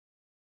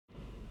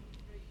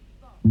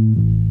Well,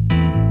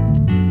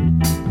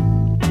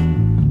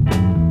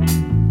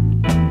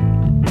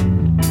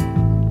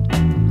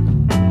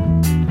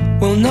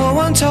 no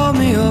one told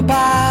me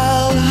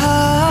about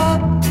her,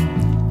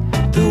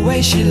 the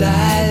way she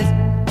lied.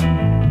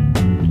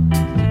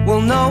 Well,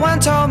 no one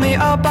told me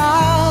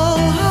about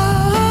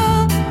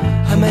her,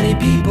 how many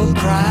people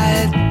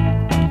cried.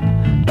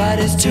 But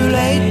it's too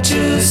late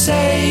to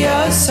say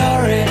you're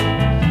sorry.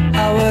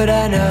 How would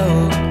I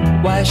know?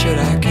 Why should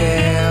I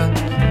care?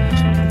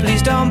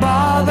 Please don't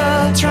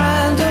bother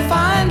trying to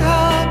find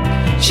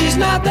her. She's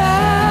not there.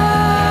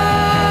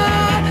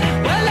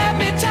 Well, let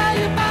me tell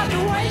you about the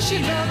way she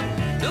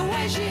looked, the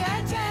way she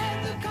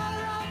acted, the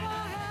color of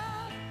her hair.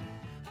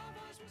 Her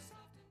voice was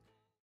soft.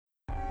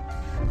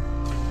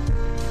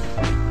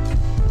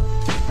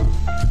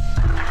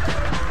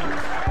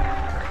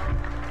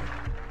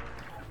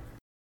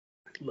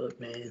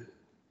 Look, man.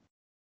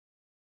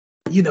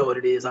 You know what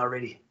it is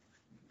already.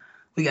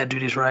 We gotta do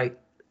this right.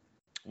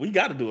 We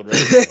got to do it right.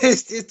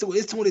 it's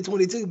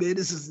 2022, man.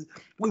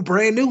 We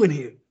brand new in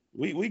here.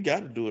 We got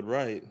to do it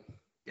right.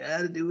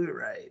 Gotta do it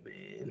right,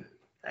 man.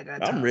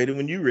 I'm ready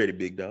when you ready,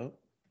 big dog.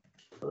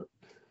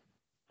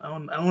 I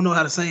don't know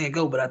how the saying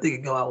go, but I think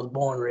it go. I was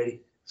born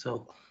ready.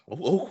 So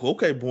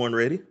okay, born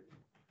ready.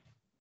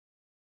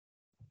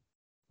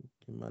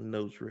 Get my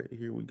notes ready.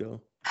 Here we go.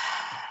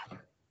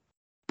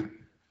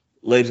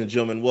 Ladies and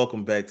gentlemen,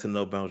 welcome back to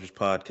No Boundaries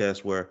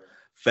Podcast, where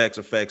facts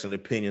are facts and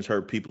opinions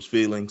hurt people's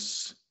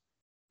feelings.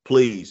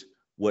 Please,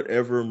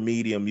 whatever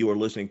medium you are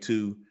listening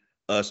to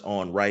us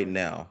on right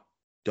now,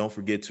 don't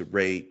forget to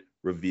rate,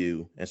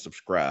 review, and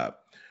subscribe.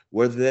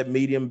 Whether that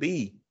medium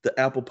be the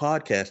Apple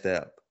Podcast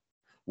app,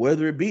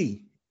 whether it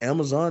be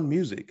Amazon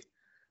Music,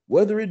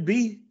 whether it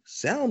be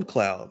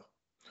SoundCloud,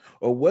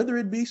 or whether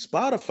it be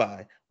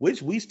Spotify,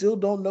 which we still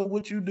don't know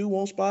what you do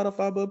on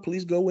Spotify, but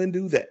please go and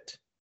do that.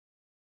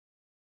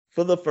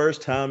 For the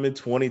first time in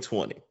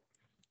 2020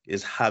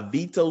 is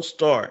Javito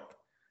Stark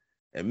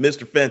and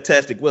Mr.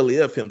 Fantastic Willie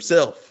F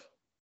himself.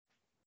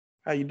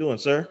 How you doing,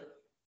 sir?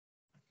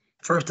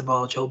 First of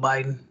all, Joe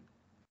Biden,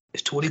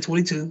 it's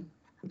 2022.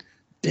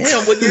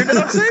 Damn, what year did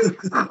I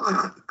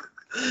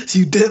say?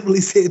 You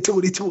definitely said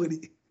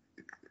 2020.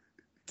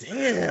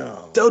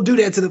 Damn. Don't do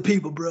that to the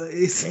people, bro.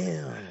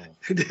 Damn.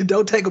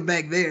 Don't take them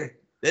back there.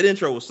 That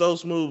intro was so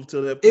smooth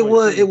till that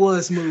point. It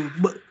was smooth,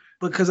 but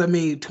because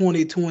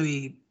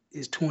 2020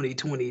 is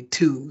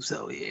 2022,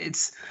 so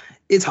it's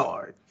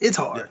hard. It's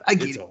hard. Yeah, I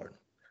get it. Hard.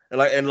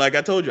 And like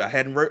I told you, I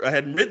hadn't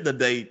written the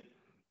date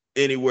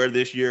anywhere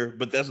this year,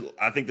 but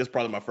I think that's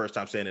probably my first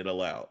time saying it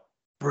aloud.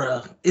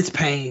 Bruh, it's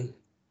pain.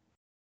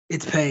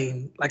 It's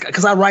pain. Like,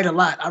 cause I write a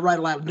lot. I write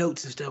a lot of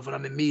notes and stuff when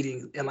I'm in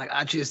meetings, and like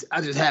I just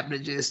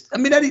happen to I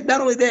mean,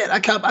 not only that, I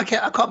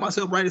caught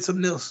myself writing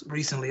something else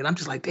recently, and I'm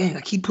just like, dang,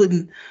 I keep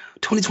putting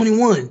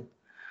 2021.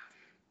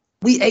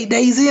 We 8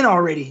 days in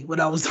already.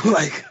 When I was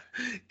like,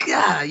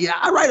 God, yeah,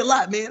 I write a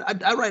lot, man.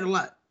 I write a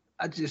lot.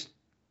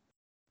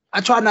 I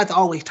try not to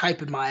always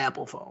type in my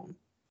Apple phone.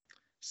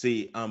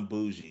 See, I'm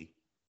bougie,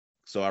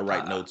 so I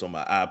write notes on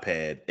my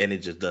iPad, and it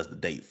just does the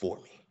date for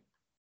me.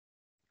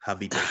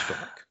 Javito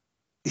Stark.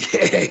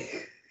 Yeah.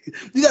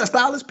 You got a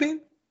stylus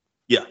pen?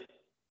 Yeah.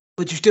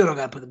 But you still don't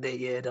got to put the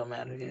date. Yeah, it don't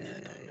matter.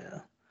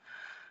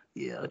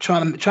 Yeah.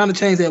 Trying to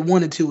change that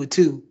 1 and 2 with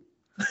 2.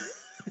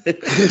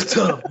 It's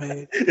tough,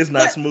 man. It's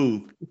not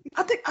smooth.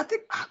 I think,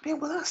 man,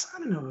 was I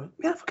signing over?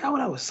 Man, I forgot what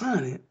I was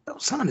signing. I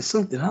was signing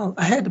something.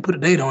 I had to put a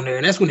date on there,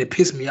 and that's when it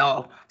pissed me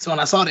off. So when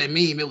I saw that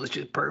meme, it was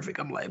just perfect.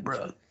 I'm like,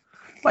 bro,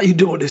 why you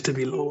doing this to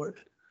me, Lord?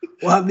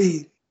 Why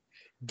me?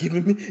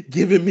 Giving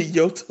me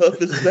your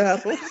toughest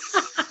battle.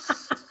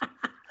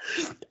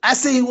 I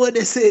seen one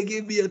that said,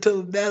 give me your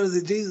toughest battles,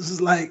 and Jesus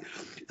was like,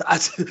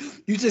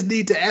 you just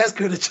need to ask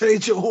her to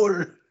change your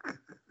order.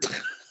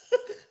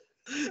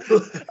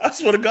 I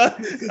swear to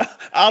God,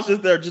 I'll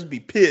sit there and just be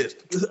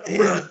pissed.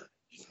 Bruh,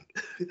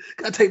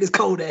 gotta take this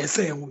cold ass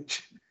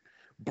sandwich.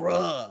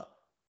 Bruh,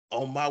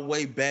 on my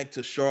way back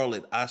to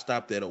Charlotte, I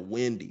stopped at a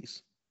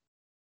Wendy's.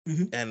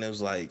 Mm-hmm. And it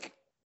was like,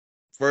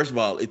 first of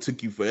all, it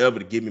took you forever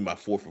to give me my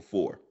 4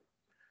 for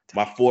 $4.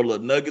 My 4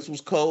 little nuggets was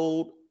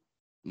cold.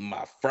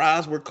 My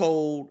fries were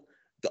cold.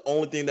 The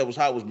only thing that was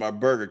hot was my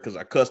burger because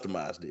I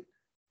customized it.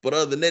 But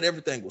other than that,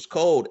 everything was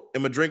cold.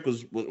 And my drink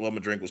was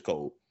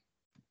cold.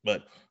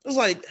 But it was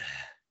like,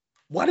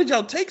 why did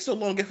y'all take so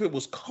long if it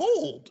was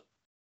cold?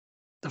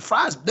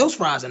 Those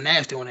fries are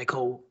nasty when they're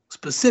cold.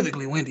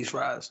 Specifically Wendy's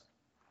fries.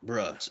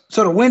 Bruh.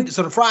 So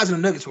the fries and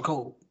the nuggets were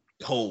cold.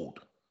 Cold.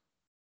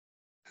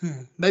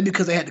 Maybe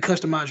because they had to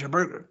customize your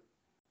burger.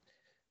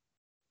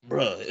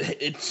 Bruh,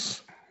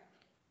 it's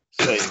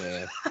say,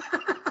 man.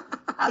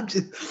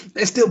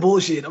 That's still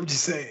bullshit. I'm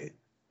just saying.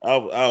 I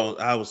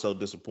was so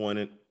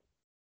disappointed.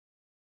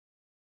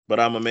 But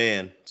I'm a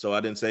man, so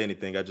I didn't say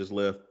anything. I just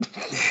left.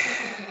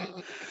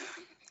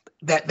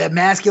 that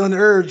masculine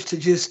urge to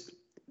just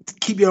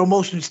keep your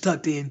emotions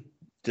tucked in.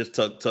 Just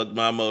tuck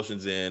my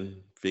emotions in.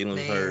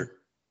 Feelings hurt.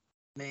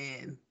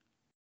 Man.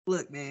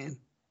 Look, man.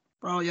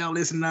 For all y'all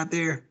listening out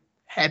there,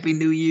 Happy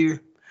New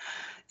Year.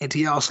 And to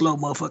y'all slow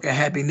motherfucker,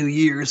 Happy New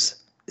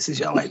Year's. since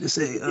y'all like to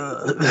say,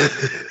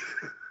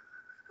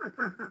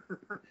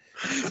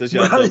 since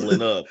y'all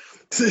doubling up.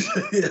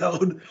 Yeah,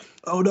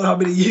 I don't know how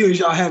many years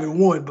y'all haven't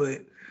won,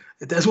 but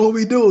if that's what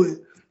we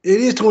doing, it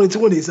is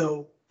 2020.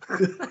 So,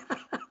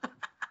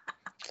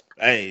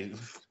 hey,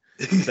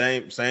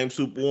 same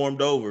soup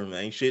warmed over.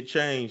 Ain't shit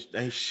changed.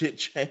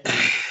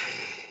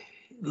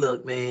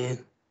 Look,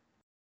 man,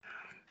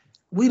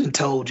 we done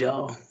told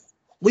y'all.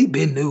 We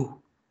been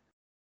new.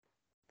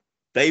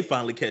 They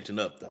finally catching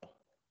up though.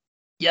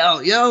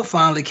 Y'all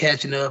finally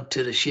catching up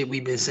to the shit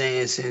we've been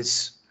saying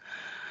since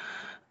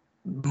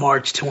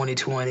March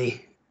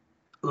 2020.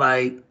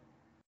 Like,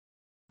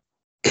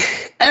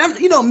 and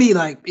you know me,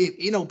 like,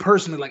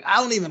 personally, like,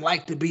 I don't even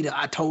like to be the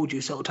I told you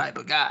so type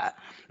of guy.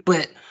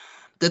 But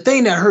the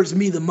thing that hurts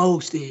me the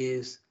most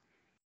is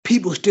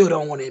people still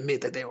don't want to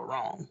admit that they were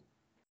wrong.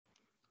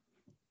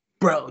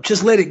 Bro,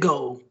 just let it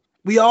go.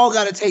 We all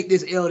got to take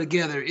this L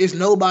together. It's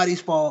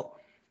nobody's fault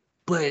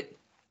but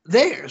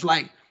theirs.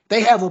 Like,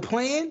 they have a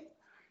plan,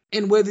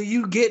 and whether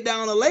you get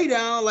down or lay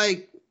down,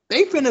 like,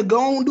 they finna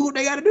go and do what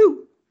they got to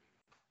do.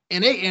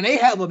 And they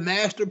have a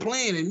master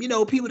plan. And,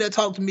 people that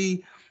talk to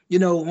me,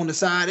 on the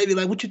side, they be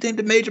like, what you think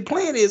the major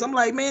plan is? I'm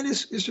like, man,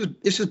 it's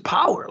just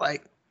power.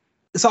 Like,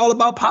 it's all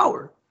about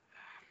power.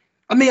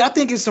 I mean, I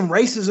think it's some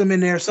racism in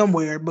there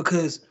somewhere,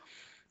 because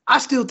I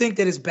still think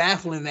that it's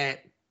baffling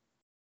that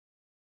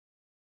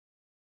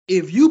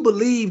if you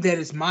believe that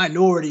it's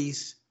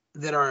minorities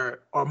that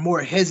are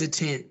more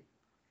hesitant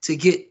to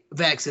get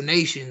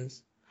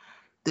vaccinations,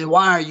 then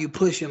why are you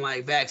pushing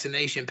like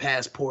vaccination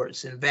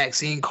passports and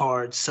vaccine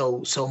cards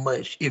so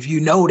much? If you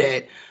know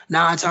that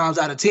 9 times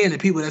out of 10, the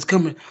people that's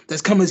coming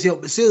to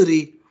your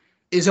facility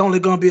is only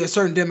going to be a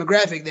certain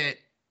demographic that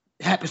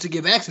happens to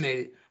get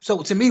vaccinated.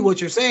 So to me,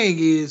 what you're saying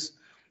is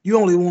you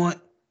only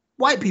want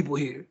white people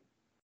here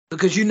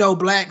because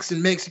blacks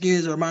and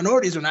Mexicans or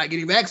minorities are not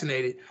getting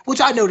vaccinated, which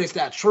I know that's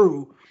not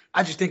true.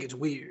 I just think it's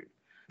weird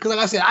because, like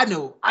I said, I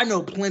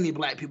know plenty of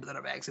black people that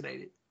are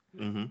vaccinated.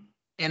 Mm-hmm.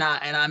 And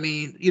I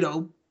mean,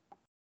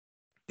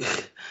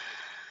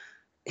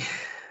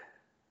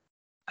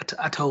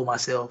 I told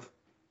myself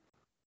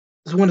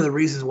it's one of the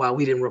reasons why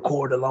we didn't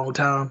record a long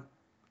time,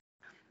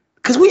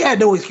 because we had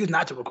no excuse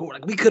not to record.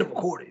 Like, we could have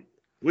recorded.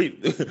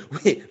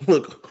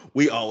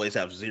 We always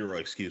have zero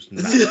excuse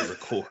not to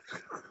record.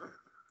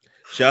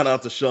 Shout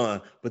out to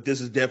Sean, but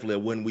this is definitely a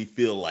when we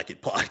feel like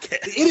it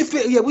podcast.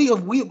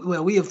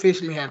 We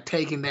officially have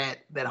taken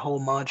that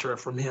whole mantra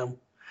from him.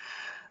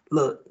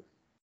 Look,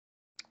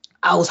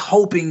 I was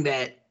hoping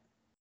that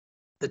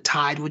the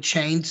tide would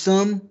change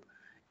some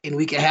and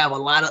we could have a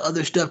lot of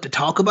other stuff to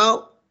talk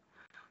about.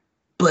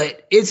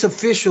 But it's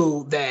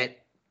official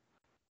that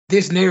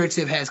this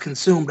narrative has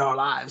consumed our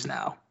lives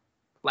now.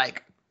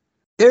 Like,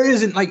 there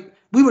isn't, like,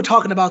 we were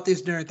talking about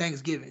this during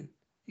Thanksgiving.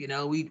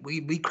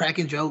 We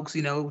cracking jokes,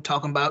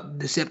 talking about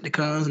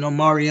Decepticons and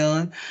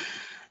Omarion.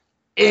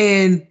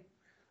 And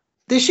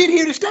this shit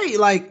here to stay.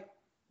 Like,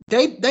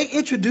 they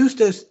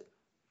introduced us.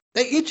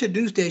 They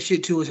introduced that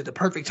shit to us at the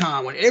perfect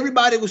time when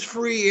everybody was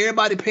free,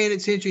 everybody paying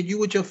attention, you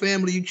with your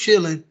family, you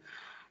chilling.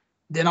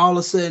 Then all of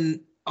a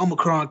sudden,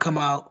 Omicron come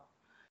out,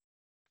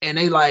 and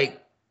they like,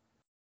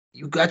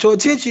 you got your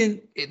attention.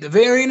 The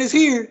variant is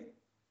here.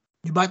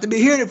 You about to be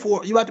hearing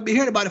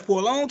about it for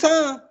a long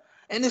time.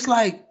 And it's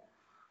like,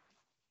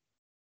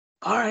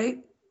 all right,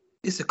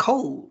 it's a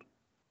cold.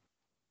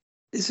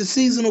 It's a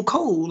seasonal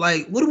cold.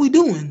 Like, what are we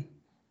doing?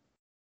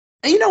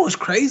 And you know what's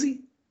crazy?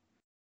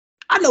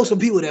 I know some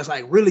people that's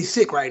like really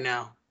sick right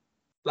now,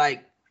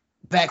 like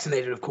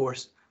vaccinated, of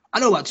course. I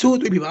know about 2 or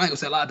 3 people. I ain't gonna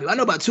say a lot of people. I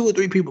know about 2 or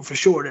 3 people for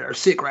sure that are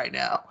sick right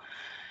now.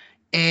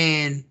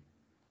 And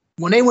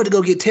when they went to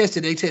go get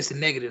tested, they tested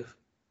negative.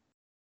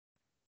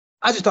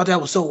 I just thought that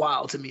was so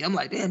wild to me. I'm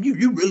like, damn, you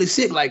really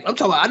sick. Like, I'm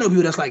talking about, I know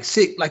people that's like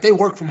sick, like they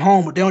work from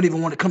home, but they don't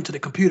even want to come to the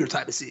computer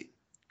type of sick.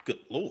 Good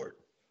Lord.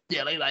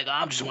 Yeah, they like,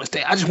 I just want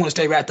to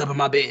stay wrapped up in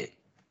my bed.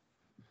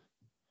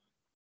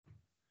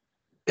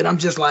 And I'm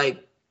just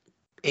like,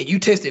 and you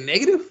tested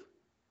negative?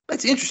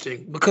 That's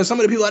interesting, because some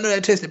of the people I know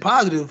that tested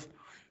positive,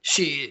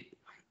 shit,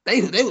 they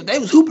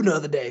was hooping the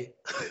other day.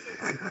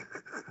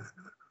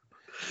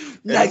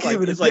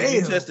 It's like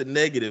you tested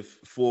negative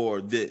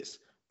for this,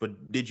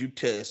 but did you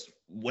test?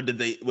 What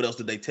else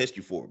did they test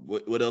you for?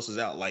 What else is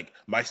out? Like,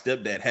 my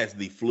stepdad has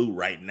the flu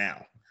right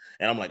now,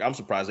 and I'm like, I'm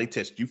surprised they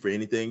test you for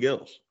anything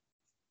else.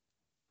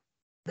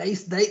 They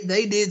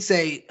did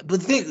say, but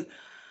the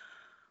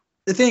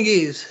thing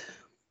is,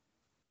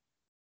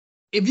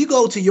 if you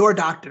go to your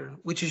doctor,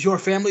 which is your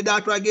family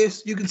doctor, I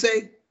guess you can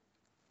say,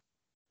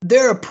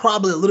 they're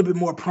probably a little bit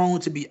more prone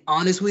to be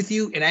honest with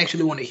you and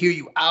actually want to hear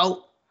you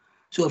out.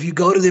 So if you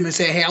go to them and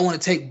say, hey, I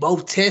want to take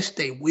both tests,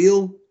 they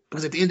will.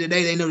 Because at the end of the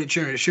day, they know that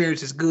your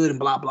insurance is good and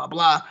blah, blah,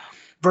 blah.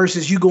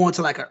 Versus you going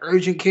to like an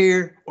urgent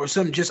care or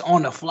something just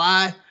on the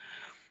fly,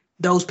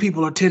 those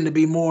people tend to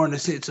be more in the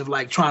sense of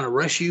like trying to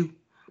rush you.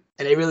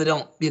 And they really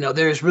don't,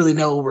 there's really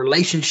no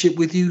relationship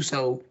with you.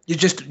 So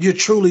you're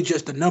truly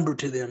just a number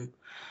to them.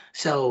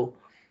 So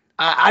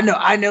I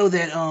know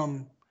that,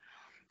 and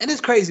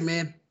it's crazy,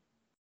 man.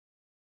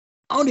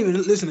 I don't even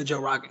listen to Joe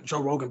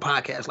Rogan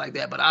podcasts like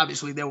that, but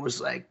obviously there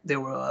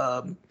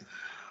were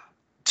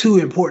two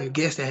important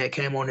guests that had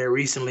came on there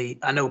recently.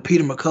 I know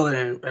Peter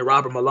McCullough and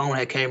Robert Malone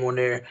had came on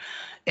there,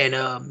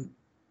 and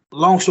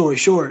long story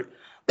short,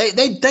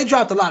 they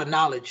dropped a lot of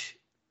knowledge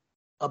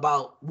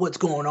about what's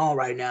going on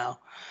right now.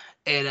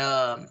 And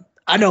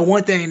I know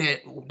one thing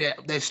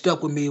that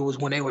stuck with me was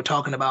when they were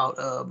talking about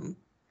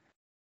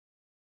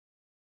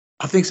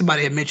I think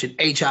somebody had mentioned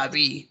HIV,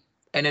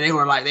 and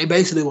then they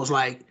basically was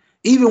like,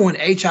 even when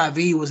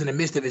HIV was in the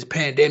midst of its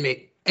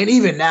pandemic, and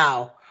even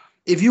now,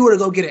 if you were to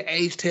go get an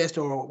AIDS test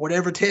or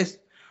whatever test,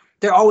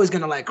 they're always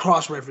gonna like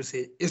cross-reference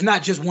it. It's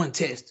not just one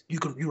test you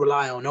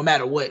rely on, no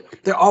matter what.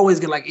 They're always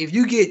gonna like if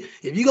you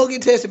go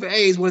get tested for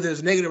AIDS, whether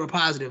it's negative or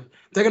positive,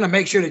 they're gonna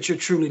make sure that you're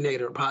truly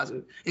negative or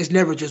positive. It's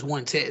never just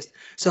one test.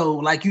 So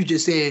like you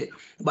just said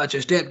about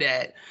your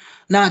stepdad,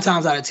 9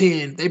 times out of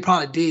 10, they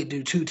probably did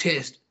do 2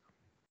 tests.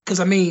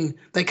 Because I mean,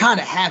 they kind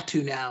of have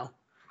to now,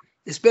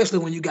 especially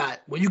when you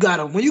got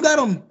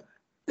them,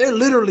 they're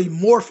literally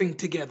morphing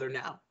together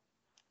now.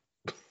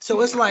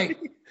 So it's like,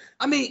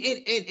 I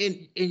mean,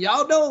 and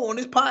y'all know on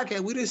this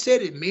podcast, we just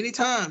said it many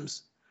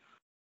times.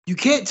 You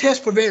can't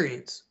test for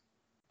variants.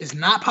 It's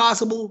not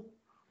possible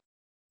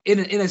in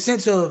a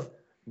sense of.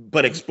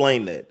 But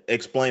explain that,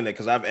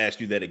 because I've asked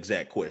you that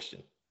exact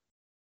question.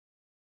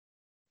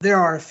 There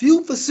are a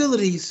few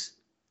facilities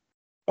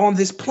on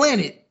this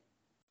planet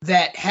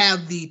that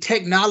have the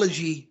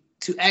technology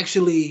to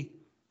actually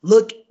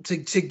look to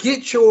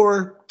get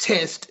your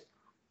test,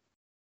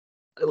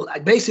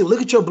 like basically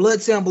look at your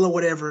blood sample or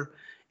whatever,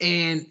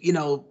 and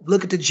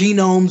look at the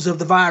genomes of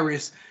the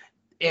virus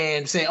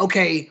and say,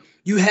 okay,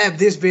 you have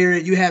this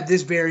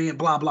variant,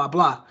 blah blah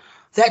blah.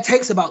 That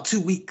takes about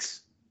 2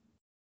 weeks,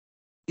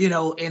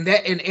 and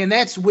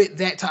that's with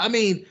that time. I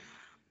mean,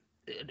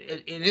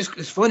 and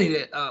it's funny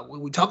that when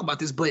we talk about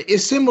this, but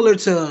it's similar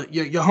to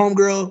your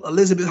homegirl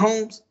Elizabeth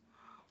Holmes.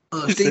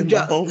 Steve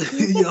Jobs,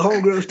 your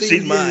homegirl Steve.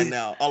 She's mine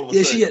now. All of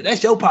a sudden.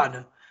 That's your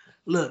partner.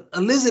 Look,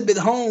 Elizabeth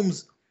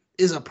Holmes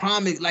is a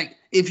prime. Like,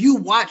 if you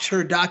watch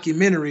her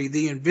documentary,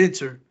 The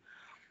Inventor,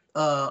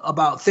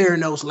 about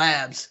Theranos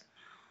Labs,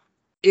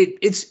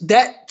 it's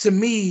that to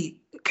me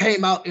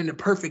came out in the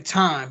perfect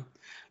time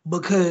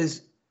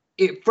because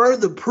it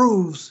further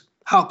proves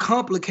how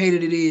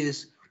complicated it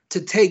is to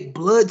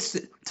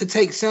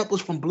take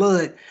samples from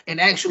blood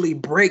and actually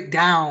break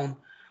down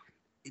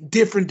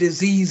different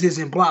diseases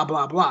and blah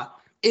blah blah.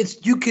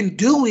 You can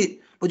do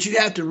it, but you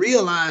have to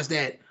realize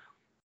that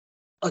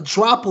a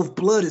drop of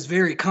blood is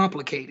very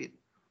complicated.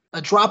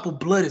 A drop of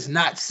blood is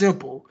not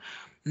simple.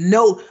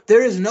 No,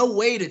 there is no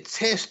way to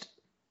test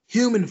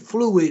human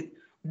fluid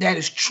that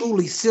is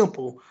truly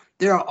simple.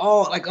 There are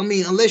all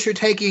unless you're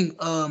taking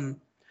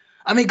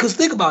because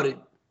think about it.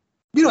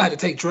 You don't have to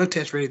take drug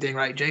tests for anything,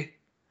 right, Jay?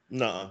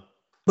 No.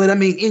 But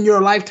in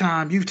your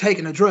lifetime, you've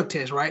taken a drug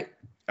test, right?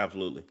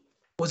 Absolutely.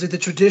 Was it the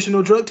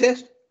traditional drug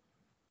test?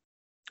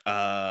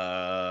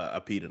 I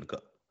peed in a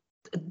cup.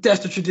 That's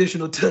the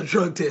traditional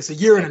drug test, a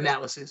urine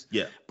analysis.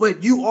 Yeah.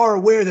 But you are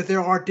aware that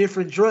there are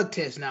different drug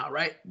tests now,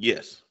 right?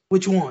 Yes.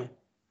 Which one?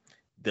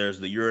 There's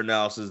the urine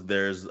analysis.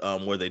 There's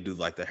where they do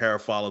like the hair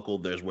follicle.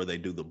 There's where they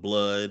do the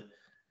blood.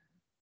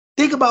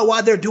 Think about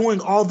why they're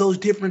doing all those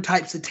different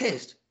types of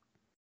tests.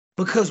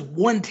 Because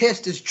one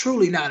test is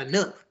truly not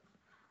enough.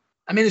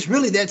 I mean, it's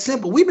really that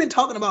simple. We've been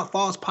talking about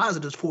false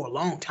positives for a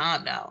long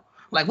time now.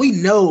 Like, we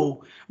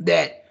know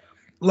that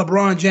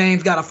LeBron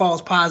James got a false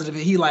positive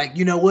and he like,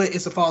 you know what?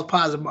 It's a false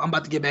positive. I'm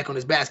about to get back on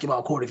this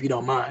basketball court if you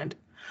don't mind.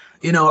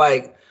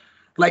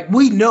 Like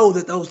we know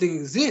that those things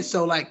exist.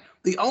 So like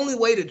the only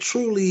way to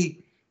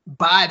truly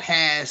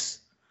bypass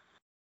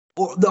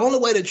or the only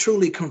way to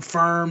truly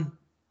confirm,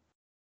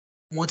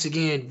 once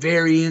again,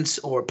 variants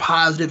or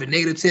positive and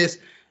negative tests,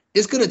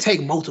 it's going to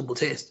take multiple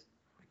tests.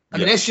 I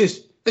mean, that's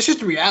just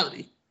the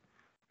reality.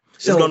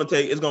 So,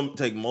 it's going to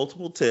take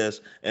multiple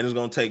tests, and it's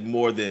going to take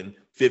more than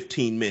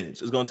 15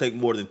 minutes. It's going to take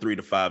more than 3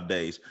 to 5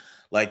 days.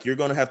 Like, you're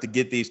going to have to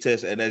get these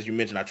tests. And as you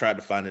mentioned, I tried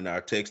to find it in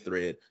our text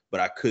thread, but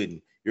I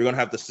couldn't. You're going to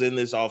have to send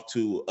this off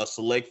to a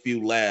select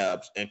few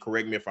labs. And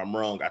correct me if I'm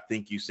wrong. I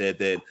think you said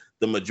that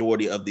the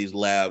majority of these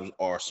labs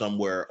are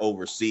somewhere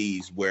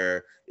overseas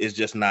where it's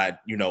just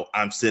not,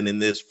 I'm sending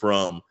this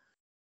from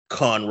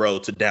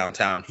Conroe to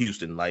downtown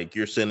Houston. Like,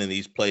 you're sending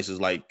these places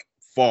like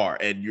far,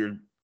 and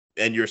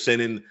you're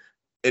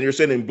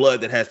sending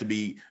blood that has to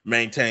be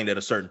maintained at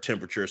a certain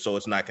temperature so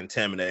it's not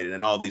contaminated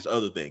and all these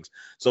other things.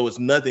 So it's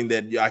nothing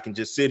that I can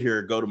just sit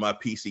here, go to my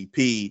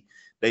PCP,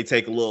 they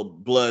take a little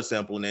blood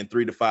sample, and in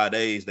 3 to 5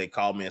 days they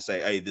call me and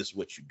say, hey, this is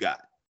what you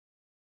got.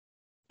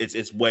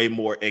 It's way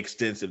more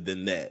extensive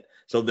than that.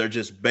 So they're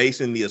just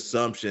basing the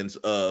assumptions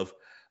of,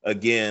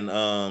 again,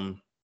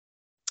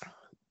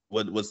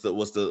 what's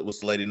the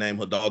lady name?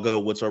 Hidalgo,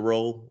 what's her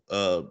role?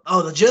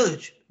 The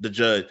judge. The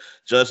judge.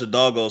 Judge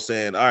Hidalgo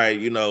saying, all right,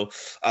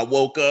 I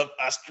woke up,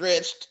 I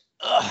stretched.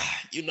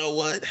 You know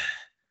what?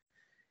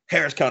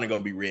 Harris County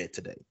gonna be red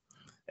today.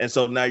 And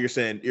so now you're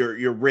saying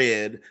you're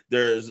red.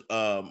 There's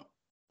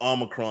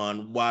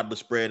Omicron widely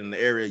spread in the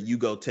area. You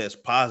go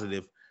test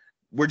positive.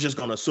 we're just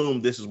going to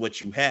assume this is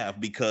what you have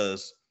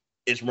because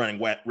it's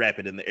running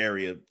rapid in the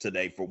area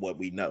today for what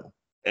we know.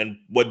 And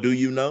what do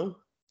you know?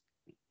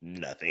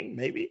 Nothing,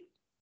 maybe.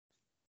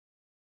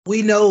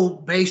 We know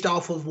based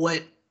off of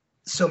what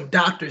some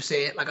doctors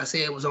said, like I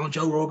said, it was on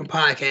Joe Rogan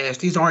podcast.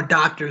 These aren't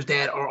doctors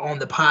that are on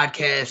the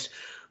podcast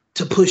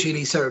to push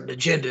any certain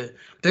agenda.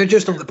 They're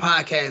just on the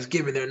podcast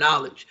giving their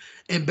knowledge.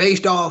 And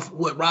based off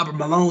what Robert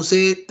Malone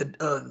said,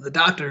 the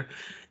doctor,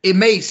 it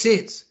made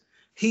sense.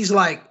 He's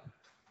like,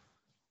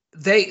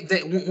 they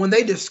when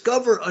they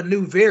discover a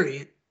new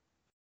variant,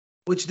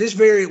 which this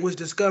variant was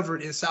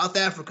discovered in South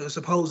Africa,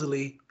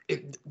 supposedly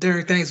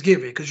during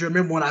Thanksgiving, because you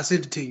remember when I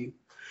sent it to you.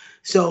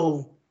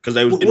 So because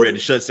they was getting ready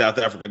to shut South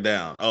Africa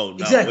down. Oh no,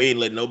 exactly. We ain't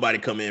letting nobody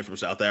come in from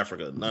South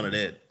Africa. None of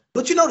that.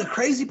 But you know the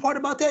crazy part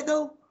about that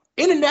though?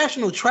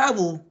 International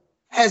travel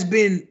has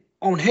been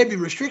on heavy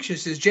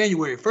restrictions since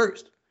January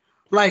 1st.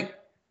 Like,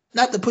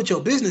 not to put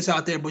your business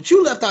out there, but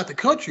you left out the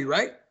country,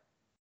 right?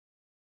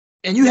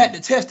 And you had to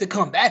test to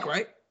come back,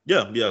 right?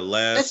 Yeah,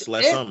 last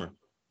summer.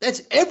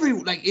 That's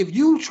like if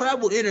you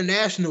travel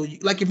international,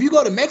 like if you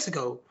go to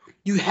Mexico,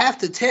 you have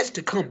to test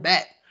to come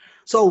back.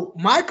 So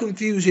my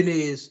confusion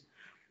is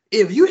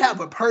if you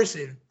have a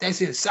person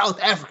that's in South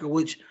Africa,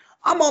 which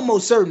I'm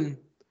almost certain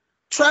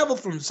travel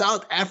from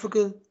South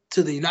Africa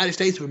to the United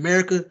States of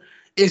America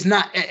is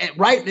not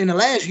right in the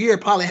last year,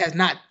 probably has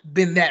not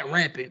been that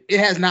rampant. It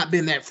has not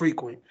been that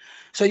frequent.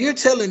 So you're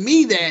telling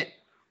me that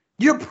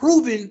you're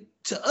proving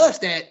to us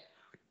that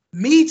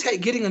me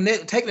taking a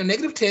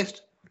negative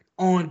test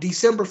on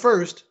December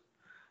 1st,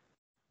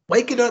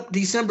 waking up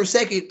December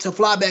 2nd to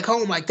fly back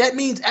home, like that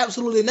means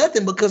absolutely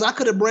nothing because I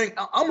could have brought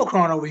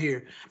Omicron over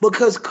here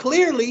because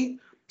clearly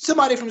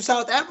somebody from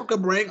South Africa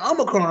bring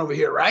Omicron over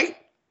here, right?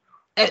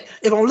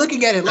 If I'm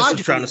looking at it logically, that's what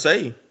I'm trying to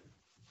say.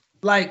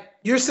 Like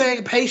you're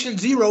saying patient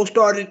 0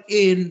 started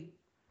in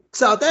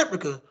South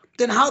Africa,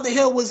 then how the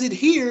hell was it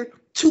here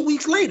 2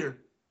 weeks later?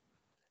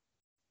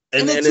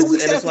 And then 2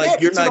 weeks after like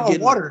that,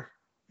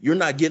 you're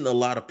not getting a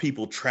lot of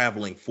people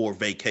traveling for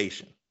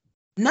vacation.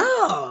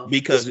 No,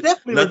 because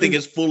nothing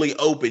is fully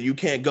open. You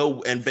can't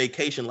go and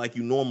vacation like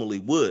you normally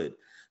would.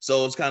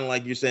 So it's kind of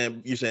like you're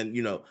saying,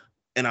 you know,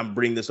 and I'm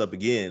bringing this up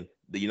again.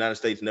 The United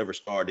States never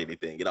started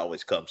anything. It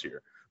always comes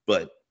here.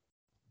 But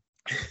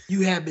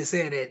you have been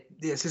saying that.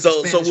 Yes.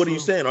 So what are you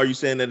saying? Are you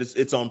saying that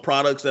it's on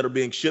products that are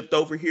being shipped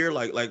over here?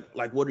 Like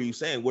what are you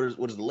saying? What is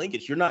the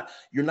linkage? You're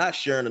not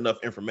sharing enough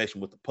information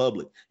with the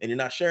public, and you're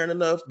not sharing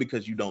enough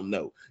because you don't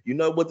know. You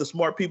know what the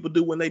smart people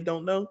do when they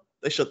don't know?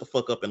 They shut the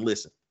fuck up and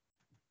listen.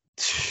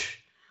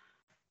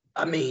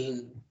 I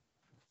mean,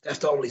 that's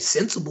the only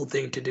sensible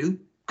thing to do.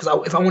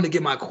 Because if I want to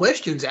get my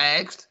questions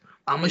asked,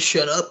 I'm going to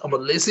shut up. I'm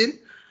going to listen.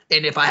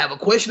 And if I have a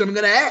question, I'm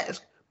going to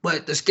ask.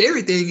 But the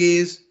scary thing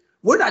is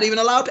we're not even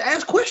allowed to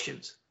ask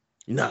questions.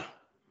 No.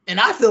 And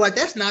I feel like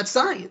that's not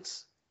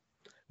science.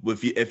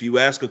 If you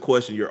ask a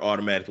question, you're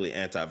automatically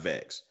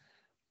anti-vax.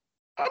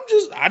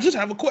 I just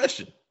have a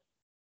question.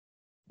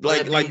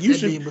 You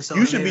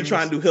should be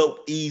trying to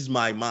help ease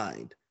my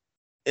mind.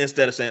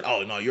 Instead of saying,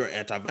 "Oh no, you're an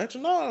anti-vaxxer."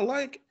 No,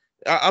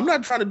 I'm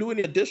not trying to do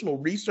any additional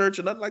research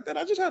or nothing like that.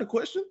 I just had a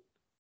question.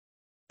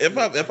 If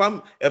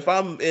I'm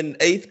in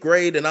 8th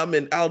grade and I'm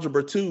in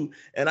algebra 2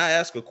 and I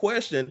ask a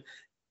question,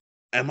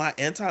 am I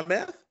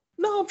anti-math?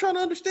 No, I'm trying to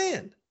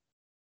understand.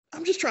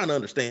 I'm just trying to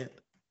understand.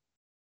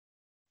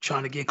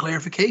 Trying to get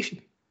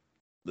clarification.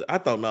 I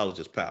thought knowledge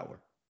is power,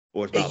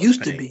 or it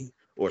used to be.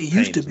 Or it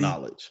used to be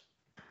knowledge.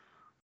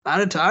 I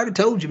already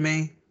told you,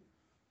 man.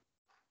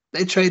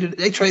 They traded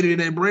in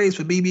their brains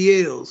for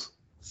BBLs.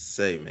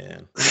 Say,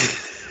 man.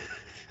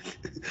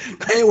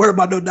 I ain't worried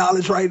about no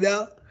knowledge right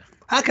now.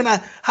 How can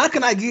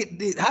I get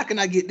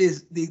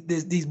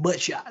these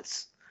butt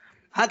shots?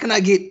 How can I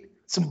get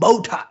some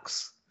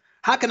Botox?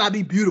 How can I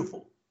be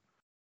beautiful?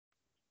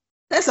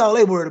 That's all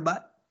they worried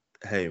about.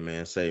 Hey,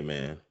 man. Say,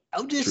 man.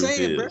 I'm just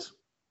saying, bro.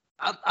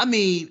 I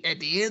mean, at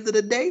the end of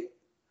the day,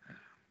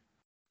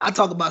 I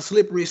talk about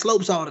slippery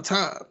slopes all the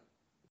time.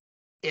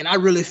 And I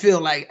really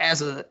feel like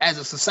as a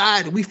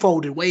society, we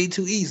folded way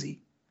too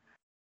easy.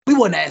 We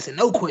wasn't asking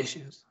no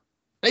questions.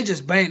 They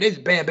just bam,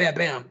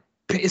 bam.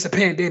 It's a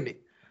pandemic.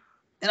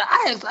 And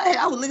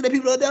I was looking at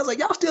people the other day, I was like,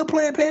 y'all still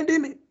playing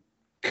pandemic?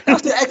 Y'all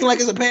still acting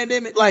like it's a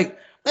pandemic? Like,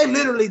 they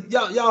literally,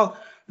 y'all,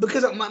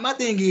 because my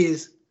thing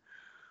is,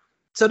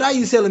 so now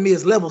you telling me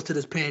it's levels to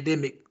this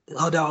pandemic,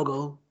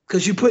 doggo,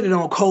 because you putting it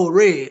on code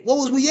red. What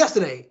was we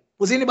yesterday?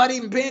 Was anybody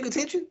even paying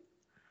attention?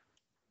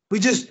 We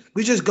just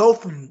go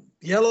from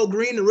yellow,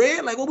 green to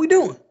red. Like, what we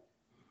doing?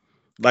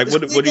 Like,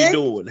 what are you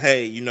doing?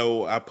 Hey, you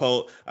know,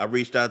 I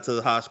reached out to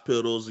the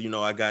hospitals. You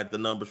know, I got the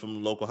numbers from the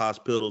local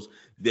hospitals.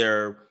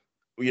 They're,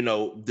 you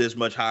know, this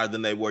much higher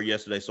than they were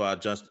yesterday. So I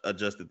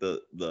adjusted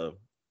the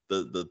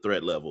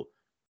threat level.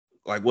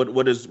 Like,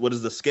 what is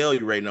the scale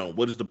you're rating on?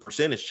 What is the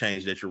percentage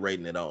change that you're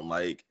rating it on?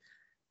 Like,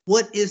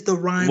 what is the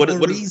rhyme or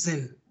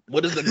reason?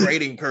 What is the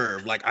grading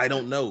curve? Like, I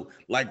don't know.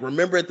 Like,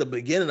 remember at the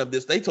beginning of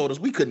this, they told us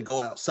we couldn't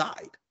go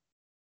outside.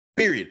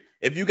 Period.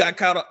 If you got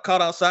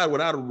caught outside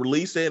without a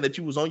release saying that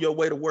you was on your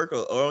way to work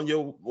or on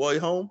your way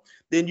home,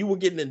 then you were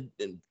getting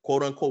in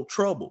quote unquote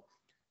trouble.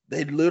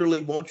 They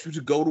literally want you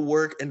to go to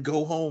work and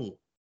go home.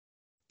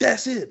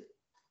 That's it.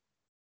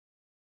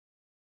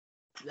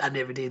 I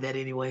never did that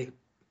anyway.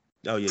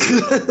 Oh yeah, you're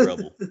a fucking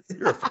rebel.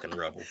 You're a fucking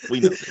rebel. We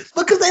know this.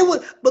 Because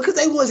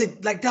they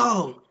wasn't like,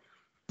 dog.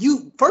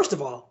 You first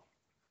of all,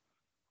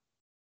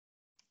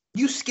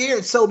 you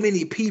scared so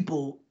many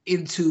people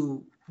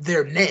into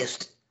their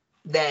nest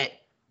that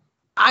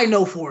I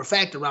know for a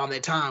fact around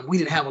that time we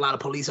didn't have a lot of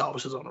police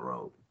officers on the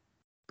road.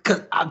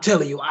 Because I'm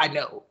telling you, I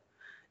know.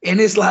 And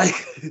it's like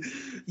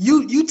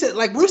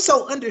like we're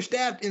so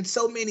understaffed in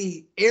so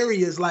many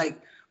areas. Like,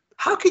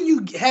 how can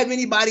you have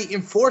anybody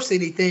enforce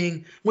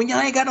anything when y'all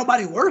ain't got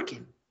nobody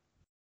working?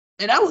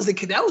 And that was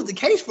the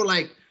case for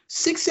like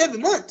 6-7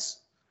 months.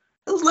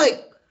 It was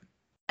like,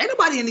 ain't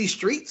nobody in these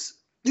streets.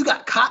 You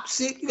got cops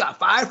sick, you got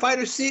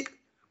firefighters sick,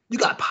 you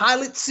got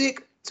pilots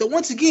sick. So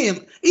once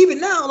again, even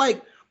now,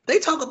 like they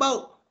talk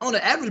about on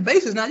an average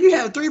basis, now you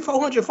have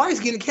 300-400 fights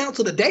getting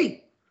canceled a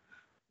day.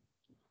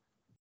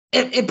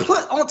 And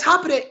plus, on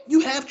top of that, you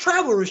have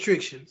travel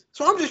restrictions.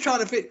 So I'm just trying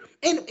to fit.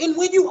 And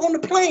when you on the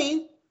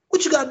plane,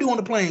 what you got to do on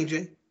the plane,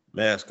 Jay?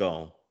 Mask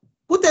on.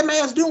 What that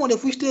mask doing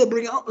if we still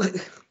bring it on?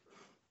 Like,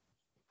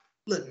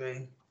 look,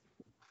 man.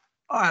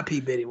 R.I.P.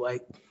 Betty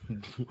White.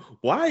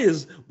 Why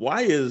is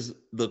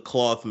the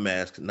cloth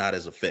mask not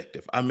as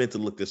effective? I meant to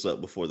look this up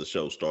before the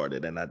show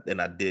started, and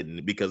I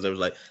didn't, because there was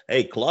like,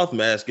 hey, cloth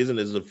mask isn't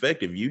as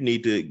effective. You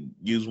need to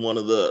use one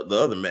of the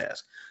other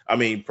masks. I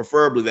mean,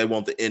 preferably they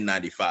want the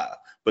N95,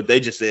 but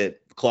they just said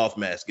the cloth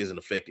mask isn't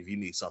effective. You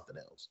need something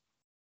else.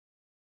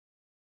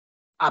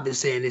 I've been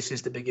saying this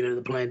since the beginning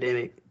of the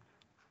pandemic.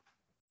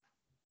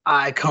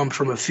 I come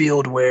from a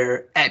field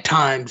where at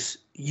times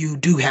you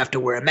do have to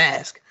wear a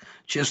mask,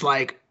 just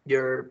like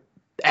your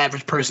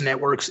average person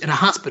that works in a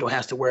hospital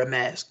has to wear a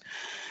mask.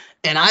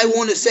 And I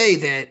want to say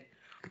that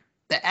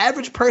the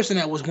average person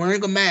that was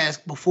wearing a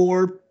mask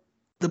before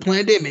the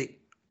pandemic,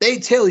 they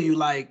tell you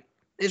like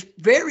it's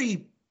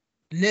very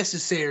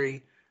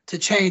necessary to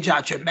change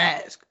out your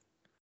mask.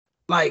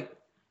 Like,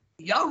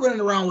 y'all running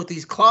around with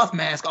these cloth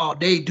masks all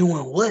day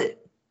doing what?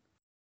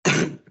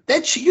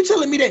 You're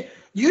telling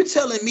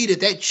me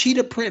that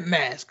cheetah print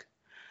mask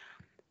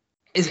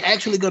is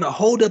actually going to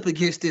hold up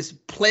against this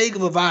plague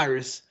of a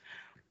virus,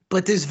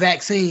 but this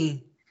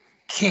vaccine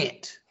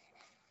can't.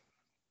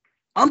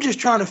 I'm just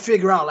trying to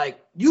figure out,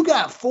 like, you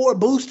got 4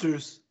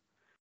 boosters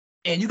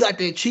and you got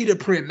that cheetah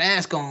print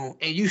mask on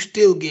and you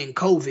still getting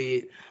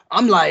COVID.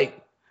 I'm like,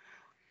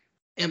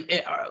 am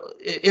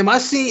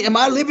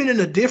I living in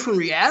a different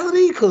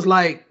reality? Because,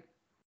 like,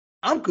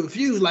 I'm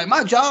confused. Like,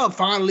 my job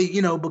finally,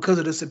 because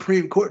of the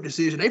Supreme Court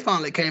decision, they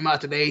finally came out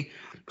today,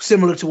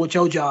 similar to what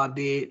your job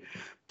did,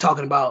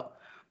 talking about,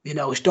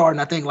 starting,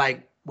 I think,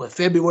 like,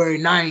 February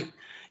 9th,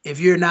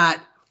 if you're not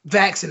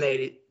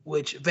vaccinated,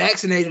 which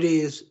vaccinated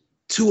is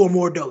 2 or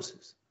more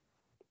doses.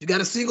 If you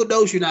got a single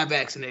dose, you're not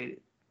vaccinated.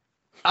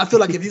 I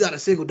feel like if you got a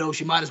single dose,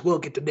 you might as well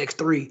get the next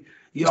 3.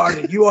 You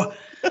already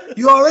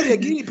a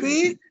guinea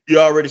pig. You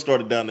already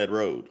started down that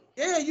road.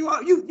 Yeah,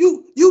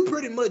 you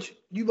pretty much,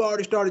 you've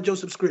already started your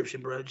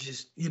subscription, bro.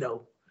 Just,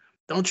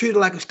 don't treat it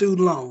like a student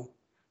loan.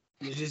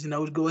 You just,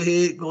 go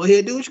ahead,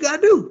 do what you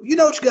gotta do. You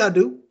know what you gotta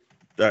do.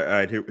 All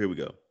right, here we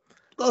go.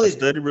 Go ahead. A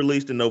study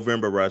released in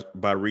November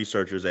by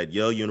researchers at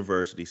Yale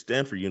University,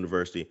 Stanford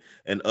University,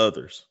 and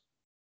others.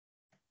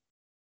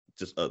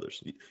 Just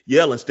others.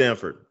 Yale and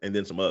Stanford, and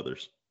then some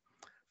others,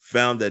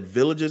 found that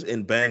villages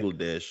in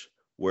Bangladesh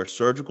where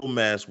surgical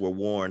masks were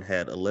worn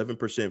had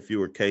 11%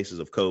 fewer cases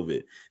of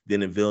COVID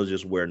than in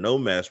villages where no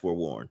masks were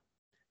worn.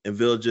 In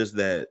villages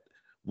that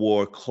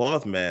wore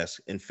cloth masks,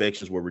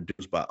 infections were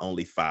reduced by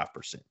only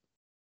 5%.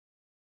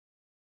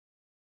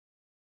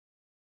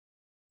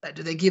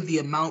 Do they give the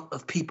amount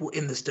of people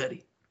in the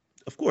study?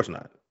 Of course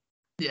not.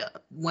 Yeah.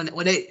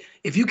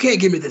 If you can't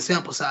give me the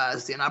sample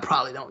size, then I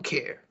probably don't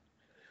care.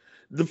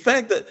 The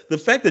fact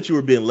that you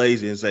were being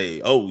lazy and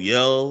say, oh,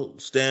 Yale,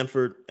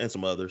 Stanford, and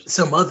some others.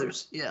 Some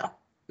others, yeah.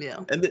 Yeah.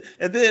 And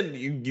then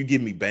you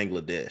give me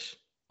Bangladesh.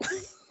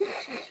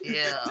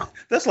 Yeah.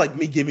 That's like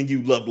me giving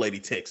you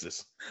Lovelady,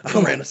 Texas. I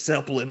ran a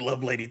sample in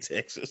Lovelady,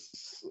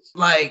 Texas.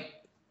 Like,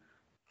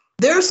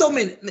 there are so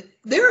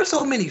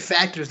many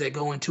factors that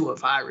go into a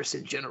virus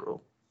in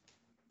general.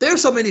 There are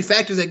so many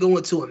factors that go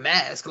into a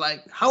mask.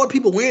 Like, how are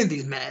people wearing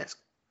these masks?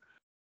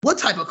 What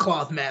type of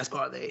cloth mask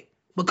are they?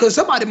 Because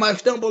somebody might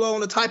stumble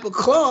on a type of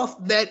cloth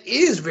that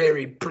is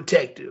very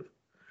protective.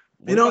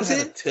 You know what I'm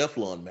saying? A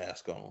Teflon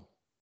mask on.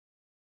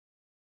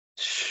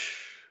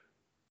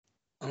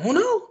 I don't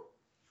know.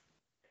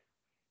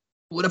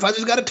 What if I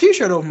just got a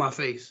t-shirt over my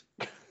face?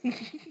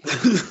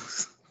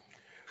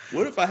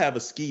 What if I have a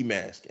ski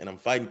mask and I'm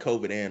fighting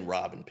COVID and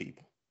robbing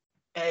people?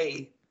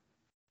 Hey,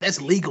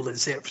 that's legal in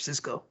San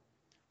Francisco.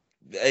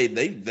 Hey,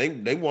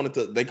 they wanted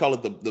to. They call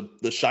it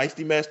the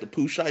shiesty mask, the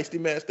poo shiesty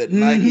mask. That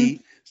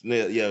Nike,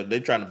 yeah,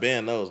 they're trying to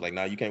ban those. Like,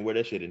 nah, you can't wear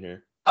that shit in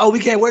here. Oh, we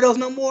can't wear those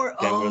no more.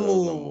 Can't wear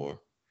those no more.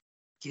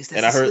 Yes,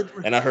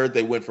 And I heard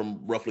they went from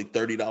roughly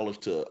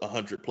 $30 to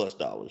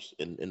 $100+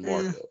 in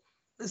markup.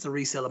 It's the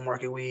reseller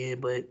market we in,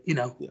 but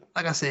yeah.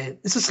 Like I said,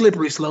 it's a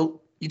slippery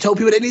slope. You told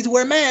people they need to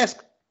wear a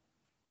mask.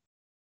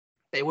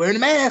 They wearing a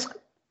mask.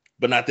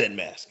 But not that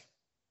mask.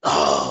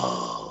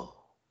 Oh.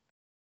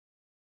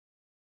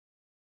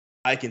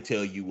 I can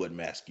tell you what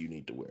mask you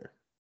need to wear.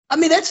 I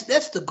mean, that's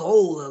the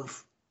goal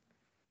of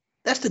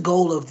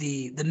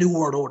the New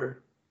World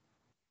Order.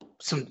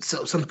 Some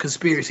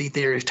conspiracy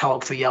theorist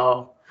talk for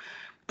y'all.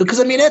 Because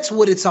I mean that's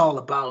what it's all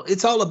about.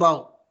 It's all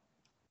about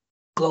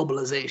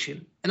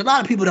globalization. And a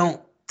lot of people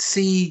don't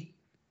see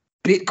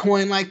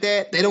Bitcoin like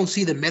that. They don't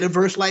see the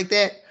metaverse like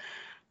that.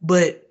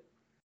 But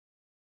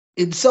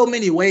in so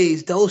many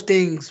ways, those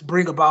things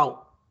bring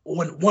about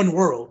one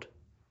world.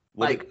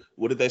 What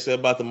did they say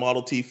about the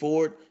Model T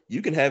Ford?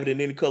 You can have it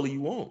in any color you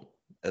want,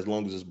 as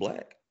long as it's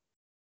black.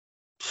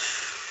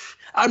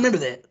 I remember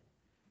that.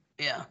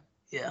 Yeah.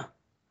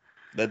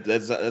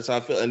 That's how I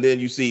feel. And then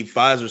you see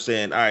Pfizer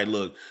saying, all right,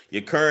 look,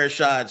 your current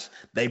shots,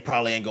 they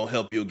probably ain't gonna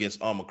help you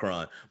against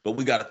Omicron, but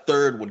we got a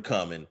third one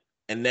coming,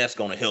 and that's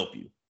gonna help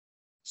you.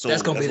 So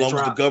that's gonna as long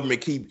as the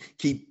government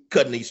keep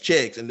cutting these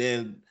checks, and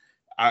then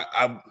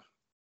I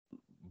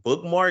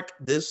bookmark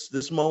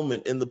this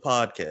moment in the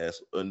podcast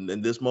and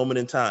this moment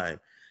in time,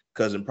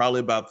 because in probably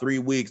about 3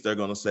 weeks they're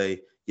gonna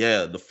say,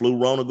 yeah, the flu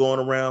Rona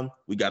going around,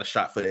 we got a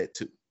shot for that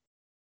too.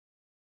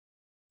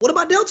 What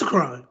about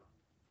Deltacron?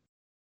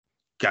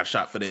 Got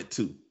shot for that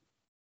too.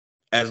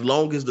 As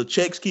long as the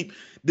checks keep,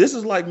 this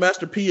is like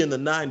Master P in the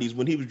 90s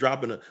when he was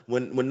dropping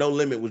when No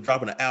Limit was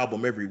dropping an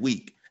album every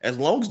week. As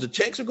long as the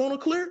checks are gonna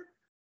clear,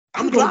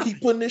 I'm gonna keep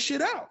putting this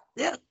shit out.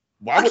 Yeah.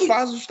 Why would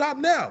Pfizer stop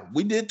now?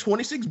 We did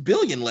 26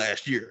 billion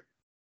last year.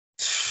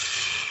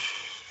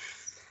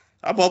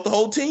 I bought the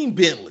whole team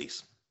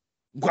Bentleys.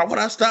 Why would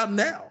I stop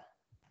now?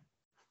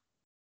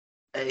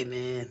 Hey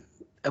man,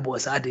 that boy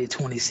said I did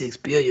 26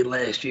 billion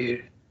last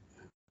year.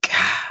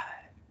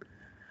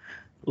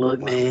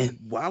 Look, man.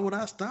 Why would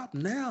I stop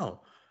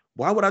now?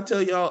 Why would I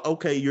tell y'all,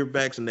 okay, you're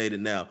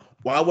vaccinated now?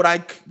 Why would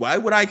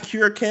I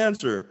cure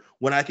cancer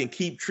when I can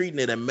keep treating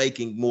it and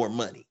making more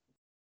money?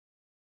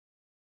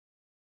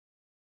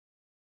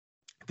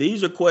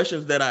 These are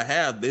questions that I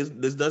have. This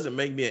doesn't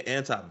make me an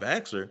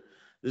anti-vaxxer.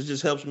 This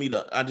just helps me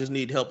I just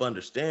need help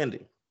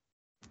understanding.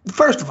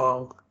 First of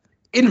all,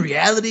 in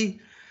reality,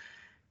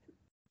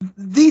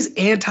 these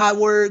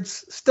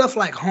anti-words, stuff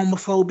like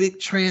homophobic,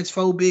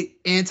 transphobic,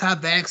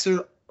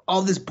 anti-vaxxer,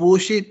 all this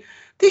bullshit,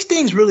 these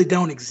things really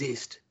don't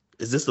exist.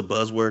 Is this the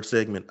buzzword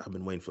segment? I've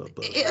been waiting for a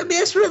buzzword. I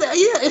mean,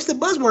 it's the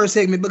buzzword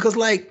segment because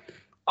like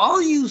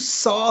all you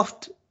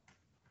soft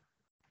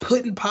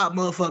pudding pop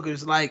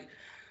motherfuckers, like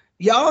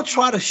y'all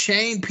try to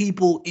shame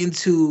people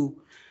into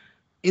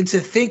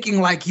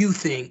thinking like you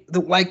think.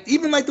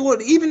 Even the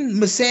word, even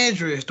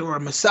misandrist or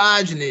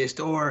misogynist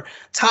or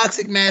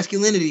toxic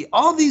masculinity,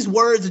 all these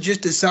words are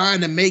just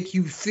designed to make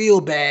you feel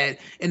bad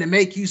and to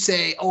make you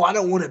say, oh, I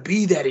don't want to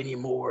be that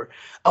anymore.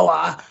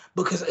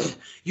 Because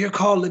you're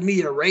calling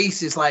me a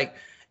racist. Like,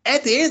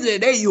 at the end of the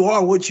day, you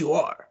are what you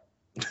are.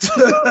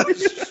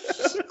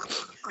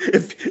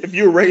 if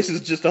you're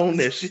racist, just own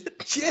that shit.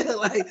 Yeah,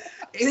 like,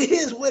 it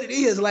is what it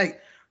is.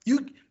 Like, you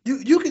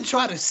can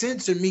try to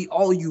censor me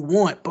all you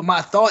want, but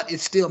my thought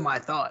is still my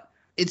thought.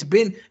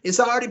 It's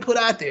already put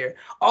out there.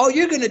 All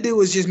you're gonna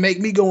do is just make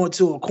me go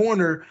into a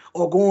corner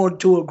or go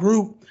into a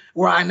group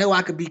where I know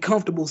I could be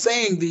comfortable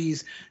saying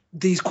these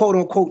quote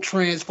unquote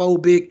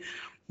transphobic,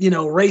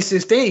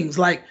 racist things.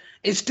 Like,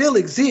 it still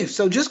exists.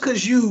 So just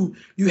because you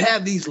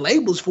have these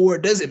labels for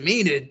it doesn't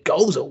mean it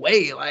goes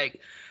away.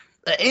 Like,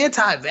 an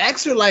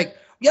anti-vaxxer, like,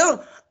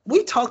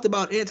 we talked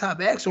about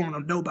anti-vaxxer on a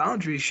No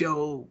Boundaries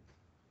show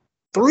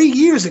 3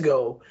 years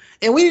ago,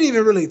 and we didn't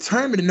even really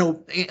term it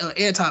no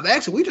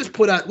anti-vaxxer. We just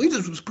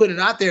was putting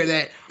out there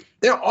that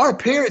there are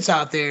parents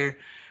out there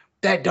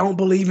that don't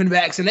believe in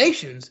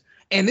vaccinations,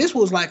 and this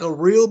was like a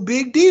real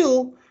big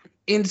deal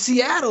in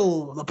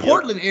Seattle, the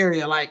Portland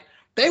area. Like,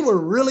 they were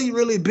really,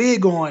 really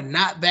big on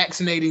not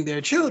vaccinating their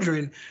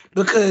children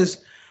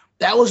because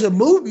that was a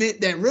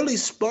movement that really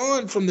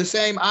spawned from the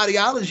same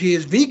ideology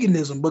as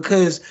veganism,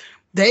 because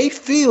they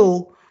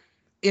feel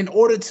in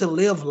order to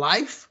live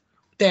life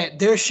that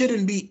there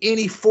shouldn't be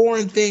any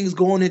foreign things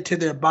going into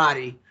their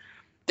body.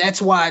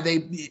 That's why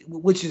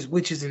which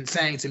is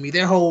insane to me.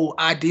 Their whole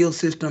ideal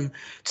system,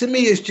 to me,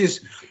 it's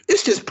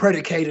just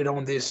predicated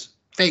on this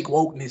fake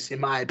wokeness,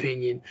 in my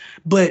opinion.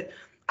 But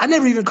I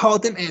never even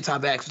called them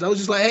anti-vaxxers. I was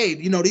just like, hey,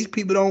 these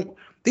people don't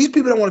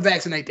want to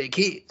vaccinate their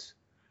kids.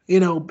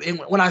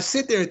 And when I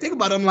sit there and think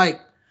about it, I'm like,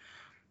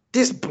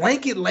 this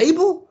blanket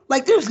label?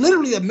 Like, there's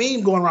literally a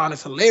meme going around.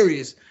 It's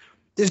hilarious.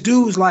 This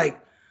dude's like,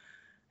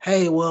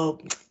 hey,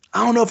 well,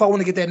 I don't know if I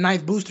want to get that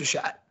 9th booster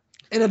shot.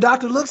 And the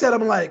doctor looks at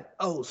him like,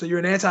 oh, so you're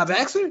an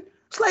anti-vaxxer?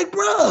 It's like,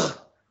 bruh,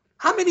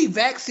 how many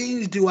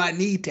vaccines do I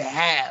need to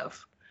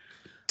have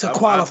to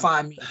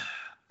qualify me?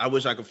 I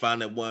wish I could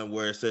find that one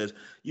where it says,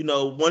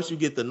 once you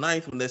get the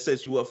 9th one, that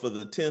sets you up for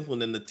the 10th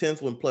one, and the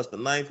 10th one plus the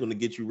 9th one to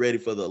get you ready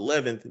for the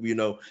 11th,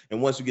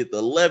 and once you get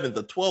the 11th,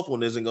 the 12th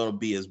one isn't going to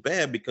be as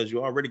bad because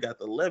you already got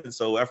the 11th.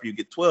 So after you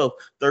get 12,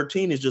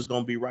 13 is just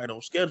going to be right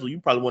on schedule. You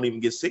probably won't even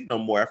get sick no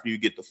more after you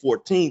get the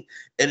 14th,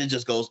 and it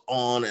just goes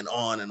on and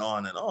on and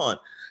on and on.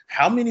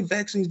 How many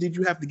vaccines did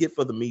you have to get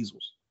for the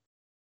measles?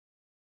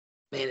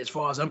 Man, as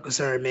far as I'm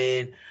concerned,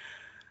 man,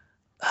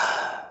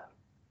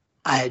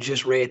 I had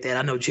just read that.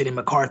 I know Jenny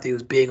McCarthy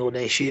was big on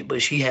that shit,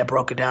 but she had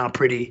broke it down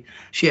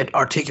she had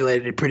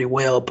articulated it pretty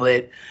well.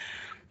 But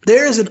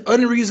there is an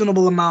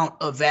unreasonable amount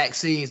of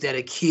vaccines that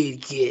a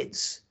kid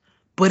gets,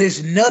 but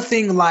it's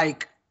nothing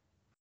like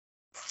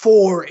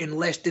 4 in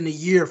less than a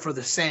year for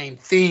the same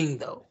thing,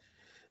 though.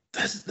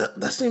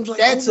 That seems like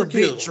that's overkill.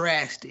 A bit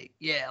drastic.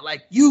 Yeah,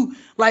 like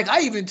I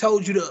even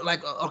told you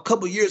a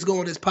couple of years ago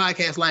on this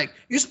podcast, like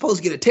you're supposed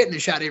to get a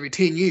tetanus shot every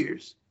 10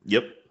 years.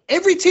 Yep.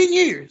 Every 10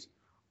 years.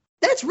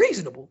 That's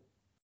reasonable,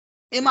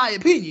 in my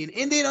opinion.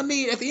 And then, I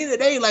mean, at the end of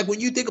the day, like when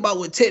you think about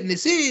what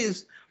tetanus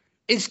is,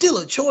 it's still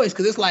a choice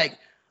because it's like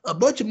a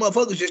bunch of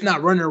motherfuckers just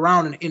not running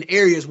around in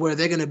areas where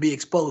they're going to be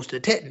exposed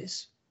to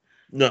tetanus.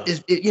 No.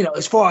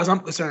 As far as I'm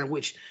concerned,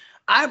 which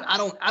I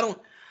don't,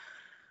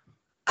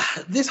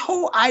 this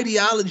whole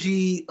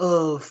ideology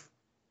of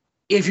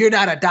if you're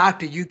not a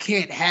doctor, you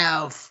can't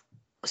have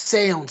a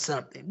say on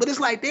something. But it's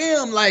like,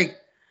 damn, like,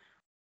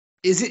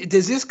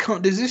 does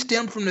this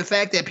stem from the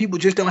fact that people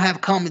just don't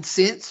have common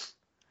sense?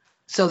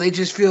 So they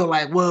just feel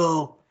like,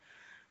 well,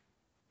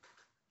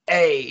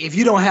 hey, if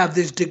you don't have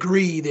this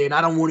degree, then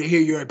I don't want to hear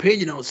your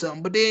opinion on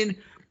something. But then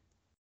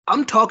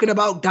I'm talking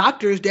about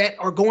doctors that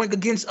are going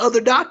against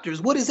other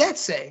doctors. What does that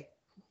say?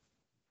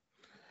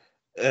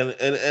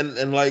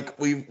 And like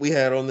we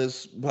had on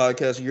this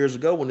podcast years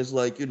ago when it's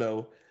like,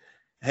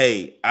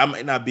 hey, I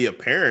might not be a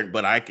parent,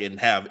 but I can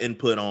have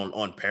input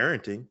on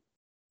parenting.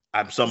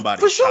 I'm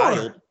somebody's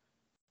child.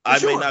 I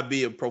may not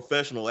be a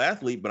professional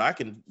athlete, but I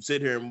can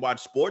sit here and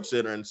watch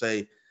SportsCenter and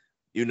say,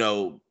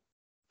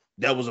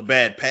 that was a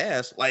bad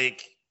pass.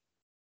 Like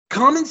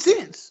common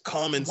sense.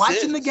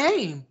 Watching the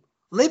game,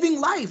 living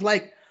life.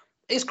 Like,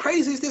 as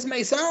crazy as this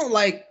may sound,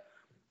 like,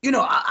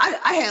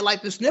 I had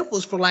like the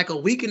sniffles for like a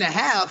week and a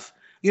half,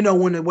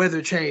 when the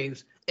weather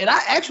changed. And I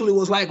actually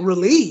was like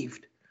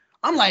relieved.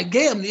 I'm like,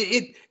 damn,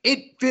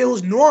 it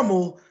feels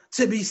normal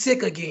to be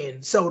sick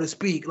again, so to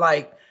speak.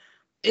 Like,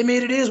 I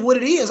mean, it is what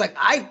it is. Like,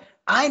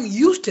 I'm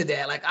used to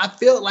that. Like, I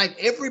feel like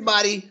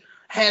everybody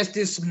has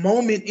this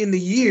moment in the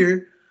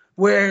year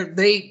where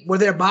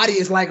their body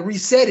is like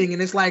resetting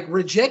and it's like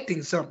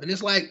rejecting something.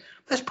 It's like,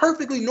 that's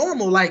perfectly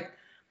normal. Like,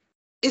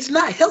 it's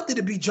not healthy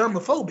to be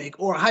germophobic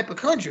or a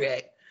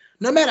hypochondriac.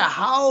 No matter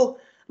how,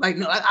 like,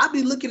 no, I'll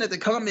be looking at the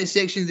comment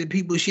sections and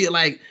people shit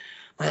like,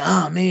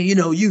 oh man, you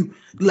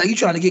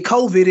trying to get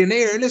COVID in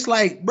there. And it's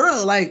like,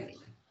 bro, like,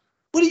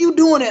 what are you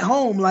doing at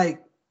home?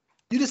 Like,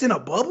 you just in a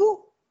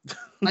bubble?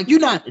 Like, you're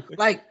not,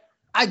 like,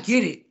 I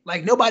get it.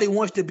 Like, nobody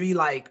wants to be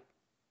like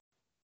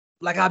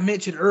I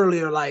mentioned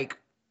earlier, like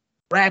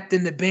wrapped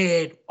in the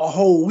bed a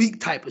whole week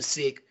type of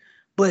sick,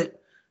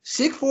 but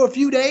sick for a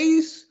few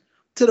days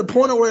to the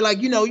point of where,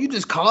 like, you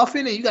just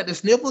coughing and you got the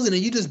sniffles and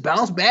then you just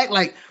bounce back.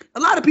 Like, a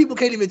lot of people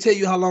can't even tell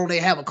you how long they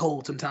have a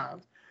cold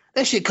sometimes.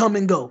 That shit come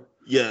and go.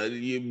 Yeah,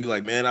 you'd be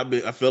like, man,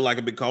 I feel like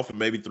I've been coughing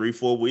maybe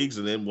 3-4 weeks,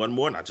 and then one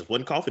more and I just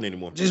wasn't coughing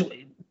anymore.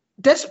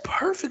 That's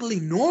perfectly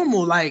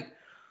normal. Like,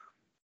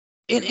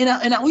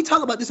 and we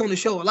talk about this on the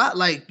show a lot.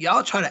 Like,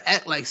 y'all try to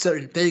act like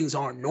certain things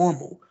aren't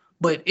normal,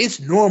 but it's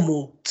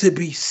normal to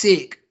be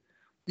sick,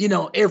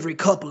 every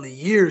couple of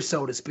years,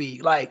 so to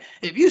speak. Like,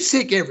 if you're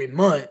sick every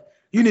month,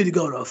 you need to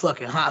go to a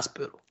fucking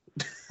hospital,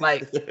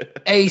 like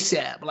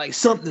ASAP. Like,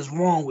 something's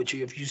wrong with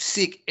you if you're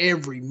sick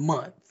every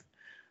month.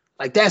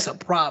 Like, that's a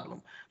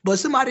problem. But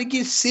somebody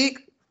gets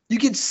sick, you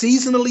get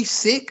seasonally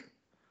sick,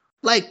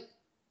 like,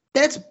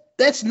 that's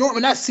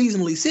normal. Not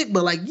seasonally sick,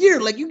 but like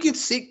you get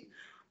sick,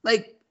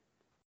 like,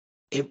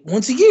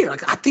 once a year.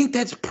 Like, I think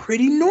that's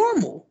pretty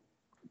normal.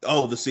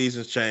 Oh, the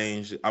seasons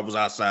changed. I was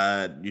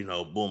outside,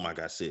 boom, I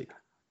got sick.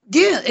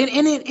 Yeah,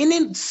 and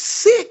then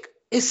sick,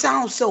 it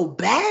sounds so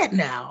bad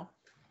now.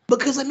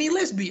 Because, I mean,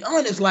 let's be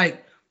honest,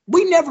 like,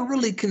 we never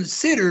really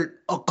considered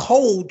a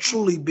cold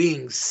truly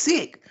being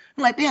sick.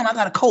 I'm like, damn, I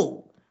got a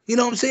cold. You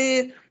know what I'm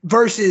saying?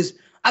 Versus,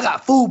 I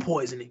got food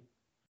poisoning.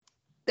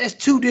 That's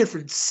two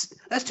different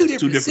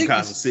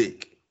kinds of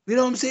sick. You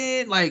know what I'm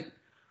saying? Like,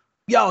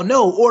 y'all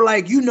know, or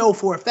like,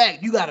 for a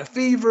fact, you got a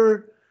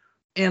fever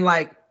and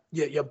like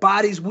your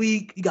body's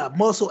weak, you got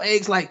muscle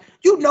aches. Like,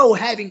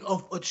 having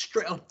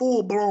a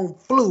full-blown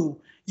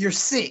flu, you're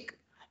sick.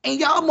 And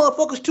y'all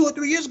motherfuckers 2 or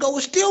 3 years ago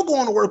was still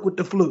going to work with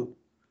the flu.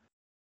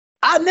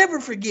 I'll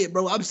never forget,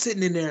 bro. I'm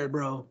sitting in there,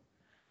 bro.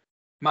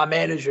 My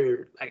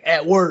manager, like,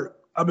 at work,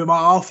 I'm in my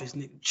office,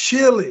 nigga,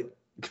 chilling.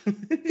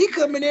 He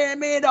come in there,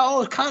 man,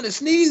 all kind of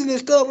sneezing and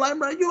stuff. Like,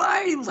 bro, you all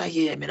right? He was like,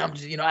 yeah, man, I'm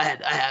just, I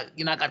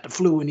got the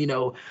flu, and,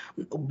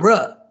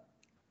 bruh,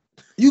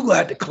 you gonna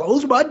have to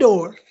close my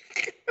door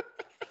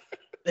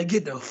and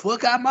get the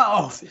fuck out of my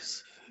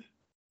office.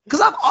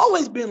 Because I've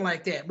always been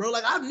like that, bro.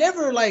 Like I've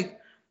never like,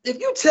 if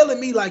you're telling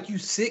me like you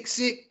sick,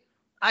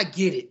 I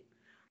get it.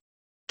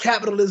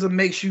 Capitalism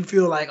makes you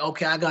feel like,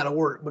 okay, I gotta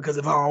work because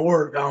if I don't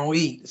work, I don't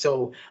eat.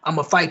 So I'm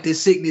gonna fight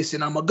this sickness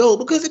and I'm gonna go.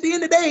 Because at the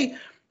end of the day,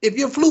 if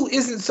your flu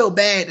isn't so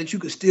bad that you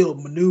could still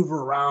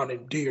maneuver around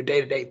and do your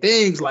day-to-day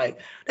things, like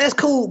that's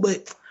cool.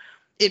 But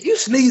if you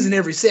sneezing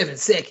every 7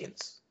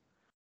 seconds,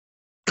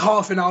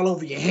 coughing all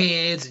over your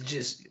hands and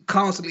just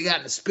constantly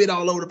got to spit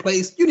all over the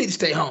place, you need to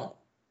stay home.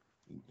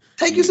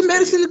 Take you some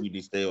medicine. You need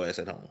to stay your ass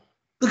at home.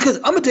 Because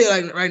I'm gonna tell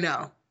you like right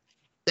now,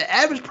 the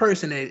average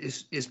person that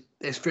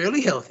is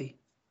fairly healthy,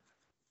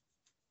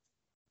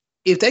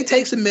 if they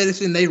take some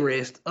medicine, they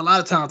rest, a lot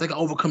of times they can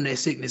overcome that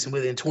sickness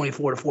within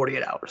 24 to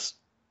 48 hours.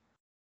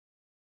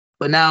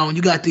 But now when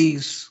you got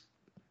these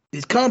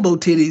combo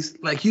titties,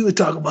 like you were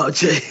talking about,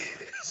 Jay.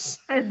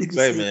 Hey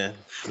man,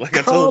 like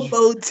I told you.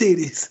 Combo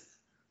titties.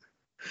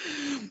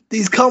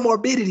 These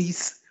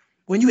comorbidities,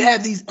 when you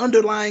have these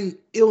underlying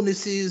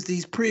illnesses,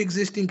 these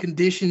pre-existing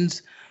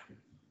conditions,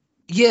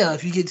 yeah,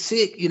 if you get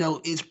sick,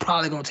 it's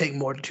probably going to take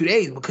more than 2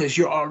 days because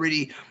you're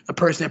already a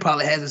person that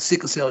probably has a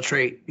sickle cell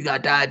trait. You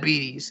got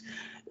diabetes,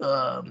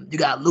 you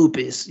got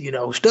lupus,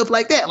 stuff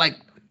like that. Like,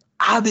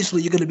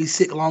 obviously, you're going to be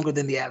sick longer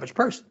than the average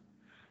person.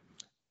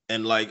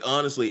 And like,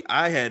 honestly,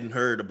 I hadn't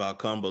heard about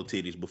combo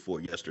titties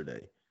before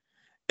yesterday.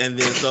 And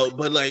then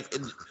but like,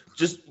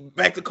 just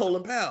back to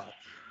Colin Powell.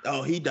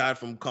 Oh, he died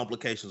from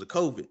complications of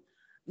COVID.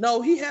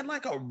 No, he had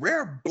like a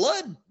rare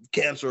blood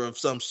cancer of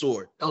some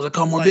sort. Those are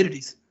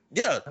comorbidities.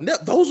 Yeah,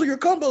 those are your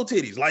combo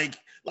titties. Like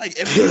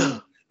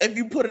if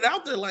you put it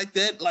out there like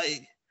that,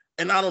 like,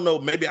 and I don't know,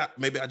 maybe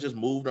I just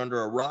moved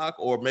under a rock,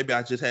 or maybe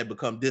I just had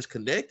become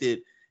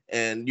disconnected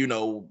and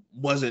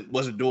wasn't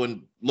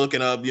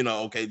looking up,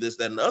 okay, this,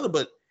 that, and the other,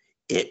 but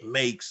it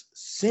makes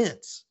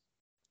sense.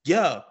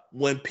 Yeah,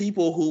 when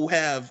people who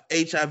have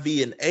HIV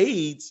and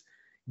AIDS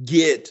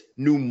get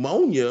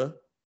pneumonia,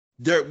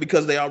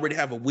 because they already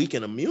have a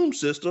weakened immune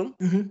system,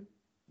 mm-hmm.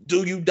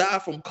 Do you die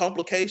from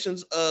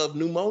complications of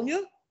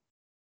pneumonia?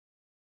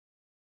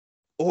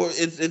 Or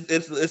it's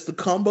the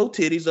combo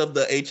titties of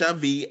the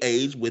HIV,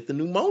 AIDS with the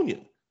pneumonia.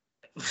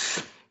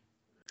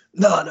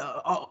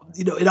 No.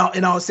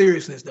 In all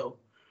seriousness, though.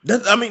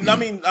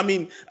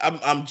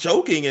 I'm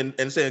joking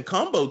and saying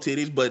combo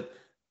titties, but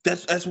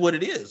that's what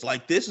it is.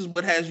 Like, this is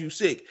what has you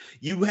sick.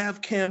 You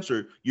have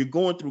cancer. You're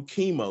going through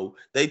chemo.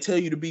 They tell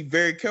you to be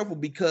very careful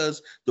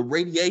because the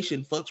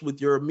radiation fucks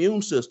with your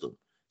immune system.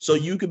 So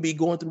you could be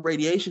going through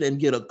radiation and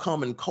get a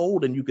common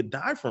cold, and you could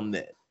die from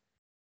that.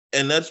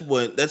 And that's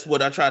what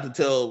we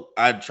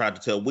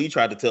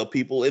tried to tell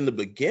people in the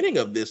beginning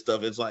of this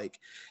stuff. It's like,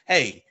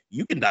 hey,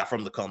 you can die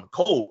from the common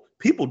cold.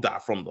 People die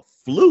from the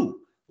flu.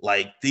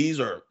 Like, these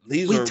are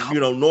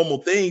normal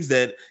things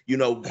that,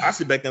 I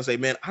sit back and say,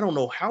 man, I don't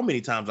know how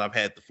many times I've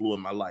had the flu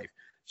in my life.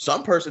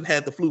 Some person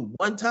had the flu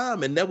one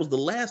time, and that was the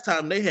last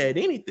time they had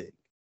anything.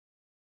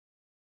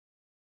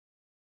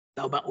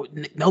 No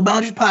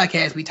Boundaries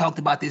podcast, we talked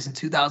about this in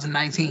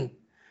 2019.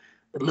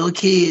 The little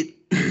kid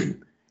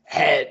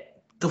had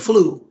the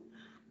flu,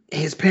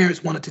 and his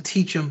parents wanted to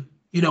teach him,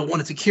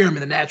 wanted to cure him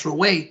in a natural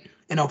way.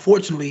 And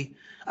unfortunately,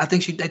 I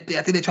think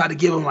they tried to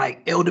give him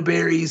like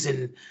elderberries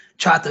and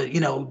tried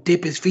to,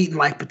 dip his feet in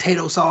like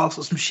potato sauce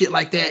or some shit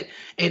like that.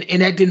 And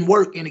that didn't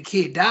work, and the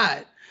kid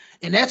died.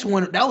 And that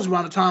was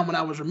around the time when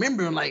I was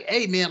remembering, like,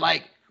 hey man,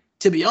 like,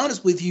 to be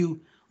honest with you,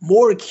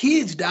 more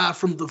kids die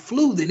from the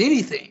flu than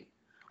anything.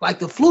 Like,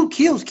 the flu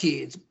kills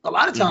kids. A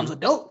lot of times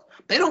adults,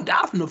 they don't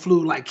die from the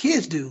flu like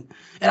kids do.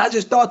 And I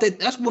just thought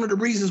that's one of the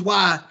reasons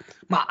why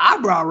my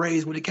eyebrow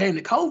raised when it came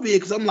to COVID,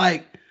 because I'm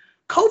like,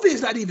 COVID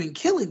is not even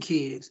killing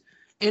kids.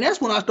 And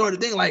that's when I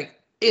started thinking, like,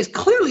 it's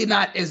clearly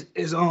not as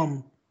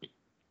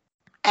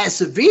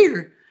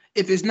severe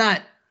if it's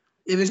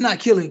not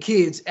killing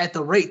kids at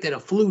the rate that a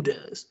flu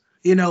does.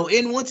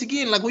 And once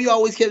again, like we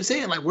always kept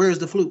saying, like, where's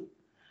the flu?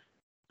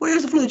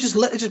 Where's the flu?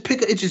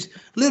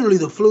 Literally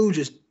the flu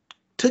just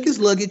took his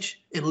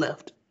luggage and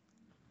left.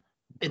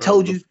 It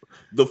told you.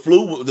 The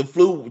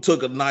flu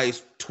took a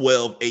nice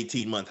 12,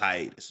 18-month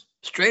hiatus.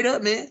 Straight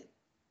up, man.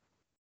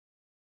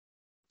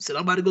 Said,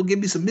 I'm about to go get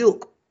me some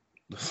milk.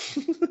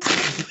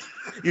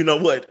 You know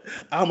what?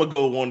 I'm going to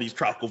go on these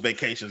tropical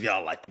vacations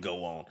y'all like to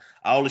go on.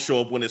 I only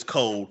show up when it's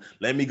cold.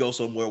 Let me go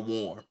somewhere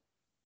warm.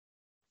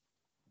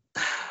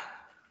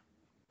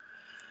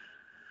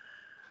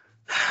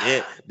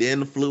 Yeah,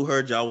 then the flu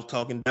heard y'all was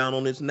talking down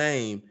on his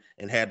name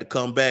and had to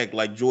come back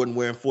like Jordan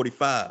wearing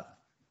 45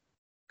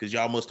 because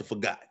y'all must have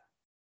forgot.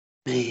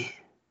 Man,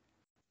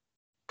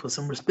 put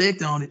some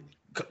respect on it.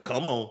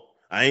 Come on.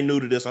 I ain't new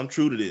to this. I'm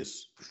true to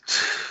this.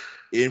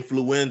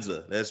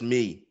 Influenza, that's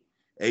me.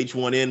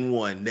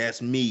 H1N1,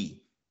 that's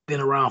me.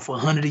 Been around for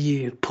 100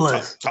 years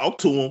plus. Talk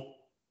to him.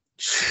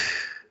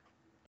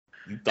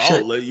 You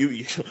thought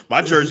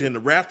my jersey in the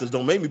rafters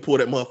don't make me pull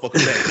that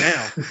motherfucker back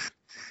down.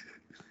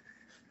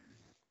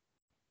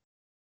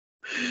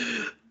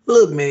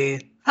 Look,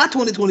 man, how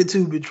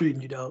 2022 been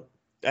treating you, dog?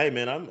 Hey,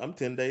 man, I'm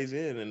 10 days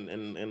in,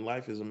 and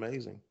life is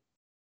amazing.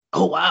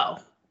 Oh, wow.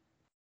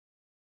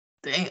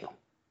 Damn.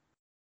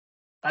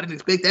 I didn't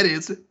expect that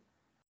answer.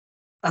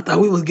 I thought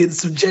we was getting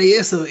some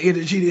JS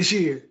energy this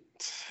year.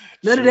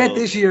 None of that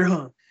this year,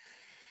 huh?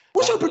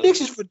 What's your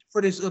predictions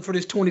for this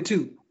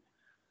 22?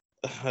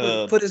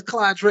 For this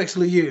Clyde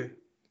Drexler year?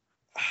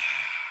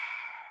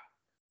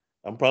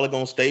 I'm probably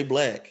gonna stay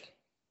black.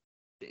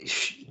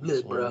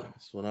 Look, bro.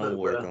 That's what I'm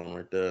working on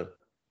right there.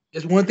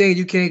 There's one thing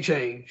you can't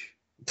change.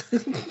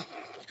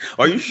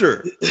 Are you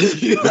sure?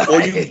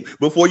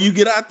 Before you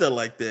get out there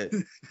like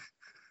that.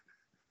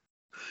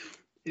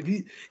 If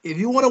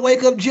you want to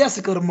wake up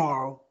Jessica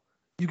tomorrow,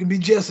 you can be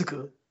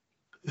Jessica.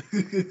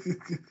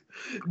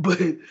 But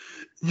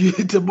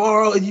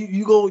tomorrow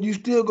you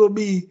still gonna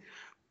be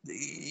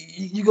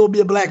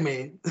a black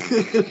man.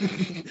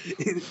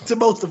 To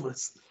most of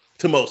us.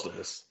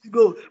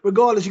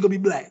 Regardless, you're gonna be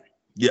black.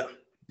 Yeah.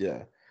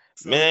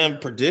 So, man,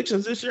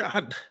 predictions this year,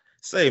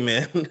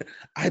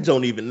 I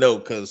don't even know,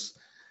 because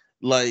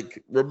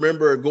like,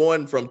 remember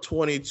going from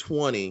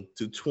 2020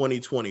 to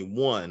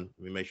 2021,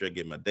 let me make sure I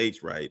get my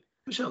dates right.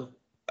 For sure.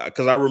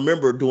 Because I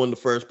remember doing the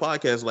first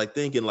podcast, like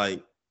thinking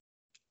like,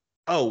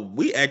 oh,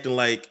 we acting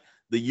like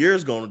the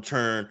year's going to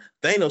turn,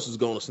 Thanos is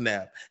going to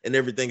snap, and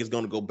everything is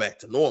going to go back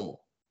to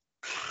normal.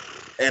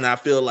 And I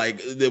feel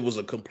like there was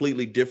a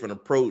completely different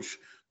approach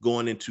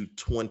going into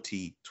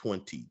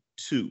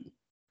 2022.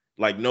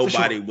 Like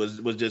nobody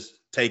was just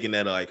taking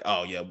that like,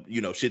 oh yeah,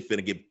 shit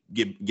finna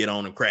get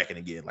on and cracking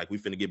again. Like we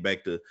finna get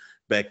back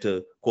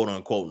to quote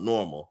unquote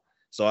normal.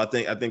 So I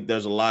think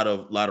there's a lot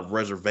of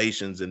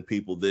reservations in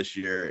people this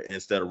year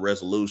instead of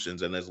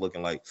resolutions, and it's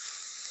looking like,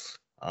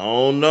 I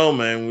don't know,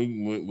 man.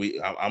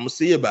 I'm gonna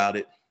see about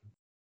it.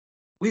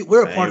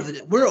 We're a part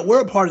of we're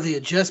a part of the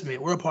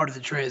adjustment. We're a part of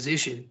the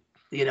transition.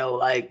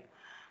 Like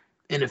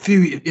in a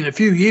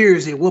few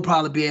years, it will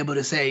probably be able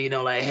to say,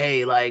 like,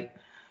 hey, like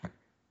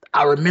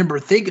I remember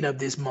thinking of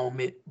this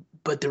moment,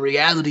 but the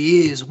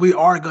reality is we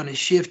are going to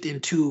shift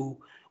into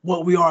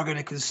what we are going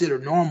to consider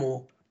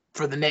normal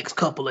for the next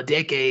couple of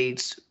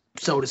decades,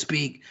 so to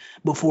speak,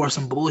 before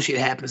some bullshit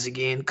happens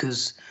again.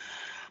 Because,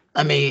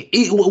 I mean,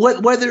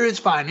 whether it's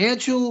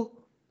financial,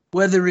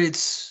 whether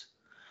it's,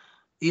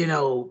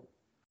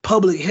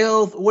 public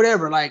health,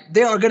 whatever, like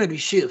there are going to be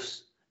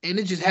shifts. And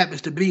it just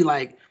happens to be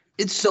like,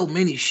 it's so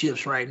many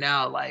shifts right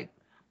now, like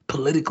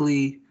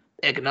politically,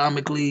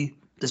 economically,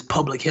 this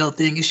public health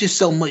thing. It's just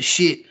so much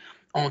shit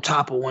on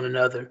top of one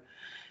another.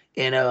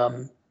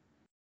 And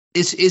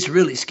it's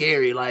really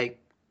scary. Like,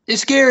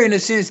 it's scary in the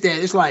sense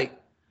that it's like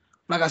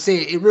I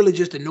said, it really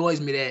just annoys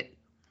me that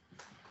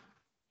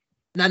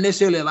not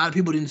necessarily a lot of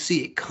people didn't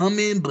see it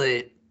coming,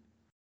 but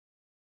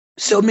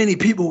so many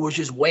people were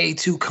just way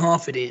too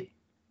confident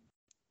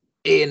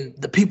in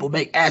the people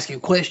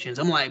asking questions.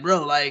 I'm like,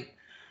 bro, like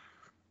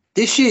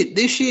this shit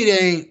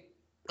ain't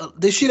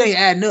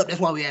adding up. That's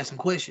why we asking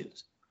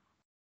questions.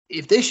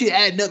 If this shit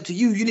adding up to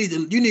you, you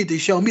need to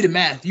show me the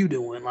math you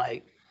doing,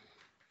 like,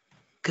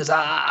 because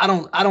I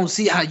don't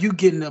see how you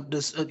getting up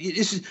this.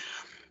 It's just,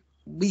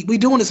 we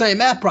doing the same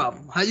math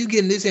problem. How you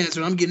getting this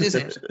answer? I'm getting this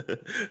answer.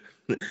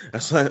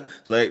 That's like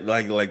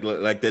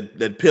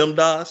that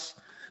PEMDAS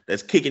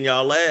that's kicking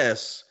y'all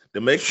ass. The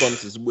make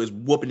promises is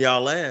whooping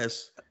y'all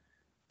ass.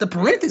 The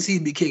parentheses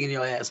be kicking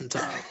your ass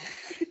sometimes.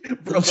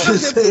 Bro,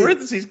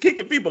 parentheses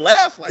kicking people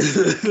ass like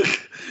that?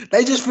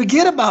 They just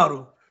forget about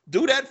them.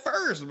 Do that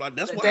first. Like,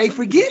 that's why they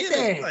forget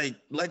that.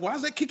 Like, why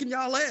is that kicking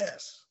y'all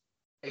ass?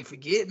 They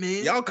forget,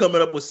 man. Y'all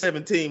coming up with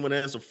 17 when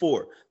the answer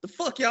 4. The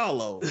fuck y'all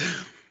on?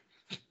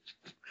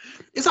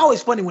 It's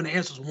always funny when the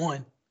answer's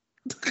 1.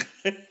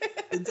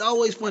 It's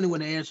always funny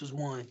when the answer's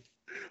 1.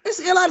 It's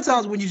a lot of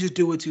times when you just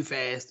do it too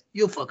fast,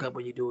 you'll fuck up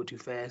when you do it too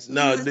fast.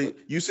 No,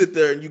 you sit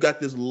there and you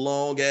got this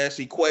long ass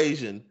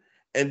equation.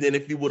 And then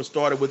if you would have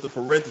started with the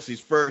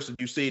parentheses first, and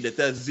you see that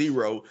that's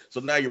 0,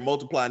 so now you're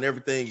multiplying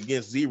everything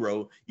against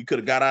 0. You could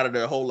have got out of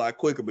there a whole lot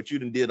quicker, but you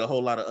did a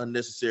whole lot of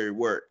unnecessary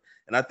work.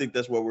 And I think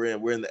that's what we're in.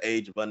 We're in the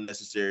age of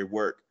unnecessary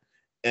work,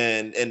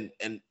 and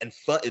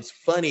it's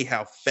funny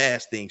how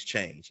fast things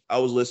change. I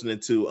was listening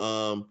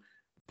to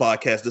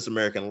podcast This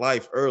American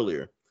Life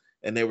earlier,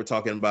 and they were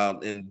talking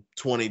about in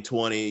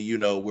 2020,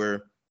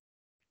 where,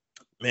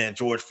 man,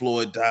 George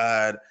Floyd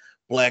died,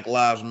 Black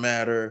Lives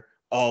Matter,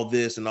 all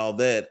this and all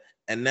that.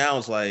 And now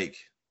it's like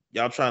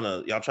y'all trying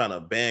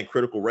to ban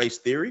critical race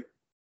theory.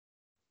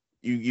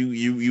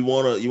 You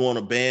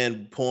wanna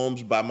ban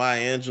poems by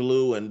Maya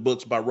Angelou and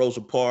books by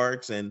Rosa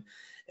Parks, and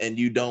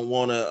you don't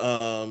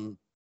wanna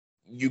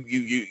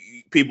you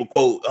people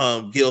quote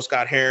Gil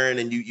Scott Heron,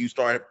 and you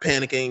start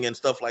panicking and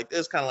stuff like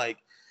this. Kind of like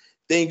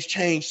things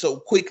change so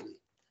quickly.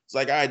 It's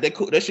like, all right,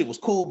 that shit was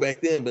cool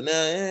back then, but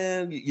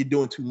now you're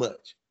doing too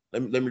much.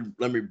 Let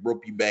me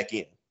rope you back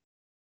in.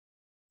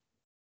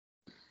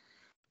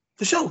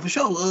 For sure.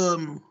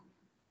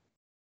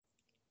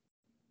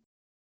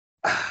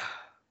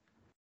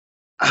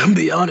 I'm gonna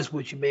be honest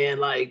with you, man.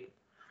 Like,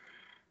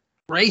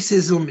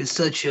 racism is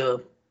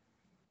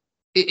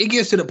it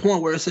gets to the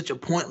point where it's such a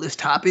pointless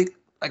topic.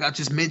 Like I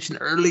just mentioned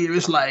earlier,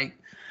 it's like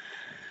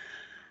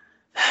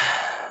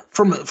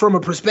from a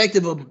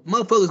perspective of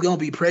motherfuckers gonna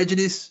be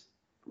prejudiced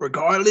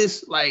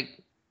regardless.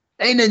 Like,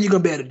 Ain't nothing you're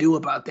gonna be able to do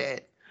about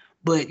that.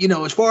 But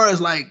as far as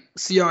like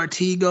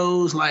CRT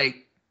goes,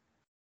 like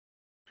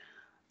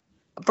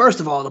first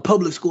of all, the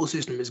public school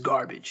system is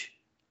garbage.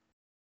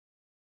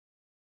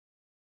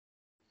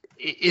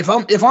 If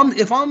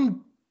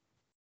I'm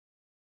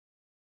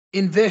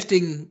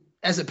investing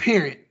as a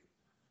parent,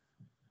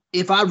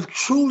 if I've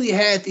truly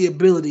had the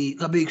ability,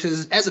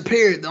 because as a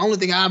parent, the only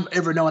thing I've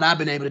ever known I've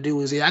been able to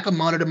do is I can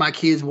monitor my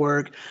kids'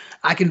 work.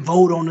 I can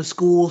vote on the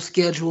school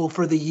schedule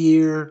for the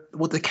year,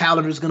 what the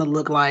calendar is going to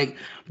look like.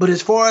 But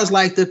as far as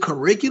like the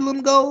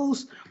curriculum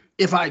goes,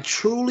 if I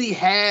truly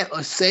had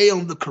a say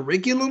on the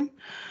curriculum,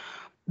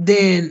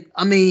 then,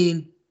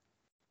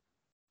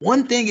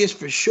 one thing is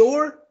for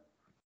sure,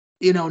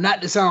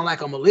 not to sound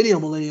like a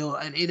millennial,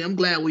 and I'm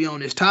glad we on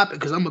this topic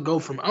because I'm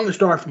going to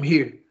start from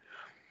here.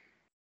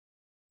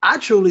 I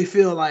truly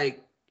feel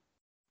like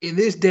in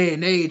this day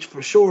and age,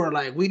 for sure,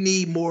 like we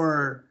need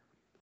more,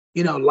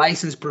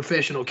 licensed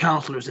professional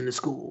counselors in the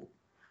school.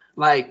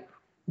 Like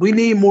we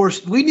need more.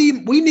 We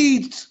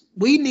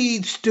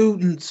need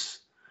students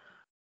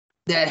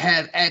that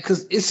have,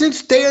 because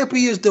since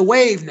therapy is the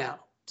wave now.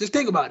 Just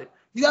think about it.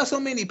 You got so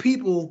many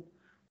people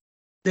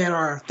that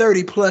are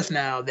 30 plus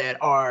now that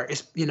are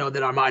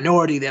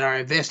minority, that are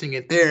investing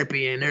in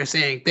therapy, and they're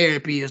saying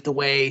therapy is the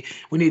way,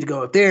 we need to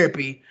go with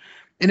therapy.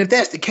 And if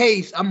that's the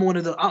case, I'm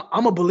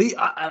a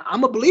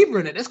believer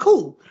in it. That's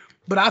cool.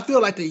 But I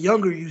feel like the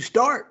younger you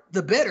start,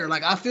 the better.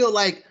 Like I feel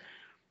like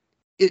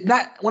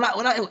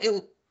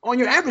on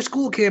your average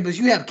school campus,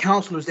 you have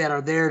counselors that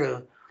are there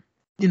to,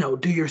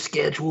 do your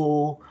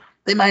schedule.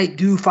 They might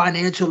do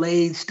financial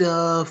aid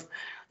stuff.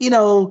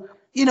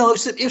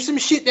 If some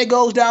shit that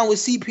goes down with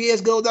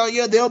CPS goes down,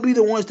 yeah, they'll be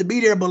the ones to be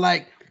there. But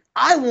like,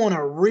 I want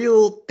a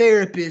real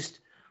therapist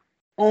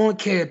on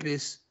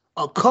campus,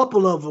 a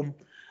couple of them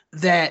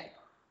that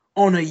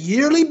on a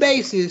yearly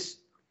basis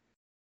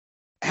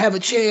have a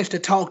chance to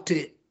talk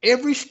to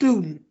every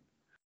student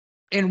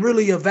and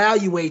really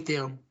evaluate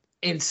them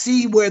and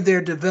see where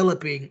they're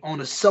developing on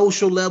a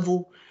social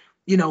level,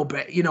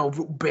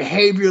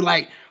 behavior.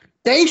 Like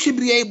they should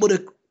be able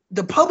to.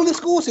 The public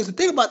school system,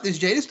 think about this,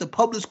 Jay. This is the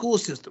public school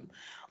system.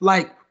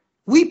 Like,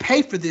 we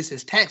pay for this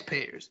as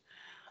taxpayers.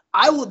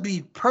 I would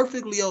be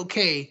perfectly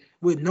okay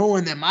with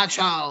knowing that my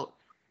child,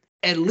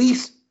 at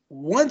least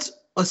once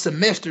a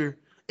semester,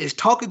 is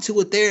talking to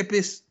a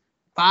therapist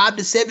 5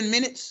 to 7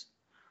 minutes,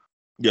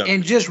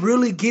 and just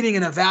really getting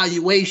an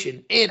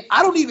evaluation. And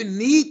I don't even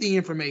need the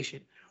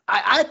information.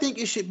 I think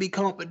it should be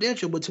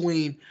confidential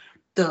between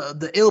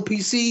the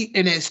LPC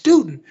and that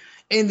student.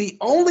 And the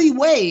only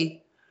way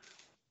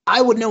I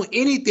would know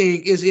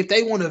anything is if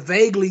they want to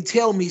vaguely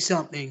tell me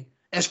something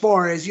as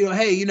far as,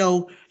 hey,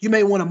 you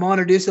may want to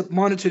monitor this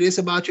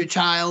about your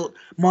child.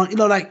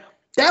 Like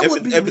that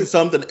would be if it's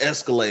something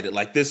escalated,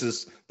 like this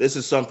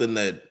is something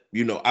that,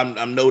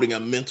 I'm noting a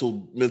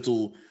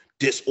mental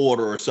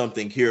disorder or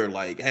something here.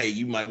 Like, hey,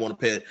 you might want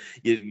to pay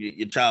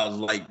your child's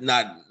like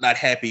not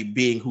happy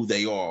being who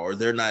they are, or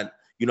they're not,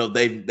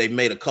 they've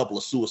made a couple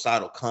of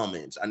suicidal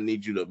comments. I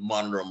need you to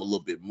monitor them a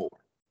little bit more.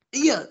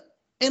 Yeah.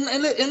 And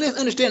let's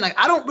understand, like,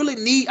 I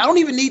don't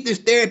even need this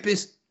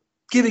therapist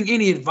giving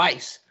any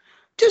advice.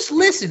 Just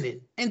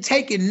listening and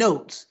taking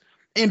notes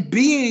and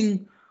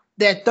being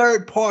that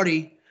third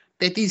party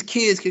that these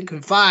kids can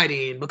confide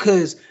in,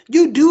 because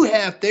you do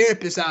have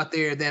therapists out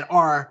there that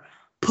are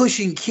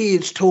pushing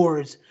kids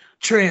towards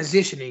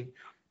transitioning,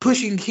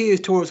 pushing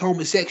kids towards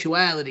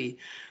homosexuality.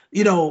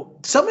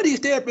 Some of these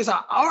therapists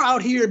are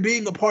out here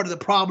being a part of the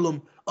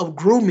problem of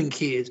grooming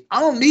kids. I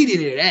don't need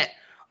any of that.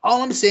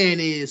 All I'm saying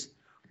is,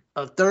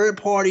 a third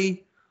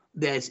party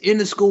that's in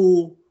the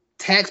school,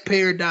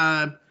 taxpayer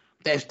dime,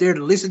 that's there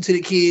to listen to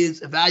the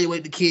kids,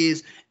 evaluate the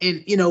kids,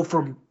 and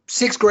from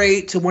 6th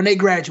grade to when they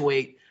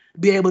graduate,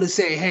 be able to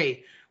say,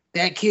 hey,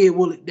 that kid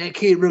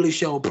really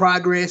showed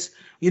progress,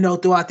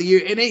 throughout the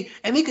year,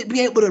 and they could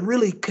be able to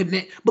really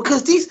connect,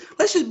 because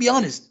let's just be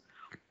honest,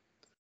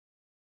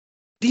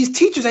 these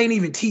teachers ain't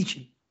even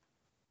teaching.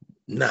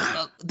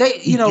 Nah,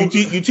 you're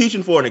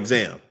teaching for an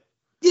exam.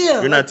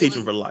 Yeah, you're not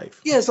teaching for life.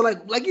 Yeah, so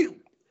like you.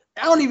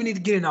 I don't even need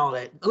to get into all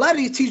that. A lot of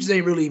these teachers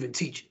ain't really even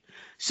teaching.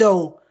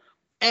 So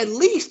at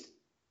least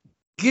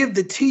give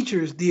the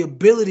teachers the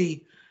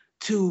ability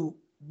to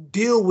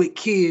deal with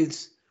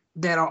kids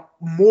that are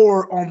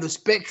more on the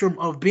spectrum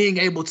of being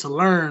able to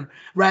learn,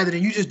 rather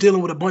than you just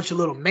dealing with a bunch of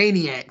little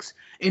maniacs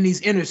in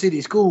these inner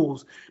city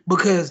schools.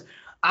 Because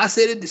I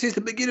said it since the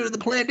beginning of the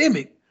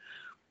pandemic,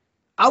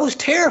 I was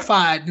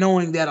terrified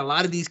knowing that a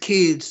lot of these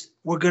kids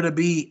were going to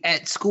be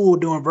at school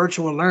doing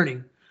virtual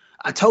learning.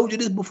 I told you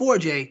this before,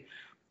 Jay.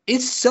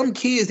 It's some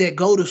kids that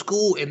go to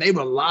school and they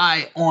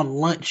rely on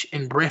lunch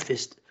and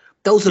breakfast.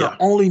 Those are the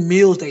only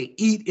meals they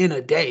eat in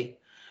a day.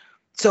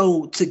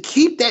 So to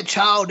keep that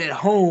child at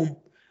home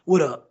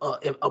with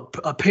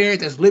a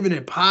parent that's living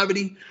in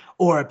poverty,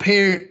 or a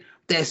parent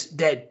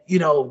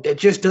that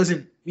just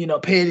doesn't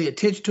pay any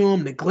attention to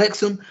them,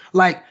 neglects them,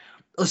 like,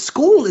 a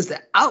school is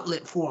the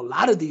outlet for a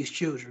lot of these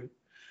children.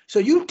 So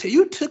you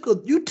took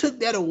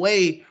that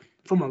away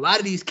from a lot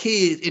of these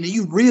kids, and then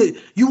you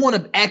want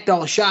to act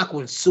all shocked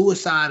when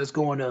suicide is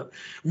going up,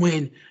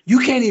 when you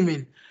can't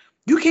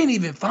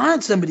even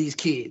find some of these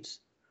kids.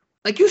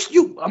 Like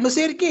I'm gonna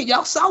say it again.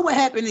 Y'all saw what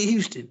happened in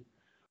Houston.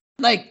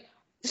 Like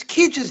this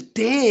kid just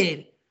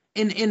dead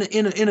in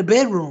a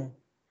bedroom,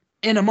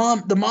 and the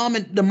mom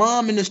and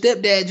the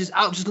stepdad just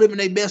out just living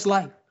their best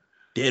life.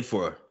 Dead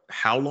for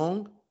how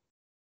long?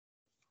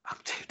 I'm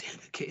telling you,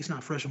 damn, it's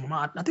not fresh in my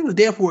mind. I think it was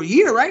dead for a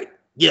year, right?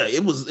 Yeah,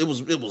 it was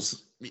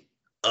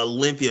a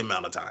lengthy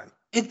amount of time.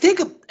 And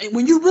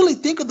when you really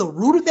think of the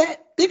root of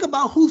that, think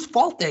about whose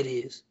fault that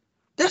is.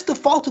 That's the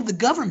fault of the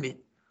government,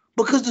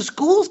 because the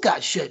schools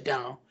got shut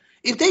down.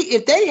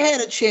 If they had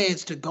a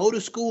chance to go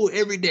to school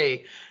every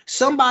day,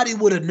 somebody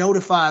would have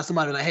notified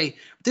somebody like, "Hey,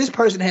 this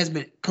person has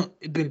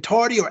been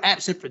tardy or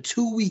absent for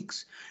 2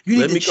 weeks. You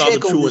need to check on this kid."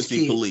 Let me call the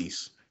truancy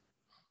police.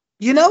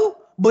 You know,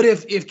 but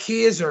if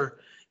kids are,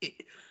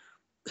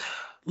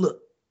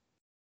 look,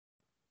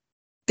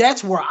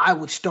 that's where I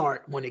would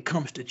start when it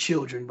comes to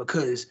children,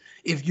 because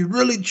if you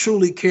really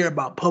truly care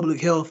about public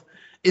health,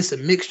 it's a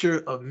mixture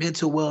of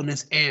mental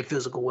wellness and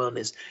physical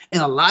wellness.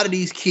 And a lot of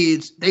these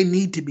kids, they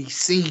need to be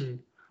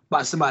seen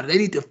by somebody. They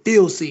need to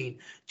feel seen.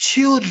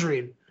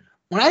 Children,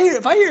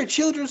 if I hear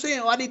children saying,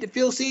 "Oh, I need to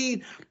feel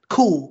seen,"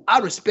 cool, I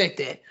respect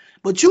that.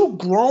 But you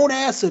grown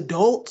ass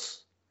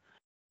adults,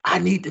 I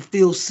need to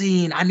feel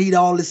seen. I need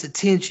all this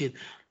attention.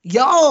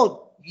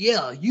 Y'all,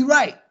 yeah, you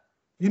right.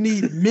 You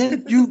need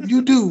men.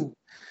 You do.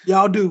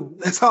 Y'all do.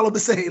 That's all I'm gonna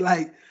say.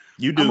 Like,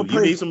 you do.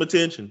 You need some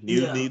attention.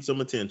 You need some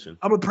attention.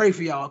 I'm gonna pray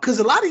for y'all, because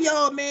a lot of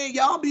y'all, man,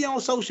 y'all be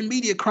on social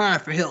media crying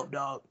for help,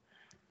 dog.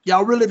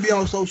 Y'all really be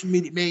on social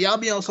media, man. Y'all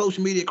be on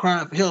social media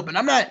crying for help, and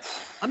I'm not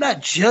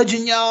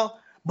judging y'all,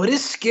 but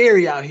it's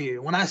scary out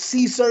here. When I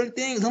see certain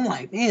things, I'm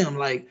like, damn,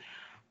 like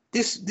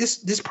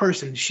this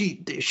person,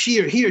 she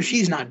or he or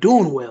she's not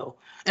doing well,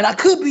 and I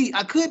could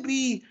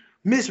be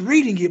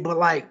misreading it, but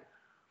like,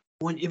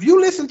 if you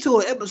listen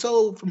to an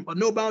episode from a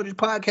No Boundaries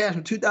podcast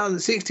from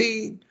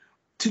 2016,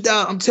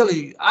 I'm telling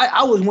you,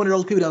 I was one of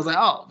those people that was like,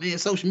 "Oh man,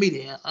 social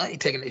media, I ain't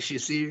taking that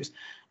shit serious,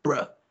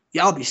 bruh.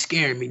 Y'all be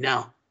scaring me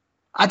now.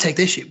 I take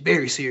that shit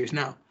very serious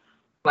now.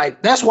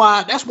 Like that's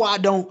why I'm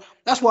to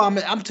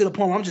the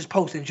point where I'm just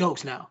posting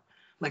jokes now.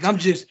 Like I'm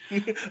just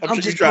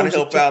trying to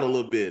help out a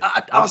little bit.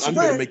 I'm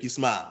going to make you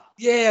smile.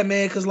 Yeah,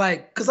 man, cause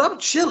I'm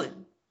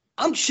chilling.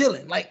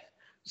 Like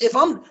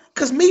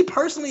cause me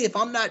personally, if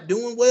I'm not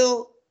doing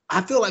well,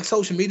 I feel like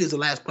social media is the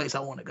last place I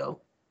want to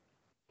go.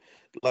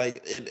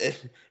 Like,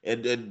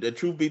 and the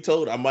truth be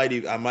told, I might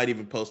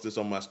even post this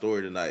on my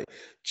story tonight.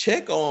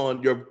 Check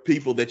on your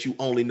people that you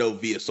only know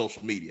via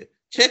social media.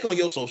 Check on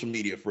your social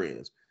media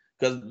friends,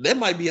 because that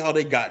might be all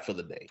they got for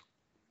the day.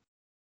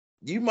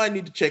 You might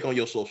need to check on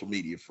your social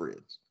media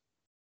friends.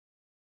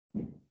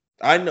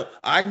 I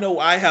know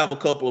I have a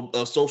couple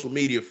of social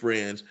media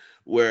friends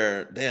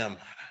where, damn,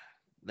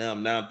 now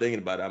I'm thinking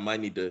about it. I might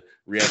need to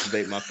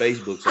reactivate my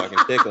Facebook so I can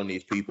check on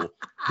these people.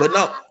 But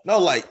no,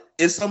 like,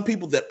 it's some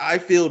people that I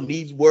feel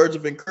needs words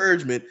of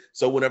encouragement.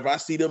 So whenever I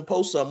see them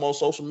post something on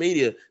social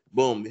media,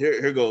 boom,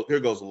 here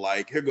goes a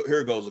like,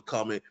 here goes a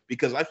comment,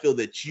 because I feel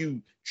that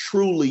you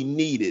truly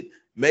need it.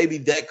 Maybe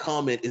that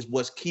comment is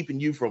what's keeping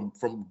you from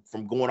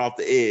going off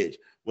the edge.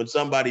 When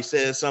somebody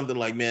says something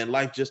like, "Man,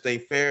 life just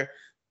ain't fair,"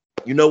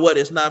 you know what?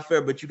 It's not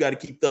fair, but you got to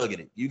keep thugging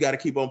it. You got to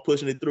keep on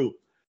pushing it through.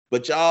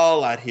 But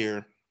y'all out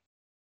here,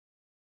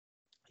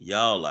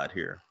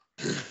 the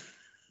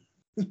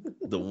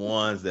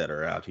ones that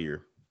are out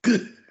here,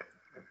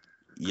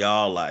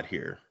 y'all out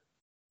here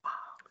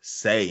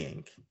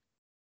saying,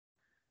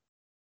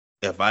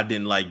 "If I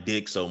didn't like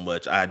dick so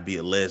much, I'd be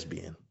a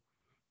lesbian."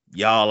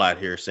 Y'all out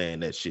here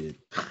saying that shit.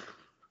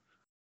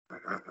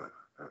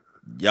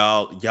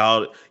 Y'all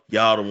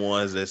the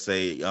ones that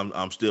say,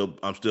 I'm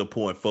still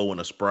pouring 4 in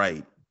a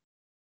Sprite.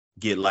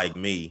 Get like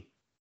me.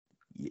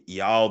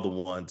 Y'all the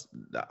ones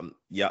that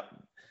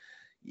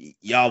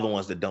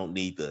don't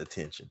need the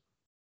attention.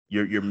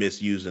 You're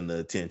misusing the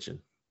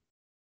attention.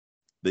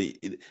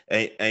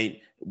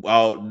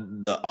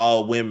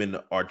 All women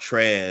are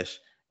trash,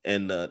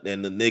 and the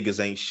niggas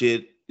ain't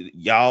shit.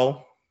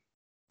 Y'all,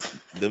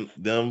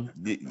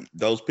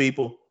 those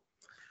people,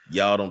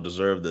 y'all don't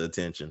deserve the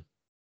attention.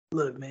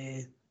 Look,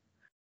 man,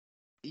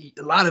 a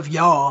lot of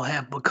y'all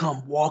have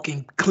become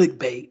walking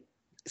clickbait.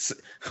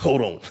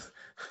 Hold on,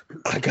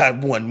 I got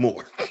one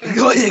more.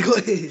 Go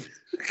ahead.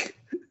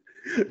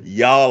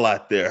 Y'all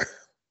out there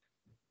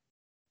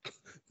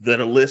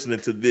that are listening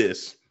to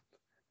this,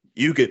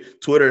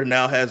 Twitter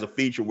now has a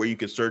feature where you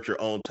can search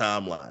your own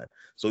timeline.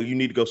 So you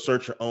need to go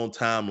search your own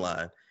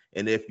timeline.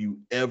 And if you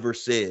ever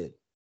said,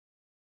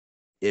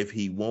 if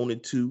he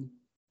wanted to,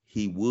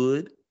 he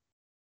would,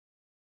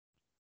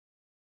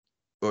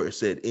 or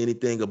said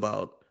anything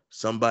about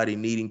somebody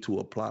needing to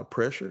apply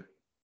pressure,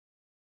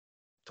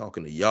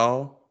 talking to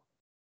y'all,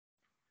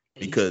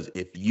 because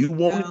if you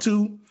wanted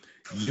to,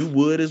 you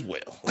would as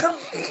well.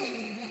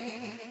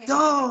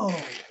 Dog.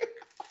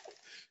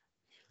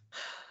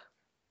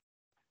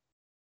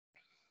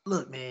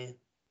 Look, man.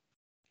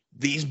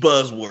 These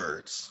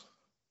buzzwords.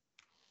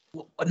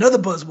 Another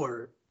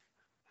buzzword,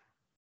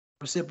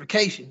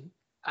 reciprocation.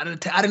 I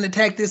didn't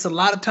attack this a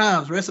lot of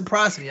times.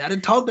 Reciprocity. I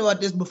didn't talk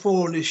about this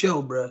before on this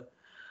show, bro.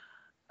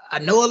 I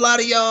know a lot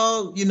of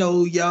y'all,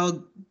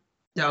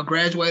 y'all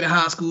graduated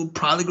high school,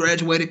 probably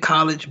graduated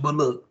college, but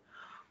look,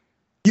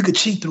 you could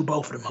cheat through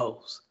both of them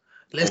hoes.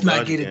 Let's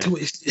not get it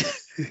twisted.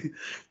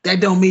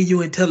 That don't mean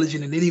you're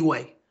intelligent in any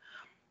way.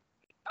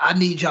 I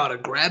need y'all to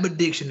grab a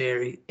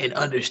dictionary and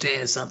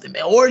understand something,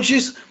 or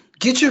just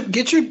get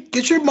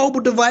your mobile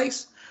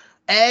device,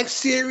 ask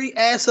Siri,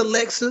 ask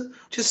Alexa,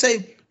 just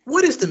say,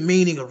 what is the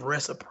meaning of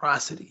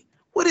reciprocity?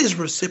 What is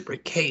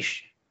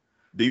reciprocation?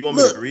 Do you want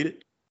me to read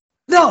it?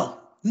 No.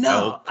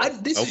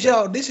 This is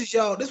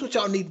what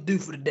y'all need to do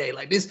for the day.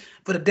 Like this,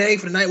 for the day,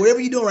 for the night,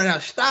 whatever you're doing right now,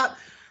 stop,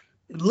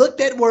 look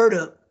that word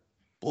up.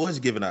 Boys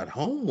giving out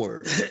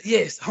homework.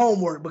 Yes,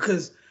 homework,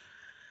 because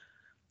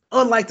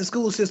unlike the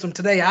school system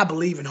today, I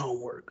believe in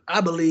homework.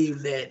 I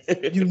believe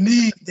that you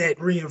need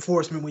that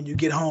reinforcement when you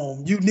get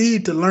home. You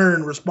need to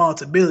learn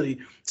responsibility.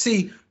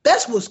 See,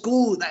 that's what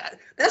school,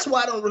 that's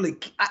why I don't really,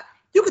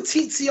 you can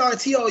teach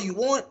CRT all you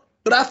want,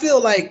 but I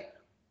feel like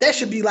that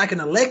should be like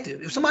an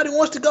elective. If somebody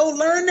wants to go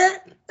learn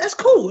that, that's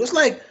cool. It's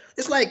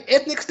like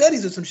ethnic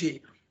studies or some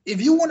shit.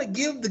 If you want to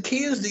give the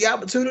kids the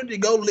opportunity to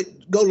go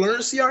learn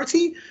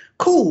CRT,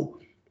 cool.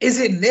 Is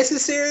it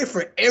necessary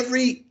for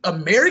every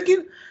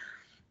American?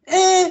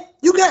 And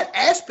you got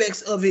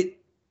aspects of it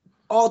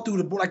all through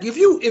the board. Like if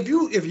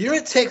you're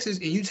in Texas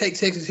and you take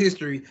Texas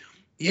history,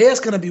 yeah,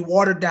 it's gonna be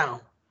watered down.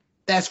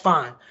 That's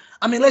fine.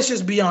 I mean, let's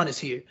just be honest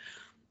here.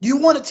 You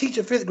want to teach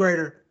a fifth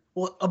grader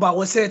about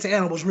what Santa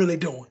Anna was really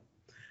doing,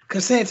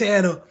 because Santa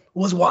Anna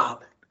was wild.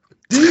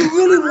 Do you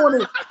really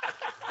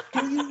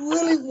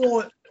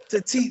want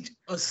to teach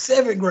a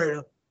seventh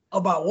grader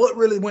about what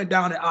really went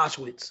down at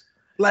Auschwitz?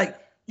 Like,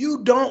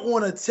 you don't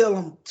want to tell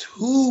them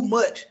too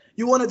much.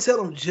 You want to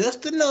tell them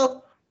just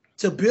enough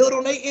to build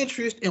on their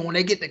interest, and when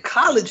they get to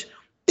college,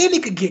 then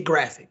it could get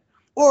graphic.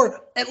 Or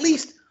at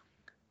least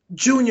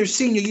junior,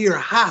 senior year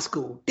of high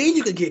school, then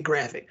you could get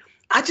graphic.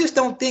 I just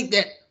don't think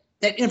that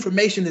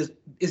information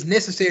is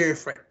necessary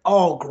for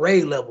all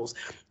grade levels.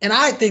 And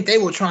I think they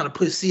were trying to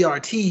put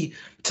CRT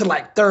to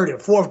like third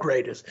and fourth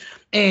graders.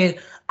 And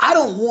I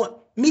don't want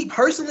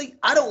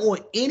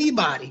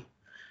anybody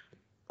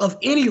of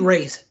any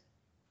race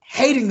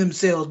hating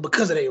themselves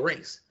because of their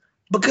race,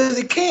 because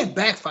it can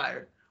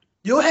backfire.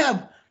 You'll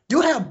have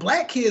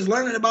black kids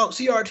learning about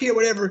CRT or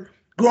whatever,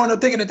 growing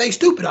up thinking that they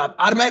stupid,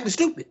 automatically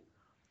stupid.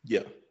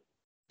 Yeah.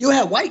 You'll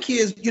have white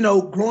kids,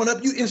 growing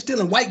up, you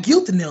instilling white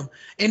guilt in them,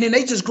 and then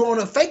they just growing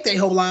up fake their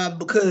whole lives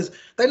because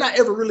they're not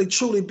ever really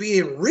truly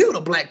being real to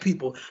black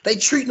people. They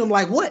treating them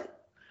like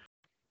what?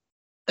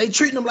 They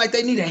treating them like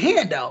they need a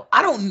handout.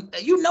 I don't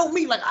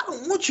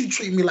want you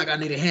treating me like I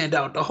need a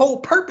handout. The whole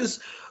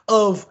purpose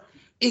of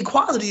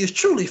equality is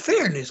truly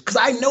fairness, because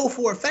I know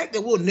for a fact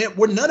that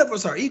we're none of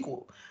us are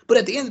equal. But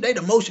at the end of the day,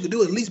 the most you can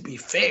do is at least be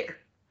fair.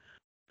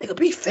 Nigga,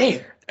 be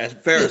fair. As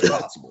fair as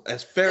possible.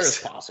 As fair as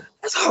possible.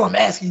 That's all I'm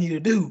asking you to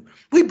do.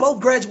 We both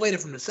graduated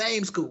from the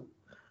same school.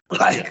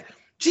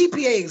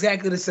 GPA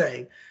exactly the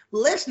same.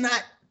 Let's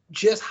not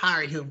just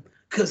hire him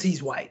because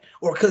he's white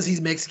or because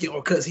he's Mexican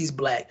or because he's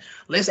black.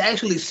 Let's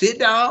actually sit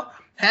down,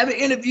 have an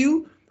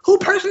interview. Who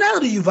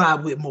personality you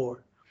vibe with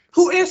more?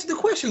 Who answered the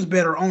questions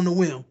better on the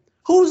whim?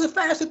 Who's a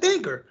faster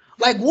thinker?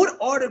 Like, what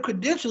are the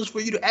credentials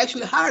for you to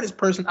actually hire this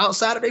person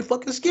outside of their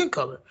fucking skin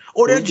color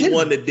or their gender? Who's the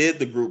one that did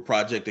the group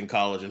project in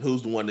college, and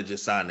who's the one that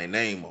just signed their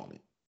name on it?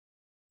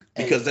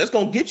 Because that's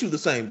going to get you the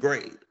same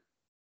grade.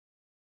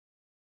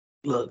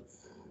 Look,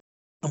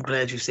 I'm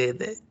glad you said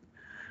that,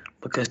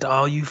 because to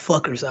all you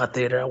fuckers out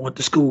there that I went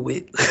to school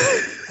with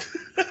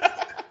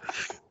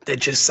that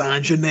just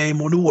signed your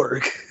name on the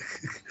work,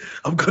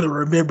 I'm going to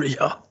remember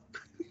y'all,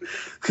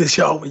 because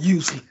y'all were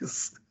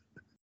useless.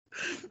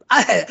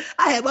 I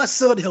had my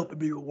son helping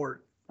me with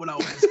work when I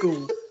was in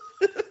school.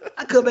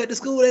 I come back to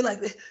school, they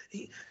like,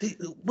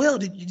 well,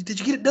 did you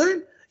get it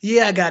done?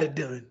 Yeah, I got it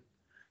done.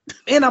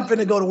 And I'm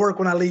finna go to work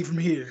when I leave from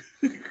here.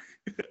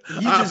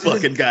 I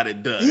fucking got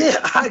it done. Yeah,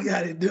 I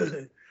got it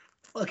done.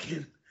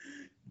 Fucking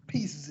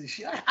pieces of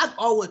shit. I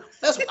always,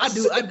 that's what I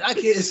do. I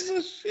can't.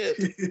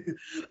 Shit.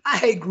 I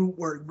hate group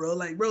work, bro.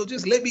 Like, bro,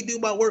 just let me do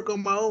my work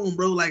on my own,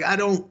 bro. Like, I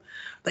don't.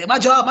 Like, my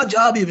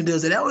job even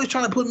does that. They're always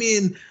trying to put me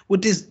in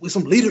with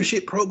some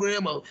leadership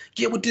program or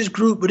get with this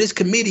group or this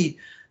committee.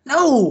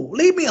 No,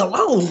 leave me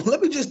alone.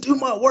 Let me just do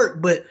my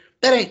work. But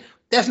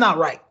that's not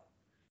right.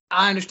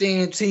 I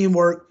understand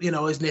teamwork,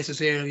 is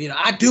necessary.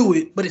 I do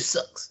it, but it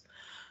sucks.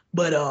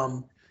 But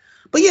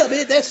yeah,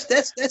 man,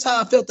 that's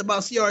how I felt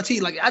about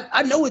CRT. Like,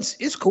 I know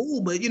it's cool,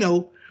 but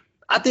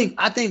I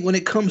think when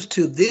it comes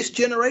to this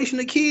generation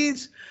of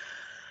kids,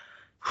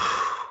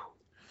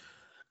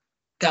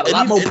 got a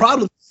lot more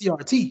problems with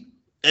CRT.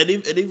 And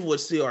even with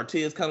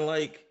CRT, it's kind of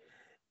like,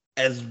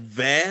 as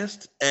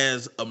vast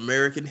as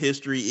American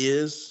history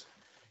is,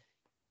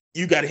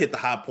 you got to hit the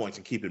high points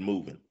and keep it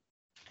moving.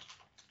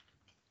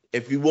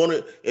 If you want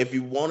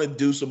to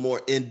do some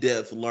more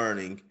in-depth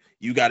learning,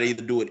 you got to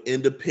either do it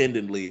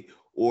independently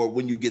or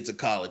when you get to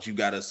college, you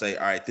got to say,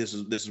 all right, this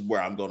is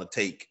where I'm going to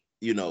take,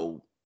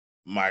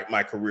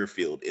 my career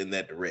field in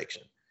that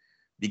direction.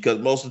 Because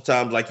most of the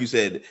times, like you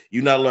said,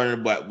 you're not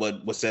learning about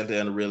what Santa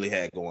Ana really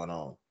had going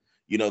on.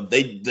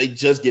 They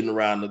just getting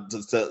around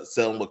to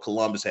selling what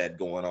Columbus had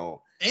going on.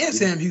 And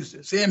Sam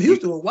Houston. Sam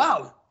Houston was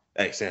wild.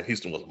 Hey, Sam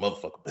Houston was a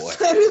motherfucker, boy.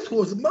 Sam Houston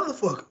was a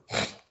motherfucker.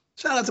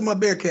 Shout out to my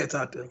Bearcats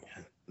out there.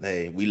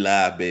 Hey, we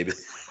live, baby.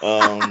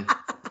 But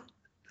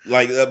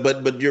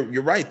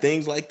you're right.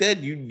 Things like that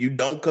you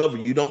don't cover.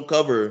 You don't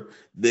cover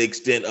the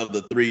extent of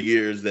the 3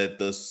 years that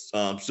the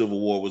Civil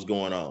War was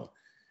going on.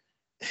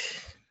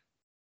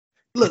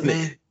 Look,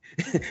 man.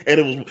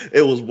 And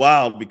it was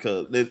wild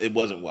because it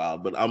wasn't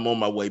wild, but I'm on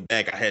my way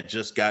back. I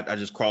just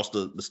crossed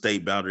the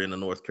state boundary into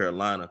North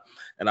Carolina,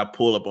 and I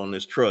pull up on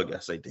this truck. I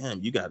say,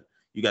 "Damn, you got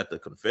the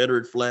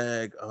Confederate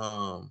flag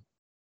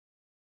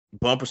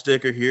bumper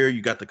sticker here.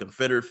 You got the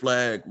Confederate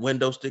flag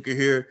window sticker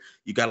here.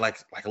 You got like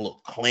a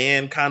little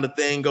Klan kind of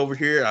thing over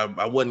here."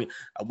 I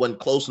wasn't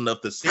close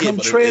enough to see it. Come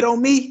tread on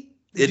me.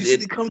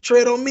 Did you come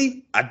tread on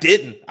me? I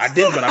didn't,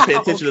 but I pay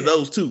attention Okay. to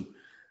those too.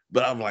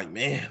 But I'm like,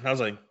 man, I was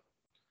like,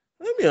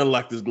 let me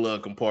unlock this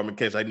glove compartment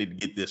in case I need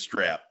to get this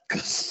strap.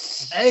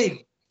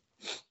 Hey,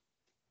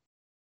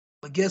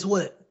 but guess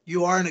what?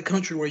 You are in a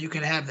country where you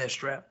can have that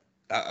strap.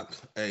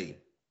 Hey.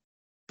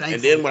 Thankfully.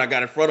 And then when I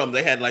got in front of them,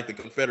 they had like the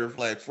Confederate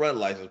flag front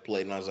license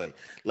plate. And I was like,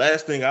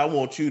 last thing I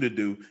want you to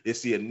do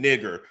is see a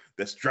nigger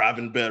that's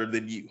driving better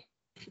than you.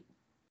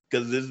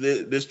 Because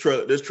this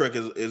truck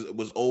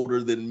was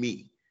older than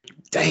me.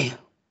 Damn.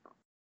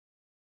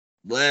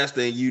 Last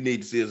thing you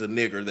need to see is a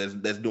nigger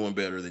that's doing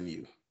better than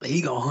you. He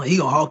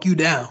gonna hawk you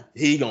down.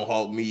 He gonna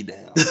hawk me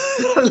down.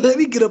 Let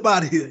me get up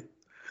out of here.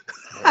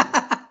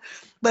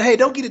 But hey,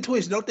 don't get it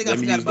twisted. Don't think I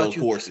forgot about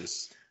you.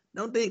 Horses.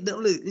 Don't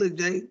look,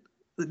 Jay.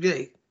 Look,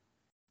 Jay.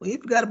 We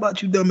ain't forgot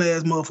about you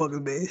dumbass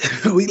motherfuckers, man.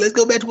 Let's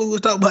go back to what we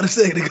was talking about a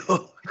second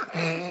ago.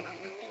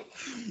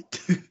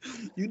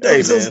 You know,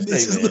 hey, some man,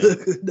 bitches. hey,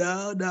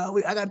 Look,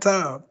 no, I got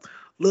time.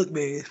 Look,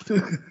 man.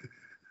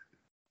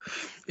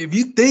 If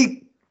you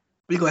think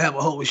we gonna have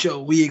a whole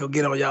show, we ain't gonna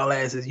get on y'all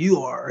asses. You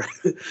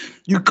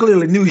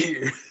clearly new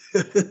here.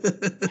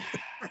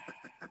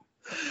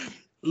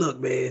 Look,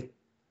 man.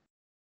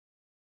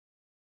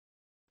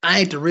 I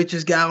ain't the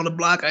richest guy on the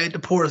block. I ain't the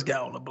poorest guy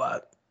on the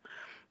block.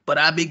 But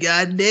I be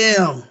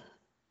goddamn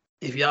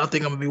if y'all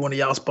think I'm gonna be one of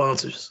y'all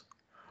sponsors.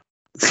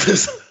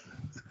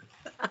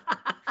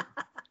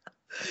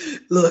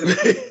 Look,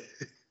 man,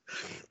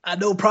 I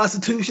know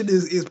prostitution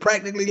is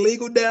practically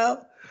legal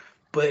now,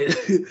 but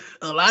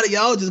a lot of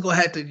y'all just gonna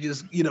have to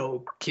just,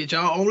 get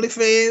y'all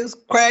OnlyFans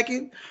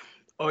cracking,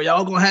 or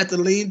y'all gonna have to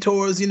lean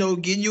towards,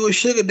 getting you a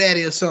sugar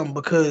daddy or something,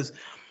 because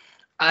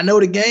I know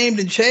the game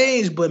done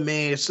changed, but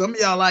man, some of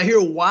y'all out here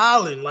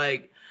wilding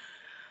like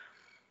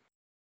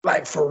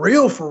for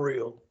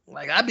real.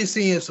 Like I've been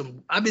seeing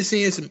some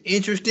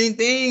interesting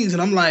things,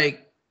 and I'm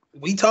like,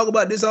 we talk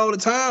about this all the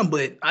time,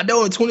 but I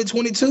know in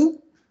 2022,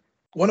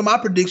 one of my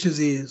predictions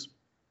is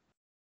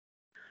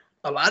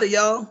a lot of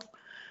y'all,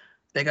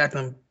 they got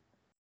them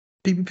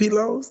PPP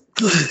loans.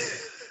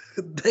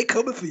 They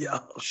coming for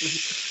y'all.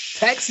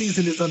 Tax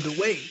season is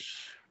underway,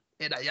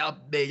 and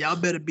y'all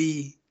better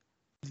be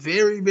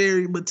very,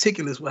 very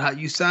meticulous with how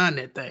you sign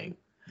that thing.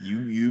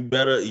 You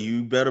better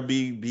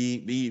be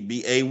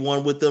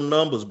A1 with them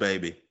numbers,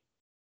 baby.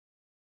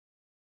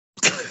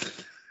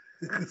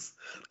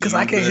 Because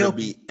I can't help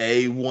you.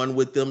 Be A1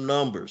 with them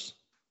numbers.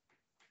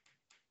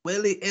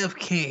 Willie F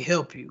can't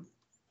help you.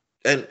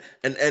 And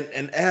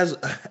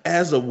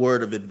as a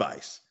word of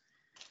advice,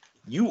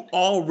 you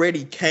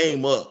already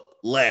came up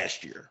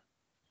last year.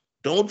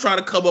 Don't try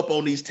to come up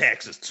on these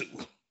taxes too.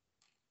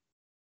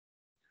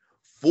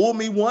 Fool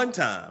me one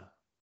time,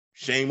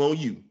 shame on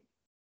you.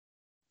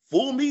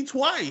 Fool me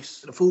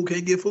twice. The fool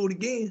can't get fooled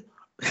again.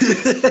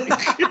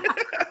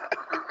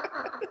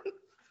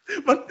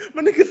 my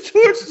nigga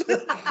George.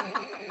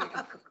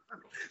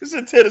 It's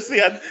in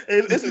Tennessee.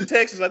 It's in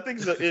Texas. I think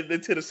it's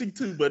in Tennessee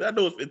too, but I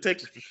know it's in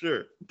Texas for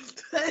sure.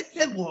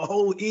 That was a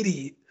whole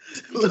idiot.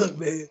 Look,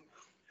 man.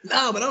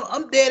 Nah, but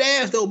I'm dead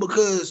ass though,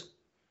 because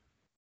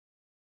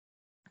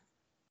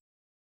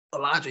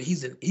Elijah,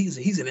 he's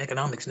in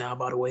economics now,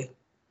 by the way.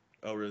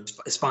 Oh, really?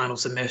 His final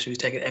semester, he's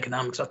taking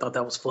economics. I thought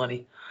that was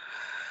funny.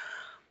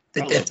 I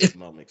love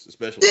economics,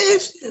 especially.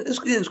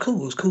 It's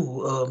cool. It's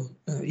cool.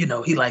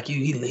 He like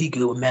you. He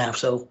good with math.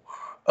 So,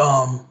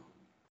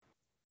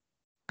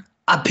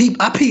 I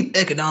peep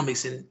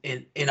economics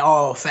in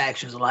all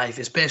factions of life,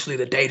 especially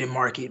the dating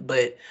market.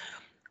 But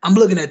I'm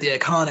looking at the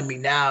economy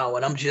now,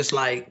 and I'm just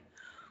like,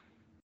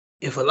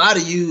 if a lot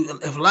of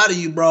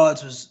you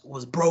broads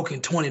was broke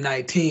in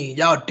 2019,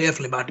 y'all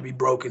definitely about to be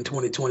broke in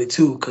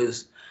 2022,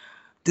 because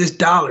this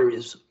dollar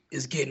is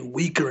getting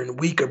weaker and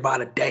weaker by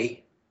the day.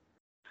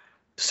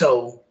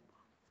 So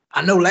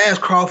I know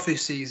last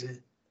crawfish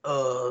season,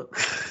 I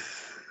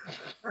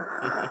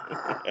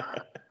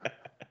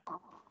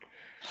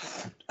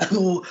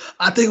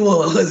think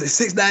what was it,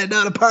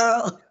 $6.99 a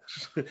pound?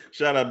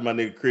 Shout out to my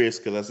nigga Chris,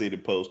 because I see the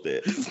post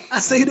that. I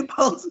see the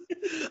post.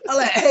 I'm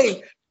like,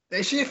 hey,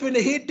 that shit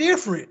finna hit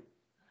different.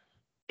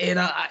 And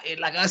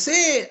like I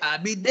said,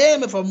 I'd be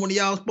damned if I'm one of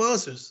y'all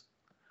sponsors.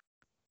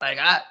 Like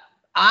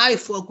I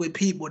fuck with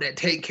people that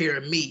take care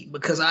of me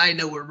because I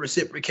know what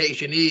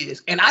reciprocation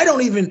is. And I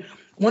don't even,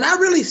 when I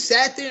really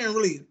sat there and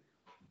really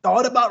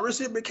thought about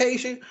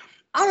reciprocation,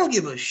 I don't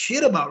give a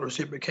shit about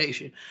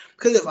reciprocation.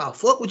 Because if I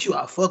fuck with you,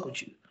 I fuck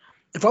with you.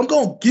 If I'm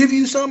going to give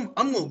you something,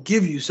 I'm going to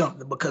give you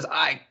something because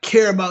I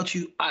care about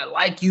you. I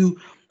like you.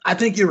 I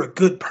think you're a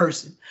good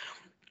person.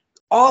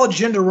 All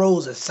gender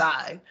roles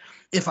aside,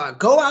 if I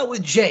go out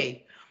with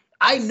Jay,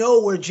 I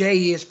know where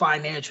Jay is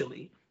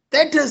financially.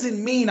 That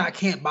doesn't mean I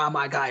can't buy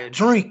my guy a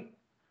drink.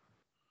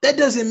 That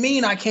doesn't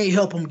mean I can't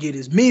help him get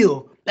his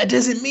meal. That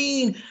doesn't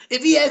mean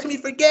if he asks me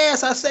for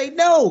gas, I say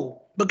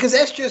no. Because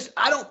that's just,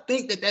 I don't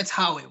think that that's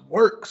how it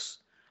works.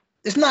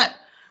 It's not,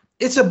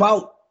 it's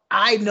about,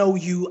 I know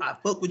you, I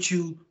fuck with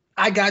you,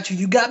 I got you,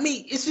 you got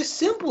me. It's just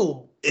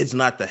simple. It's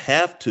not the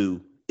have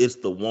to, it's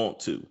the want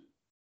to.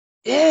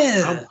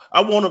 Yeah.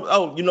 I want to,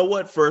 oh, you know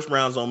what? First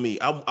round's on me.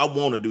 I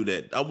want to do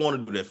that. I want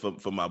to do that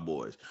for my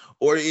boys.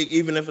 Or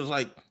even if it's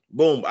like,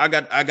 boom, I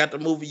got the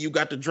movie, you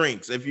got the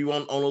drinks. If you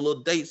on a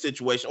little date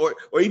situation,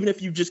 or even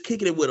if you just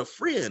kicking it with a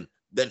friend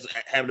that's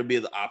having to be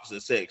the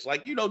opposite sex,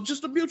 like, you know,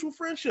 just a mutual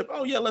friendship.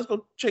 Oh yeah, let's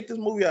go check this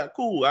movie out.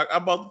 Cool. I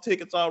bought the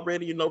tickets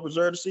already, you know,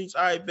 reserve the seats.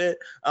 All right, bet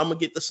I'm gonna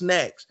get the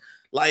snacks.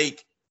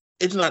 Like,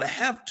 it's not a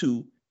have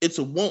to, it's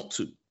a want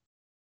to.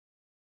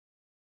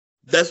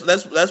 That's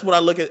what I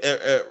look at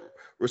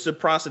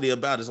reciprocity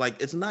about. It's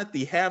like, it's not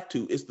the have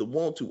to, it's the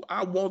want to.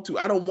 I want to.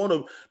 I don't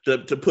want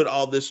to put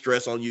all this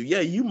stress on you. Yeah,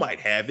 you might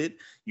have it.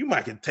 You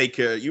might can take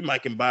care. You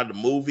might can buy the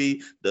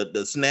movie,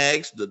 the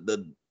snacks, the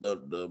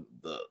dinner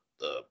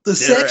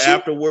section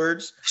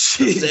afterwards,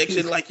 the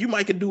section. Like, you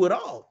might can do it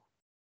all.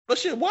 But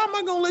shit, why am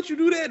I gonna let you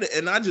do that?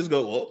 And I just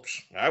go, oh,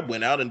 I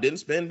went out and didn't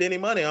spend any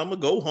money. I'm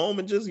gonna go home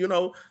and just, you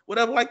know,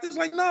 whatever like this.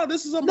 Like, no,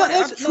 this is somebody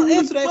I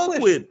truly fuck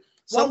with.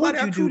 Somebody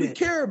I truly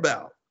care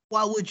about.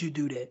 Why would you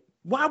do that?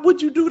 Why would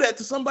you do that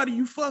to somebody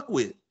you fuck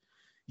with?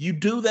 You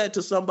do that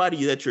to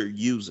somebody that you're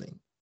using.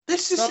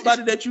 This is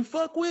somebody that you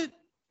fuck with?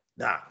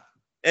 Nah.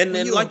 And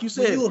then, like you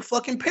said, you a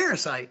fucking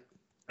parasite.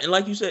 And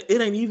like you said,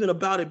 it ain't even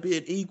about it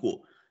being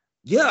equal.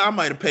 Yeah, I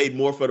might have paid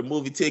more for the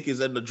movie tickets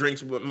and the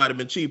drinks might have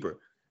been cheaper.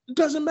 It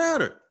doesn't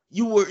matter.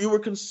 You were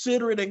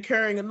considerate and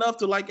caring enough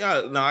to like,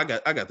 no, I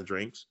got the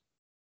drinks.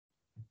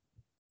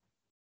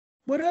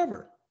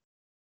 Whatever.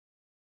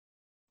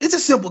 It's a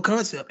simple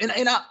concept. And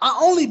I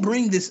only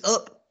bring this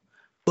up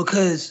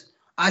because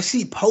I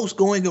see posts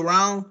going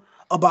around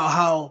about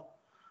how,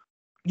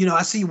 you know,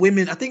 I see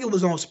women, I think it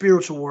was on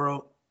Spiritual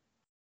World.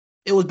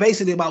 It was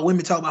basically about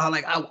women talking about how,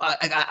 like,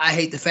 I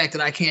hate the fact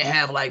that I can't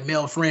have like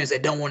male friends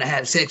that don't want to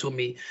have sex with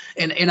me.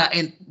 And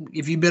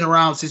if you've been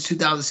around since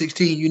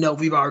 2016, you know,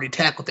 we've already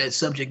tackled that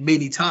subject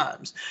many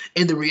times.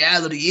 And the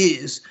reality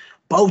is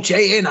both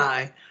Jay and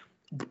I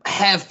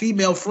have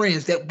female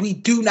friends that we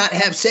do not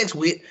have sex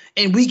with,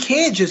 and we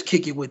can just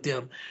kick it with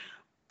them.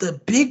 The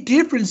big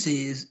difference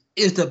is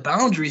the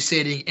boundary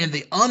setting and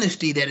the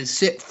honesty that is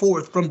set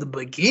forth from the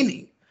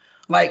beginning.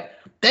 Like,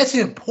 that's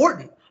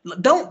important.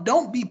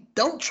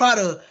 Don't try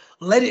to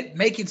let it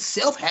make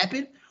itself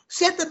happen.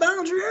 Set the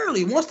boundary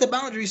early. Once the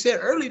boundary is set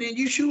early, then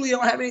you truly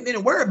don't have anything to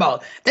worry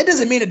about. That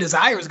doesn't mean a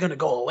desire is going to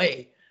go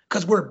away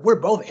because we're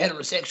both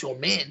heterosexual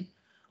men.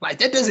 Like,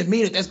 that doesn't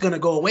mean that that's going to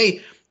go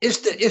away. It's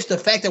the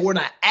fact that we're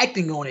not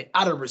acting on it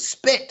out of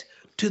respect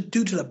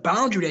due to the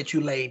boundary that you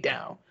laid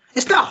down.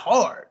 It's not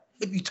hard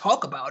if you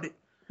talk about it,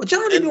 but you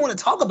don't even want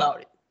to talk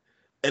about it.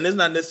 And it's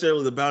not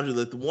necessarily the boundary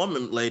that the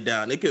woman laid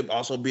down. It could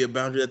also be a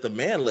boundary that the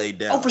man laid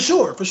down. Oh, for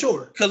sure.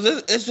 Because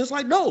it's just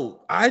like,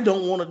 no, I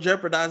don't want to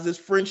jeopardize this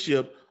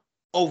friendship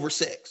over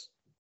sex.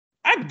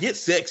 I can get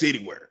sex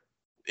anywhere.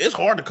 It's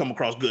hard to come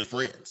across good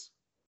friends.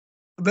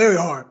 Very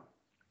hard.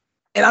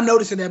 And I'm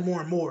noticing that more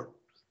and more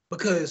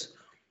because,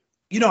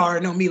 you know, I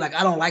already know me, like,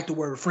 I don't like the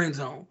word friend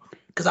zone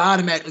because I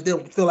automatically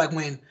feel like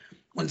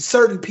when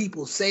certain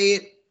people say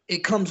it,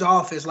 it comes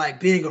off as like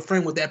being a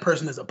friend with that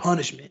person is a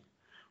punishment.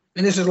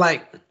 And it's just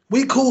like,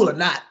 we cool or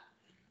not.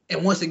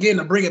 And once again,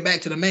 to bring it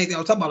back to the main thing I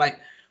was talking about, like,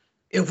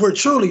 if we're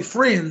truly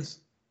friends,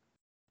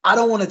 I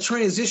don't want to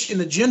transition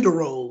the gender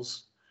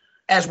roles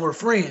as we're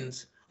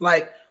friends.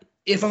 Like,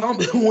 if I'm,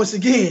 once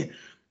again,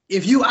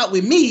 if you out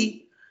with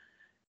me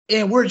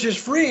and we're just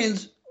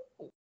friends,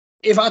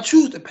 if I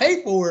choose to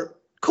pay for it,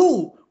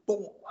 cool. But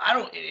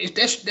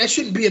that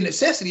shouldn't be a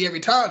necessity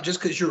every time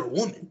just because you're a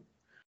woman.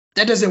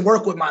 That doesn't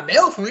work with my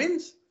male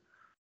friends.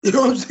 You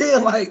know what I'm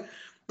saying? Like,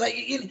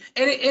 and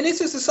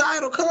it's a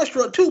societal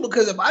construct too,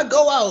 because if I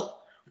go out,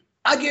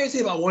 I guarantee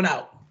if I went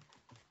out,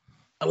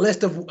 unless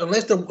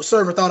the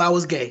server thought I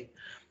was gay,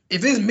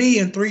 if it's me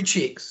and 3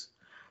 chicks,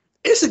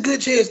 it's a good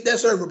chance that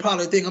server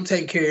probably think I'm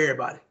taking care of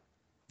everybody.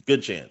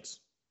 Good chance.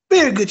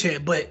 Very good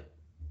chance, but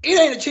it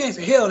ain't a chance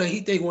in hell that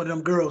he think one of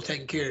them girls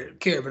taking care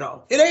of it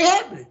all. It ain't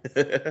happening.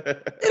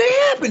 It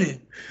ain't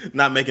happening.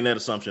 Not making that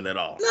assumption at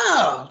all.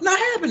 No, not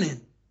happening.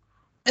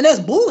 And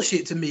that's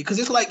bullshit to me, because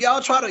it's like y'all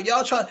try.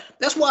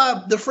 That's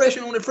why the Fresh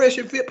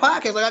and Fit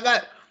podcast,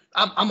 like,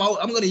 I'm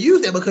gonna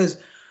use that because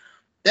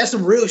that's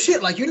some real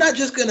shit. Like, you're not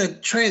just gonna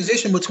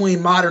transition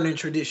between modern and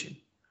tradition.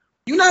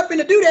 You're not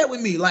gonna do that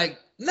with me. Like,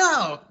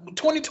 no,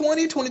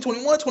 2020,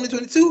 2021,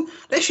 2022,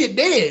 that shit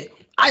dead.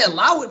 I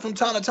allow it from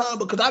time to time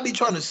because I be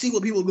trying to see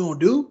what people gonna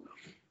do.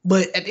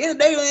 But at the end of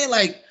the day, man,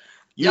 like,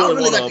 You y'all don't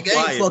really want got to the game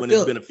apply it fucked when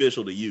it's up.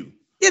 beneficial to you.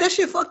 Yeah, that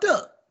shit fucked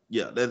up.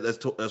 Yeah,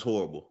 that's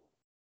horrible.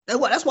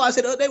 That's why I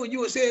said the other day when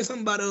you were saying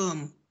something about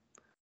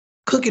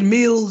cooking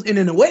meals and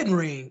in a wedding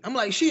ring. I'm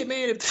like, shit,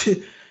 man,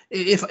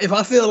 if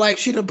I feel like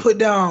she done put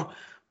down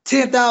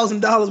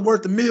 $10,000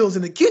 worth of meals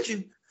in the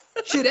kitchen,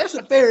 shit, that's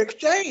a fair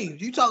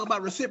exchange. You talk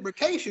about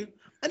reciprocation,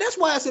 and that's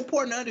why it's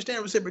important to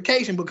understand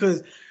reciprocation,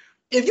 because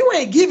if you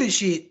ain't giving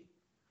shit,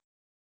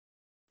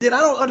 then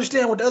I don't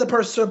understand what the other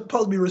person's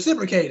supposed to be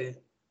reciprocating.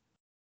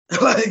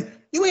 Like,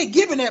 you ain't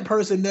giving that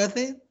person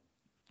nothing.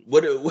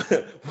 What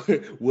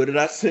did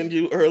I send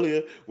you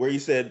earlier? Where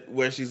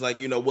she's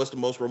like, what's the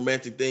most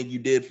romantic thing you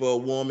did for a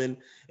woman,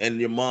 and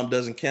your mom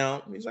doesn't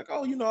count? And he's like,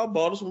 oh, I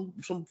bought her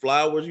some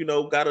flowers.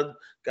 Got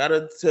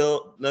her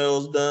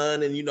nails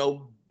done, and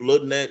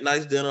blood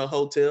nice dinner at a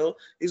hotel.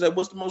 He's like,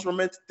 what's the most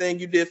romantic thing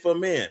you did for a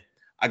man?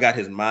 I got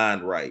his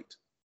mind right.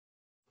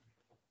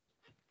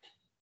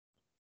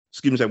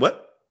 Excuse me, say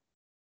what?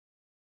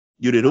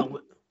 You did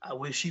who? I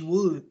wish he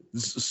would.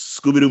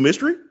 Scooby-Doo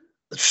Mystery?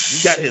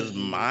 You got his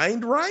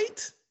mind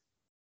right?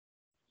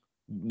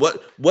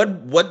 What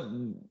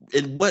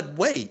in what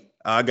way?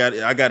 I got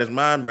his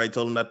mind right.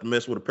 Told him not to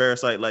mess with a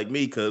parasite like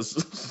me,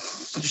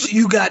 because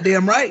you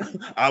goddamn right.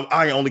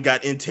 I only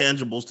got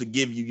intangibles to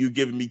give you. You're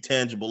giving me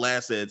tangible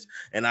assets,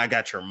 and I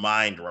got your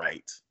mind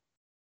right.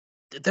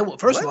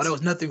 First of all, there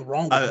was nothing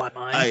wrong with my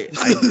mind.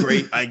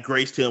 I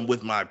graced him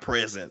with my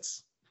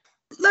presence.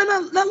 Now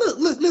look,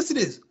 listen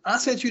to this. I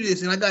sent you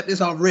this, and I got this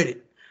on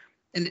Reddit.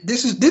 And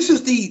this is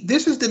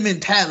the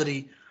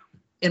mentality,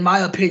 in my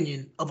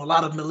opinion, of a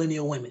lot of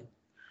millennial women.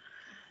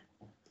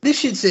 This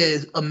shit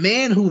says, a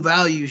man who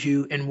values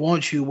you and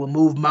wants you will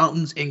move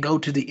mountains and go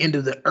to the end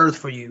of the earth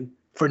for you,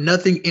 for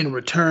nothing in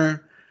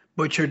return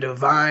but your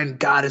divine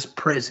goddess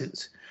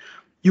presence.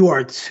 You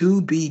are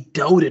to be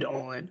doted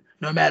on,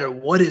 no matter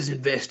what is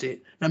invested,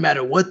 no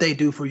matter what they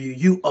do for you.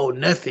 You owe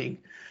nothing.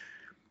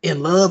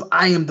 In love,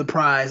 I am the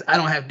prize. I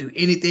don't have to do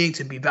anything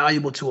to be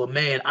valuable to a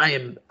man. I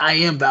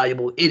am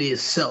valuable. It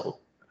is so.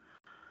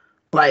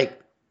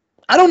 Like,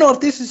 I don't know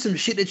if this is some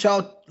shit that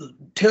y'all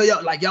tell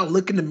y'all, like, y'all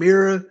look in the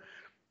mirror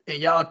and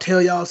y'all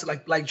tell y'all,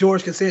 like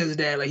George Costanza's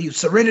dad, like, he's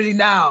serenity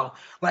now,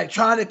 like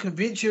trying to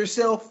convince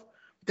yourself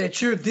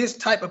that you're this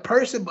type of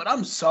person. But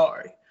I'm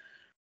sorry.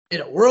 In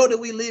a world that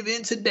we live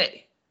in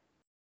today,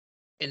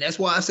 and that's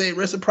why I say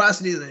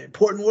reciprocity is an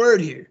important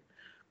word here.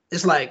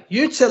 It's like,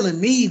 you're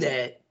telling me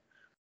that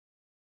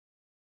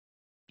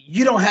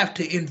you don't have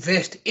to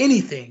invest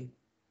anything,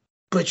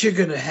 but you're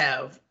going to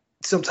have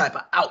some type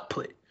of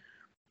output.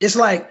 It's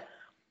like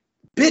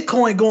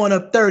Bitcoin going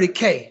up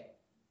 30K,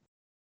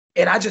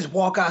 and I just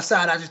walk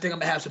outside. I just think I'm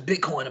going to have some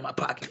Bitcoin in my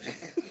pocket.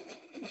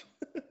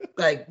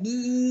 Like,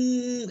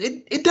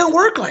 it doesn't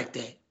work like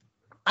that.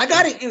 I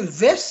got to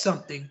invest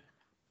something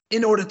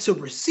in order to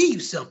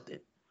receive something.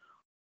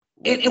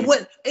 And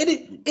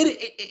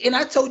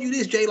I told you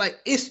this, Jay, like,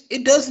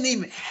 it doesn't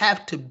even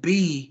have to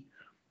be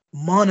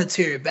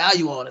monetary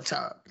value all the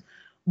time.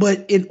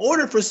 But in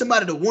order for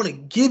somebody to want to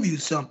give you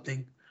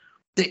something,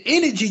 the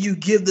energy you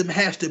give them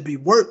has to be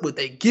worth what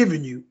they're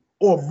giving you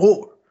or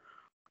more.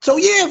 So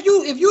yeah,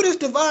 if you this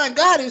divine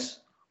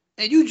goddess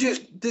and you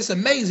just this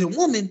amazing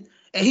woman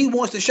and he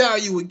wants to shower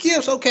you with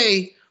gifts,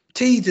 okay,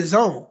 to each his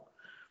own.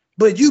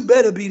 But you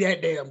better be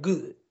that damn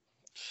good.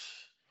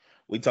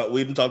 We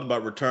even talked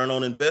about return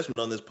on investment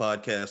on this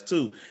podcast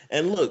too.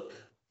 And look,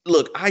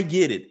 I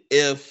get it.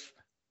 If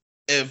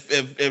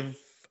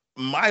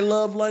my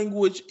love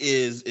language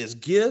is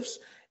gifts,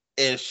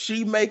 and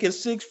she making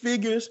six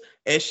figures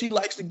and she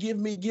likes to give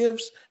me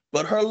gifts,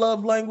 but her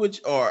love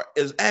language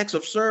is acts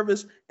of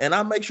service, and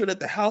I make sure that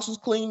the house is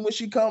clean when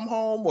she come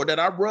home, or that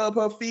I rub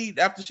her feet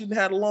after she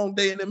had a long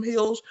day in them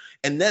hills,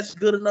 and that's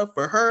good enough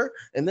for her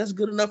and that's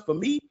good enough for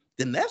me,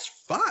 then that's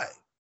fine.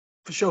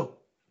 For sure.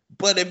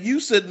 But if you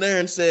sit there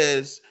and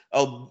says,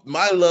 oh,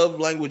 my love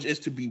language is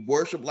to be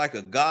worshipped like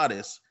a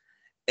goddess,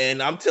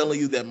 and I'm telling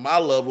you that my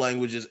love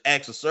language is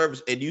acts of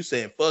service, and you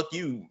saying, fuck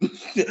you,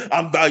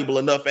 I'm valuable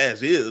enough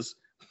as is.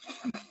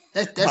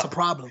 That's a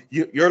problem.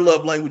 Your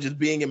love language is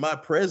being in my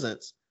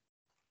presence.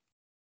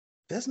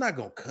 That's not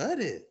going to cut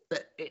it.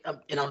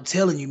 And I'm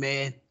telling you,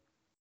 man,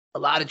 a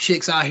lot of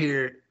chicks out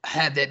here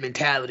have that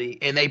mentality,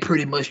 and they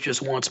pretty much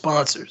just want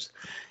sponsors.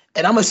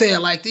 And I'm going to say it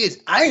like this.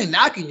 I ain't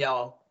knocking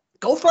y'all.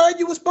 Go find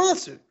you a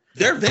sponsor.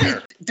 They're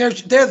there. They're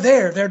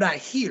there. They're not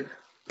here.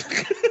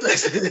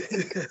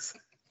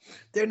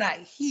 They're not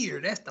here.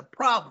 That's the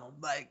problem.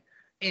 Like,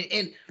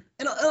 and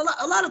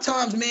a lot of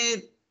times,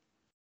 man,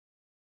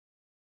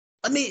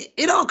 I mean,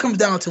 it all comes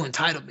down to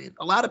entitlement.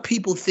 A lot of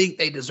people think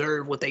they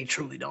deserve what they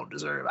truly don't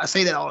deserve. I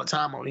say that all the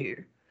time on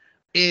here.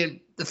 And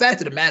the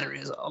fact of the matter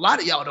is, a lot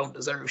of y'all don't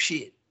deserve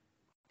shit.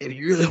 If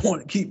you really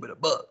want to keep it a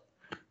buck,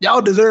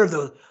 y'all deserve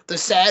the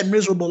sad,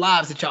 miserable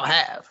lives that y'all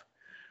have.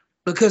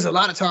 Because a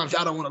lot of times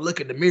y'all don't want to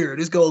look in the mirror.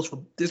 This goes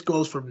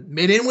for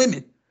men and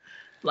women.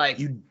 Like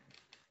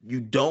you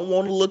don't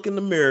want to look in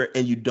the mirror,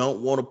 and you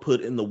don't want to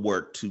put in the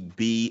work to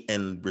be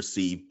and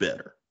receive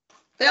better.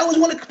 They always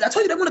want to. I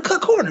told you they want to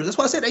cut corners. That's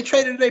why I said they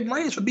traded their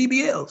brains for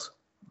BBLs.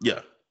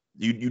 Yeah,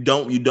 you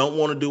don't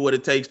want to do what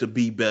it takes to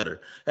be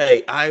better.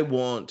 Hey, I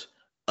want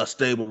a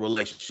stable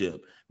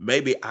relationship.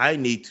 Maybe I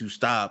need to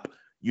stop,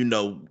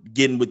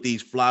 getting with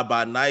these fly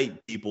by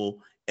night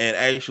people and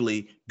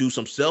actually do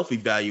some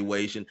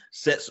self-evaluation,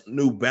 set some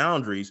new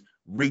boundaries,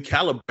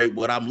 recalibrate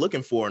what I'm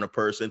looking for in a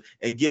person,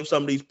 and give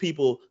some of these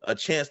people a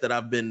chance that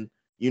I've been,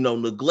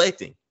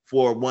 neglecting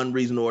for one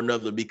reason or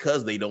another,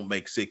 because they don't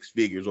make six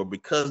figures or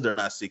because they're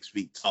not 6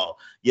 feet tall.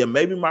 Yeah,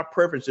 maybe my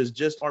preferences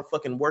just aren't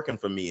fucking working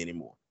for me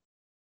anymore.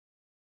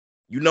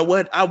 You know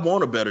what? I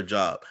want a better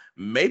job.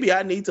 Maybe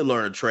I need to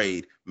learn a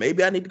trade.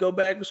 Maybe I need to go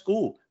back to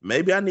school.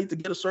 Maybe I need to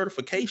get a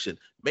certification.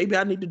 Maybe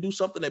I need to do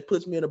something that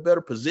puts me in a better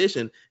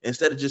position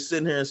instead of just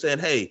sitting here and saying,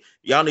 hey,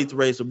 y'all need to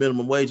raise the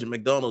minimum wage at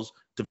McDonald's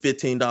to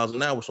 $15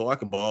 an hour so I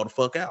can ball the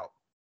fuck out.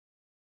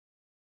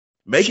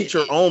 Make it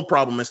your own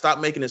problem and stop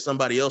making it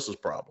somebody else's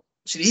problem.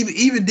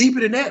 Even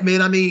deeper than that,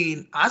 man. I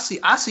mean, I see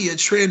a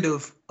trend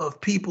of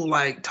people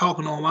like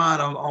talking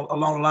online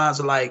along the lines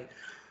of like,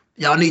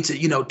 y'all need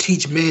to,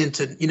 teach men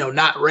to,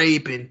 not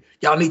rape, and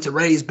y'all need to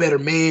raise better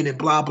men and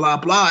blah, blah,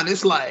 blah. And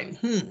it's like,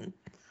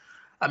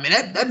 I mean,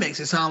 that makes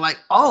it sound like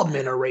all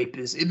men are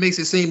rapists. It makes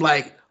it seem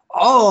like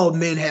all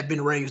men have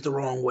been raised the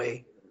wrong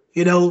way,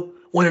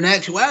 when in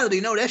actuality,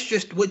 no,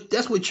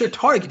 that's what you're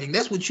targeting.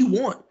 That's what you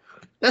want.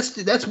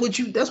 That's what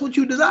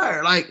you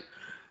desire. Like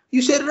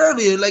you said it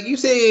earlier, like you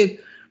said,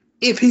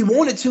 if he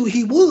wanted to,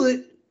 he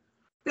would.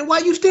 Then why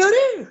you still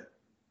there?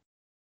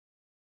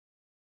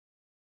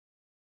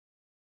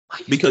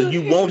 Because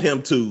you want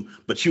him to,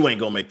 but you ain't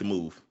gonna make the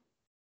move.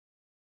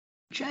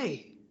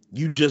 Jay,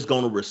 you just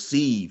gonna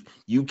receive.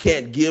 You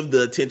can't give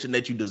the attention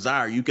that you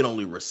desire. You can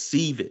only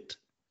receive it.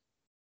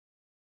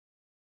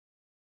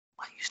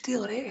 Why you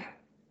still there?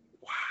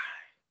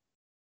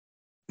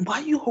 Why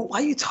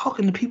you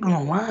talking to people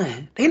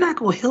online? They not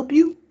gonna help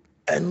you.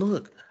 And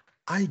look,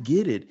 I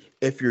get it.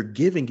 If you're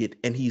giving it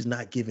and he's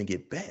not giving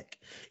it back,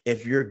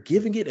 if you're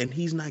giving it and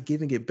he's not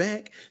giving it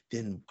back,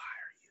 then why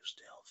are you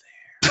still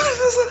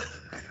there?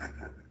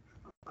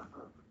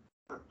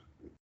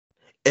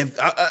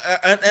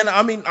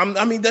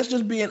 I mean, that's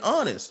just being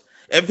honest.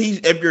 If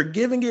you're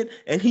giving it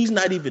and he's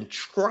not even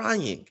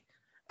trying,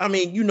 I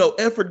mean,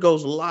 effort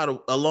goes a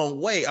long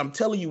way. I'm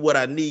telling you what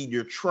I need.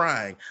 You're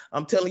trying.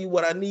 I'm telling you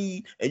what I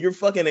need, and you're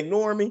fucking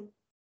ignoring me.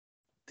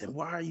 Then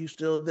why are you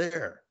still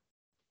there?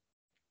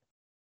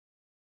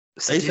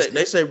 They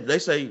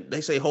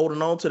say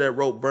holding on to that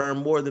rope burn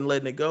more than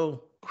letting it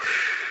go.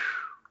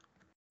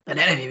 And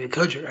that ain't even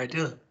country right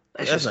there.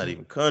 That's not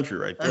even country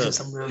right there. That's just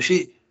some real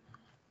shit.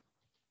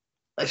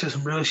 That's just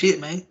some real shit,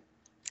 man.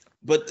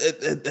 But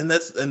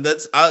that's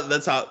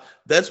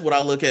what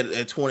I look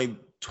at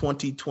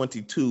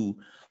 2022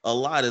 a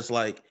lot. Is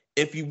like,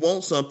 if you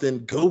want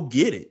something, go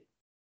get it.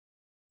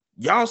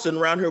 Y'all sitting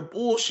around here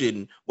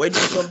bullshitting, waiting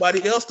for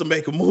somebody else to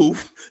make a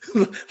move.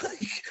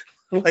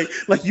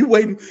 like you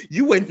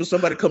waiting for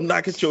somebody to come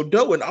knock at your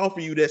door and offer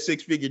you that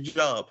 6-figure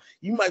job.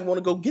 You might want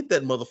to go get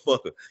that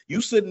motherfucker.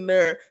 You sitting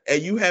there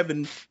and you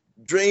having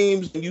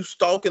dreams and you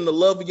stalking the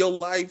love of your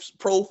life's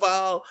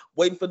profile,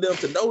 waiting for them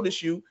to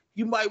notice you.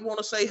 You might want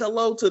to say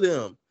hello to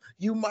them.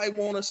 You might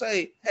want to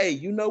say, hey,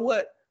 you know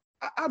what?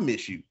 I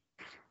miss you.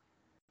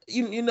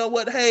 You know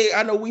what? Hey,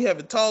 I know we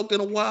haven't talked in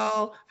a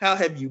while. How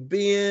have you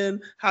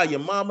been? How your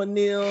mama and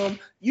them?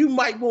 You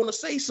might want to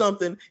say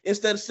something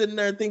instead of sitting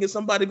there and thinking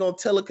somebody going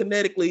to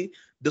telekinetically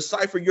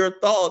decipher your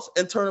thoughts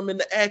and turn them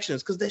into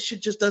actions, because that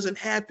shit just doesn't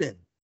happen.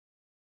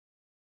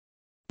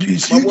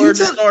 My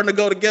words are starting to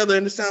go together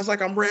and it sounds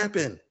like I'm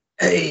rapping.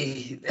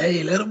 Hey,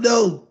 let them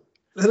know.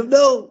 Let them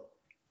know.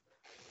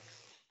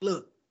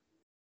 Look,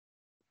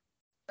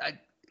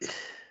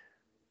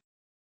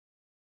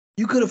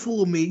 you could have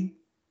fooled me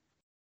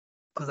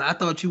because I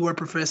thought you were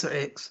Professor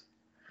X.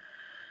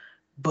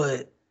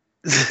 But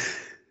the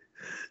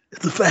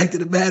fact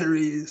of the matter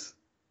is,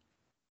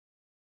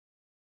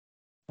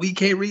 we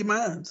can't read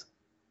minds.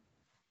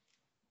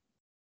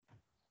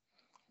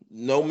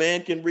 No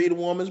man can read a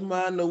woman's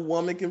mind. No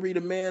woman can read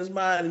a man's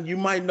mind. And you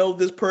might know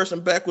this person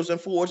backwards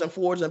and forwards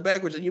and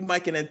backwards, and you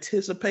might can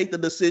anticipate the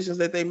decisions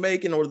that they're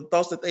making or the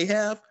thoughts that they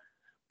have.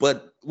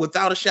 But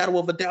without a shadow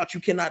of a doubt, you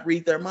cannot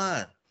read their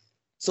mind.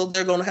 So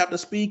they're going to have to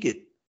speak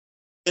it.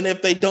 And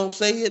if they don't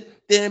say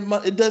it, then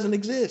it doesn't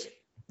exist.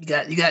 You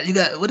got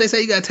what they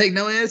say, you got to take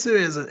no answer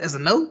as a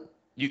no.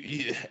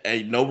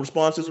 Hey, no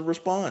response is a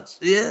response.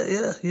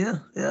 Yeah.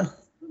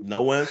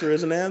 No answer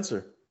is an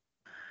answer.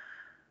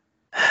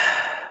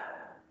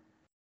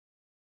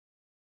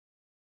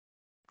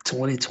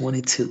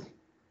 2022.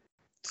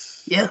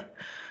 Yeah.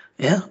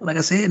 Like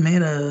I said,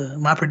 man,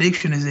 my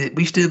prediction is that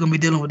we still gonna be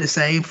dealing with the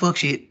same fuck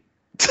shit.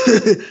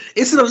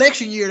 It's an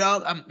election year,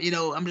 dog.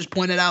 I'm just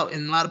pointing out,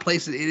 in a lot of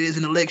places it is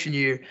an election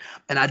year,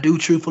 and I do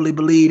truthfully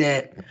believe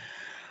that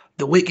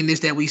the wickedness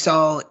that we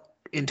saw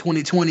in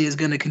 2020 is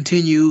going to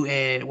continue,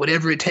 and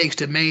whatever it takes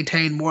to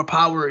maintain more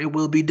power, it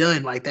will be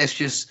done. Like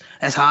that's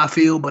how I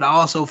feel. But I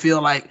also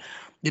feel like,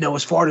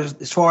 as far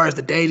as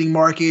the dating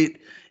market,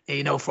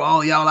 and, for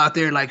all y'all out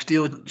there, like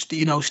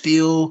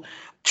still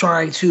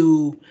trying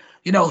to,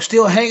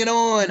 still hanging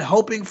on,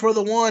 hoping for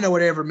the one or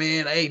whatever,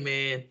 man. Hey,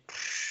 man,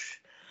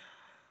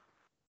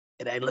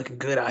 it ain't looking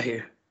good out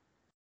here.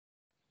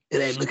 It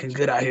ain't looking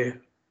good out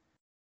here.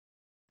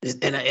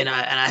 And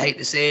I hate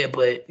to say it,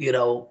 but in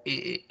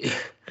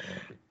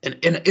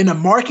a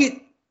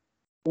market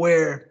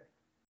where,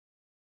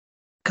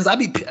 because I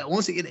be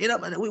once again,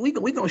 we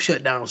gonna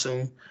shut down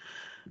soon.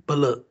 But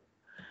look,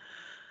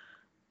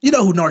 you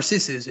know who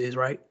Narcissus is,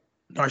 right?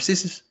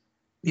 Narcissus,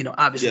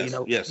 obviously,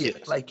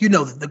 yes. like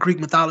the Greek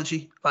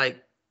mythology,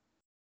 like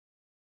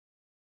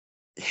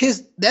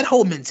that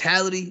whole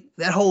mentality,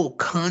 that whole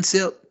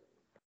concept,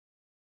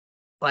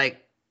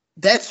 like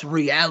that's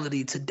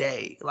reality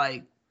today.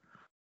 Like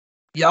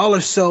y'all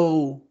are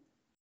so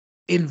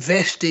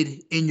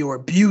invested in your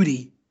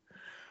beauty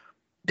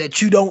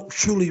that you don't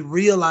truly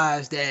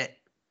realize that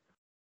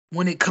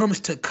when it comes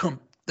to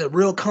the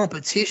real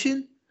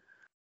competition,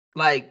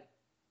 like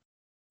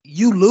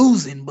you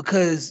losing,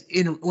 because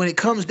when it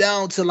comes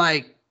down to,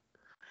 like,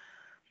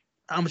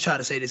 I'm gonna try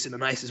to say this in the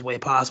nicest way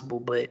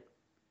possible, but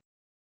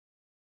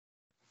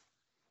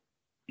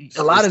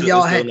a lot of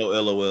y'all had no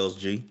LOLs,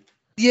 G.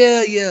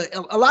 Yeah.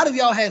 A lot of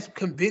y'all have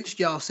convinced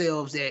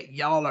yourselves that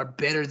y'all are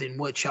better than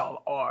what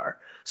y'all are.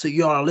 So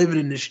y'all are living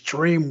in this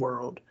dream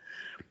world.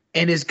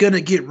 And it's going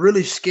to get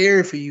really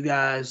scary for you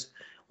guys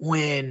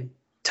when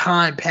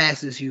time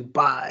passes you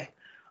by.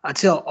 I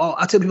tell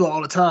people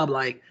all the time,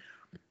 like,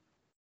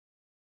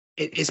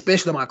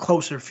 especially my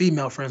closer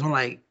female friends, I'm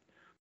like,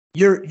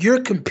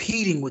 you're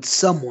competing with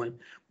someone.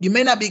 You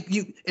may not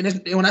be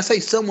and when I say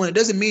someone, it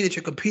doesn't mean that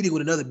you're competing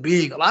with another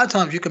being. A lot of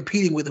times you're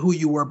competing with who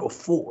you were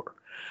before.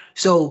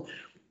 So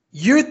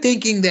you're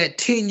thinking that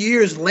 10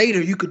 years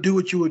later you could do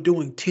what you were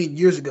doing 10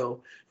 years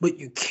ago, but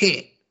you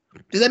can't.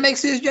 Does that make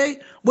sense, Jay?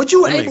 What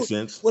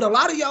a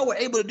lot of y'all were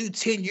able to do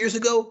 10 years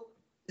ago,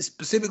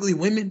 specifically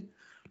women,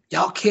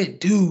 y'all can't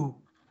do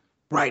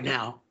right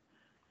now.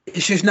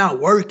 It's just not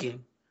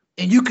working.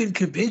 And you can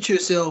convince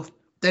yourself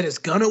that it's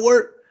gonna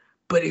work,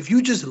 but if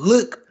you just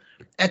look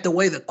at the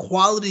way the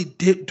quality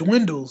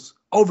dwindles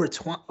over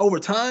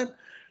time,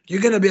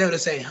 you're gonna be able to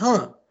say,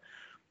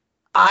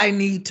 I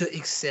need to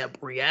accept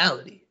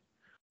reality.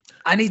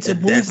 I need to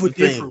move a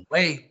different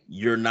way.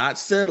 You're not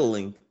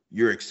settling.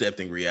 You're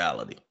accepting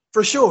reality.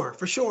 For sure.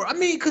 I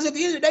mean, because at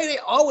the end of the day, they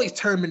always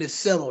term it as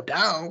settle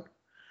down.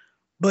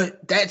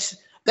 But that's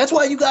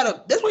why you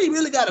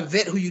really gotta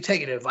vet who you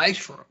taking advice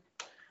from.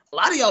 A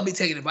lot of y'all be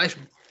taking advice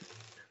from.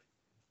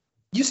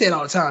 You say it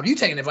all the time. You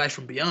taking advice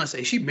from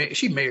Beyonce. She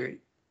married.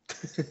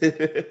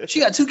 She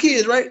got 2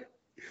 kids, right?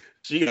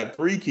 She got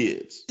 3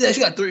 kids. Yeah, she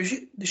got 3.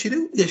 She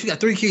do? Yeah, she got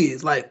 3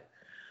 kids. Like,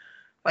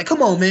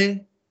 come on,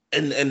 man.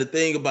 And the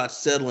thing about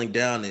settling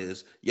down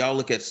is y'all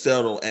look at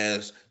settle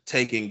as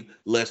taking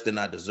less than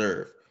I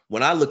deserve.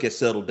 When I look at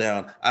settle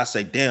down, I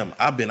say, damn,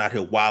 I've been out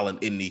here wilding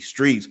in these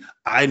streets.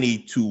 I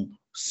need to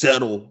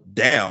settle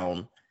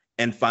down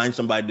and find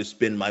somebody to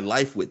spend my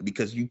life with,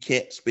 because you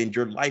can't spend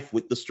your life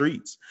with the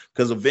streets,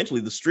 because eventually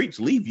the streets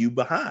leave you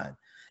behind.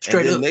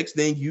 Straight and up. The next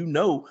thing you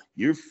know,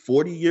 you're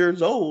 40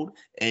 years old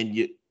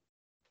and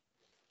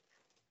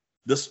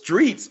the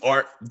streets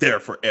aren't there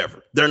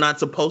forever. They're not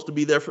supposed to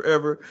be there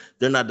forever.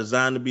 They're not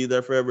designed to be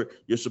there forever.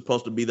 You're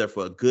supposed to be there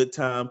for a good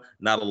time,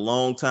 not a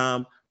long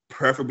time,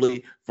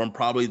 preferably from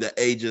probably the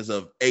ages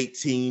of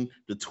 18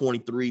 to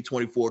 23,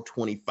 24,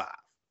 25.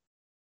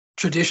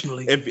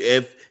 Traditionally.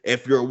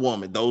 If you're a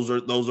woman, those are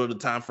the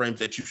time frames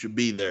that you should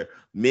be there.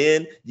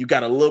 Men, you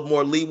got a little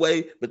more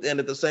leeway, but then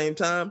at the same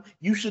time,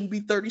 you shouldn't be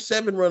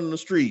 37 running the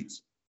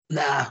streets.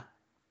 Nah.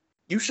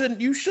 You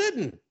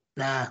shouldn't.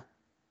 Nah.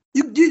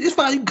 It's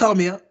fine. You can call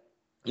me up.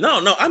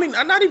 No. I mean,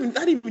 not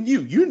even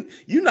you.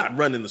 You're not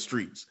running the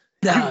streets.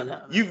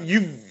 No.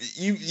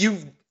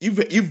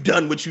 You've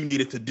done what you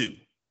needed to do.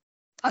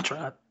 I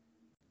tried.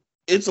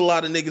 It's a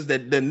lot of niggas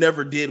that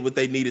never did what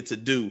they needed to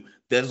do.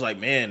 That's like,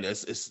 man,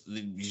 it's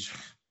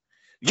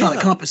trying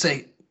to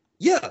compensate.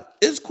 Yeah,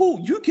 it's cool.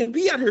 You can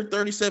be out here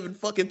 37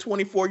 fucking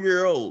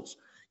 24-year-olds.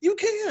 You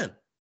can.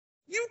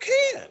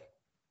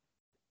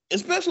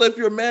 Especially if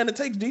you're a man that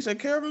takes decent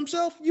care of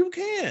himself, you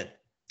can.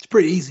 It's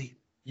pretty easy.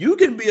 You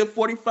can be a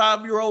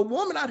 45-year-old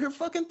woman out here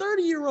fucking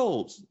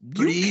 30-year-olds.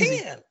 You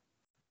can.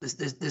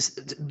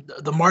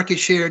 The market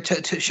share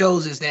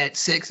shows is that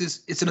sex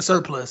is in a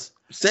surplus.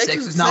 Sex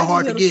is not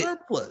hard to get.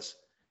 Surplus.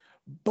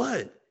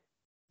 But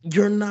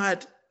you're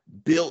not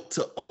built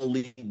to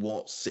only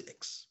want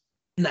sex.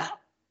 No.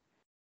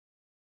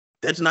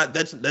 That's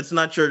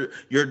not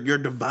your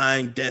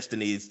divine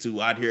destiny is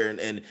to out here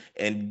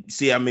and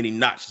see how many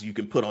notches you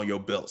can put on your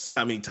belts,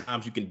 how many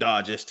times you can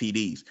dodge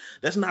STDs.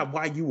 That's not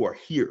why you are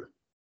here.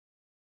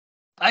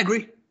 I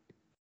agree.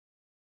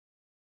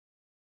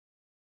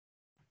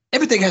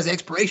 Everything has an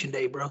expiration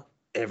date, bro.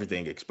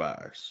 Everything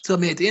expires. So I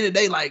mean, at the end of the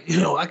day, like,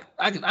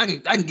 I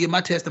can give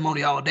my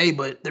testimony all day,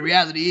 but the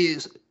reality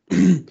is,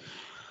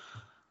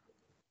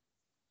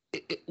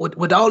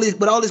 with all this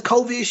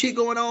COVID shit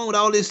going on, with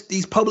all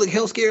these public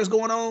health scares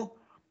going on,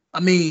 I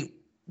mean,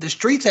 the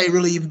streets ain't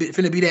really even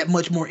finna be that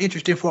much more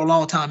interesting for a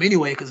long time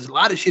anyway, because a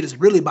lot of shit is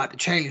really about to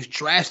change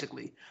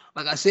drastically.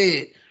 Like I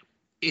said,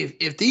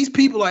 if these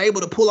people are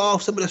able to pull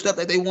off some of the stuff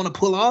that they want to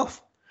pull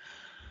off,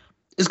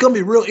 it's gonna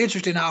be real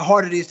interesting how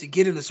hard it is to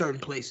get into certain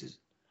places,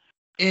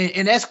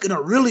 and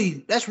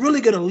that's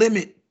really gonna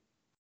limit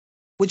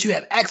what you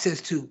have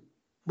access to,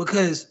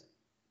 because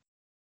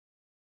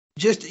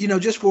just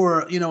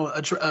for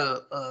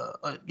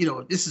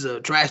this is a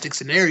drastic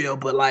scenario,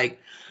 but like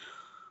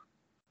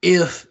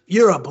if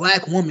you're a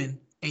black woman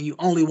and you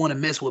only want to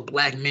mess with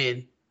black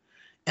men,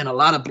 and a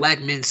lot of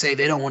black men say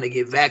they don't want to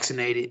get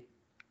vaccinated,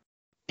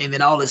 and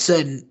then all of a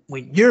sudden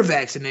when you're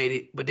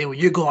vaccinated, but then when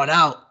you're going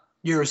out,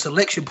 your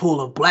selection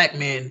pool of black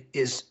men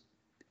is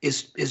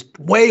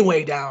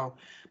way down,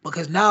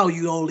 because now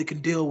you only can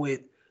deal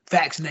with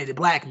vaccinated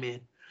black men.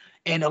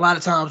 And a lot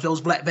of times those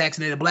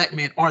vaccinated black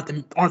men aren't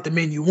the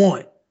men you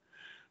want.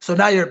 So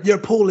now your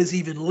pool is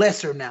even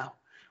lesser now.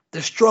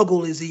 The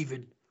struggle is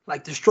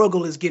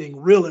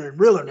getting realer and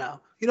realer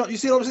now. You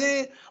see what I'm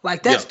saying?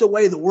 Like that's the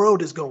way the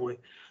world is going.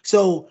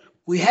 So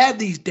we have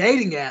these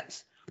dating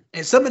apps,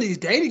 and some of these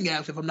dating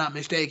apps, if I'm not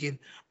mistaken,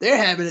 they're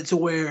having it to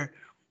where,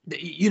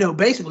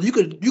 basically you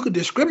could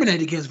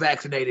discriminate against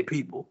vaccinated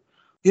people.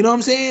 You know what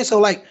I'm saying? So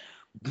like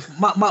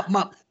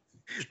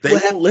they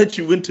won't let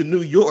you into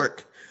New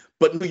York.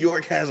 But New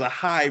York has a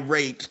high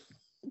rate.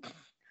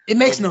 It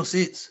makes no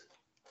sense.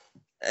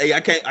 Hey,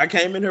 I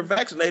came in here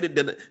vaccinated.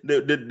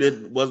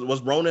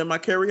 Was Rona in my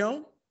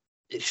carry-on?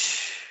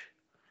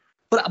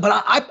 But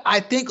I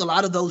think a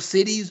lot of those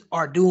cities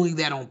are doing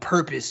that on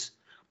purpose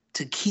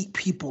to keep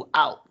people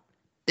out.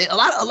 A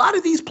lot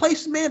of these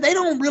places, man, they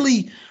don't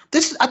really.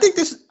 I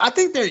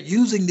think they're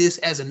using this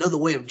as another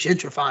way of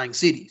gentrifying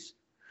cities,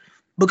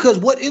 because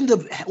what ends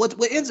up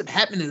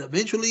happening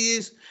eventually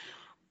is,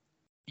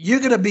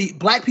 you're gonna be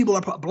black people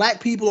or specific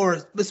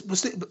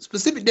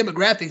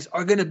demographics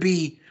are gonna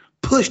be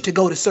pushed to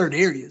go to certain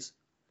areas.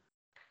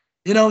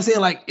 You know what I'm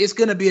saying? Like it's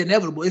gonna be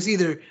inevitable. It's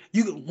either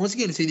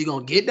it's either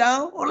gonna get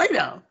down or lay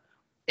down,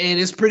 and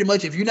it's pretty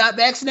much, if you're not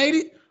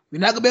vaccinated,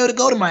 you're not gonna be able to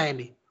go to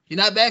Miami. If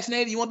you're not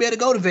vaccinated, you won't be able to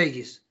go to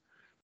Vegas,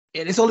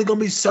 and it's only gonna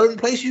be certain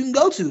places you can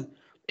go to,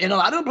 and a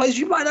lot of places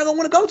you might not gonna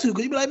want to go to,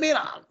 because you be like, man,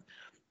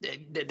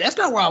 that's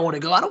not where I want to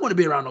go. I don't want to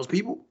be around those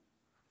people.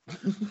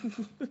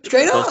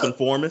 Straight up. Those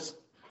conformists.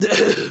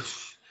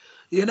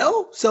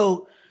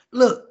 So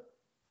look,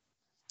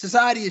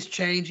 society is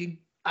changing.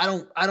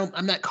 I'm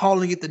not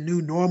calling it the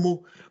new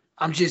normal.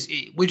 We're just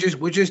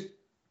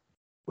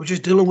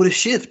dealing with a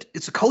shift.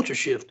 It's a culture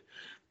shift,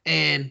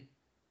 and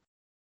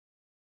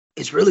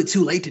it's really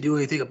too late to do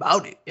anything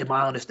about it, in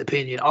my honest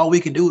opinion. All we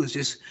can do is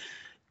just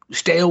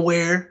stay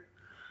aware,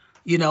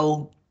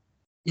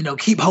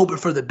 keep hoping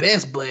for the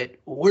best, but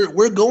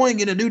we're going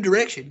in a new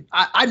direction.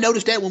 I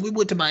noticed that when we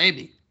went to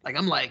Miami. Like,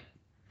 I'm like,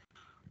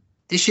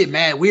 this shit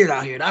mad weird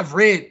out here. And I've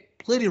read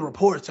plenty of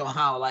reports on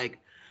how like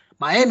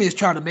Miami is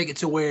trying to make it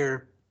to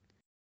where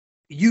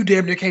you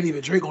damn near can't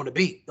even drink on the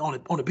beach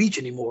beach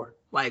anymore.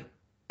 Like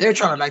they're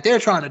trying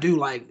to do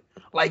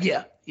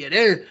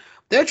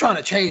they're trying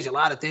to change a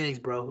lot of things,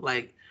 bro.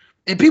 Like,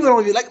 and people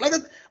don't even like when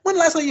the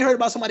last time you heard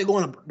about somebody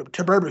going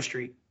to Bourbon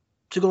Street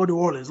to go to New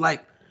Orleans?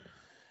 Like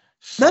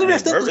none of that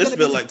stuff.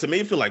 To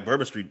me, it feel like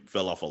Bourbon Street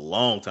fell off a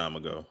long time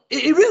ago.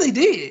 It really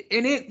did.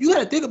 And then you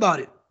got to think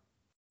about it.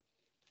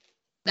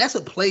 That's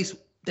a place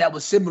that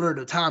was similar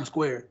to Times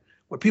Square,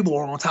 where people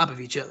were on top of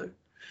each other.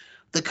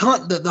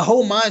 The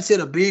whole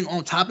mindset of being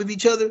on top of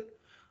each other,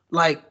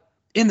 like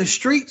in the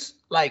streets,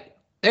 like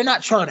they're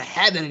not trying to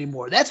have that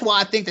anymore. That's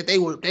why I think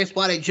that's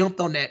why they jumped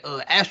on that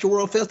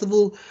Astroworld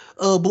Festival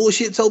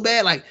bullshit so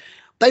bad. Like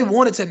they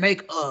wanted to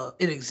make an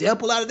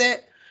example out of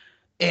that,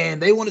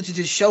 and they wanted to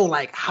just show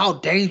like how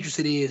dangerous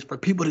it is for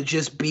people to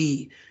just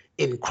be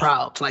in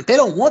crowds. Like they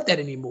don't want that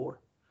anymore.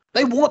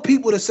 They want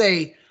people to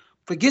say,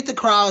 forget the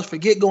crowds,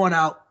 forget going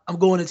out, I'm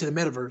going into the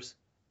metaverse.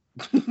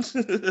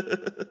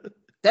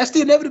 That's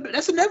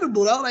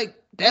inevitable, though. Like,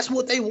 that's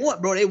what they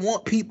want, bro. They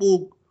want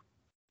people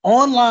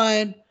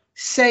online,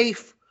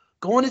 safe,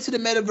 going into the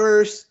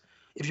metaverse.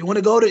 If you want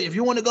to go to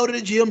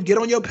the gym, get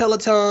on your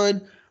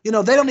Peloton. They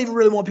don't even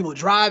really want people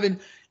driving.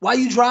 Why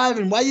you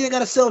driving? Why you ain't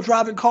got a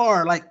self-driving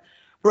car? Like,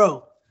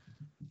 bro,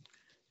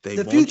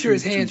 the future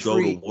is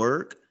hands-free. Go to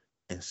work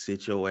and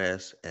sit your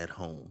ass at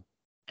home.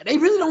 And they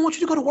really don't want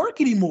you to go to work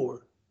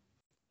anymore.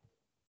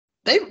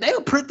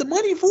 They'll print the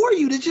money for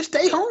you to just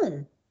stay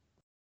home.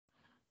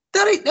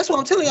 That's what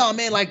I'm telling y'all,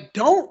 man. Like,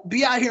 don't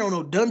be out here on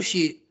no dumb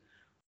shit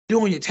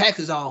doing your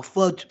taxes all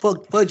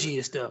fudgy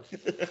and stuff.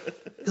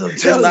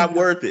 It's not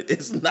worth it.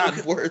 It's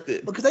not worth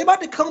it. Because they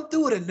about to come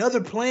through with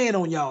another plan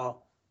on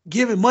y'all,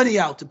 giving money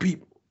out to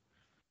people.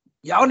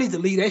 Y'all need to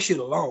leave that shit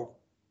alone.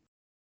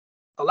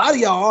 A lot of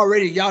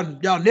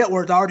y'all net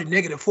worth already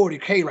negative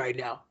 40K right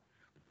now.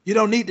 You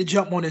don't need to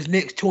jump on this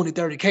next 20,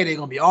 30K they're going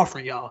to be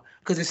offering y'all,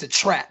 because it's a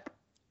trap.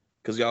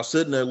 Because y'all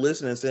sitting there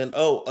listening and saying,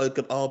 oh, it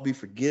could all be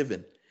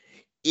forgiven.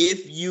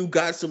 if you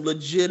got some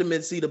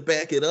legitimacy to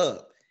back it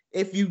up.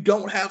 If you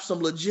don't have some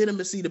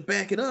legitimacy to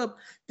back it up,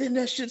 then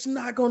that shit's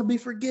not going to be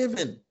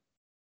forgiven.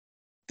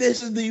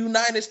 This is the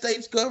United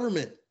States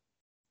government.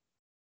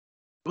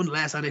 When the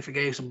last time they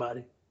forgave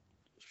somebody?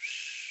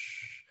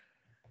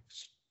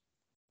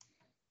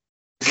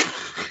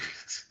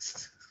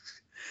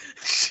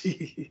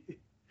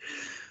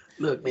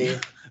 Look,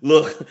 man.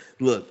 Look.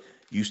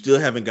 You still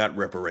haven't got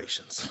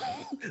reparations.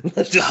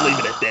 Let's just leave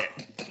it at that.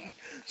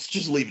 Let's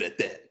just leave it at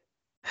that.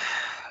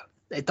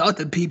 They thought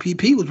the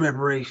PPP was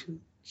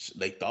reparations.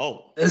 They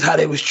thought. That's how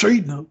they was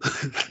treating them.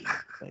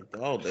 They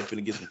thought they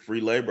finna get some free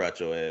labor out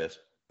your ass.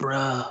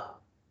 Bruh.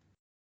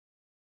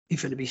 You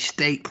finna be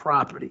state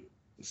property.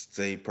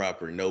 State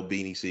property, no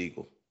Beanie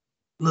Siegel.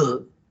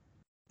 Look.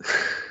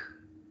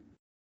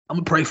 I'm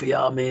gonna pray for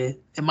y'all, man.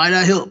 It might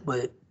not help,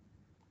 but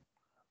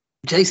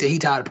Jay said he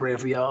tired of praying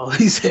for y'all.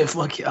 He said,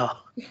 fuck y'all.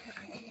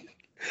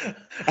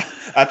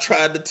 I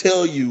tried to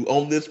tell you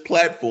on this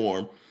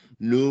platform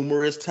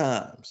numerous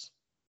times.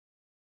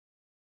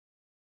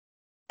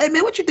 Hey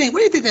man, what you think?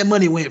 Where do you think that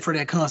money went for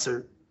that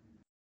concert?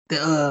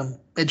 That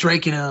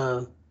Drake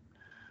and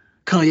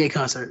Kanye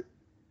concert.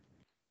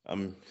 I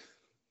mean,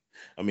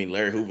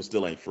 Larry Hoover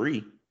still ain't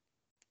free.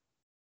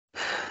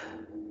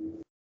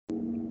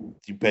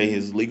 You pay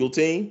his legal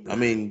team. I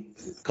mean,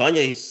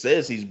 Kanye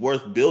says he's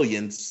worth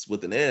billions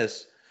with an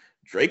S.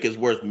 Drake is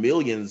worth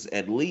millions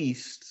at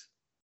least.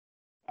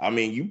 I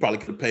mean, you probably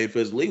could have paid for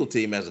his legal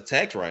team as a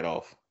tax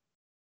write-off.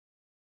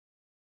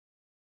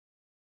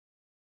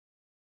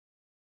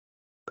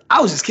 I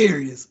was just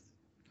curious.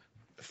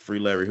 Free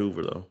Larry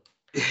Hoover, though.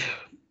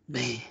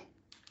 Man.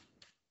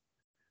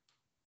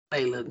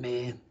 Hey, look,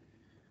 man.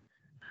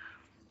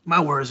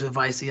 My words of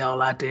advice to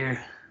y'all out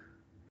there.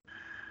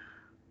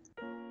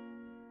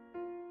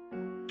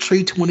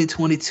 Treat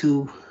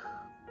 2022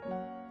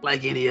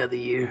 like any other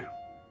year.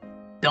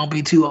 Don't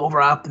be too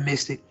over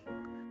optimistic.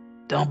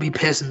 Don't be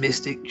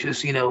pessimistic.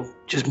 Just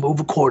move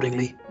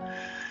accordingly.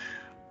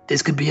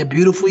 This could be a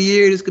beautiful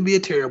year. This could be a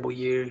terrible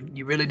year.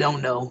 You really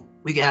don't know.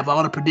 We can have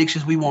all the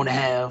predictions we want to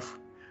have,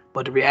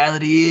 but the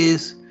reality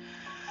is,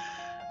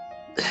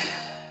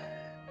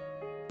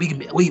 you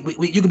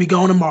can be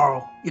gone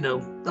tomorrow.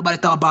 Nobody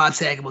thought Bob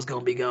Saget was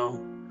gonna be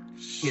gone.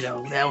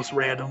 That was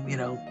random.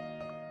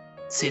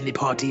 Sidney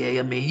Poitier.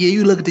 I mean, yeah,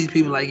 you look at these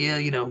people like, yeah,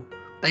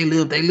 they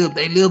live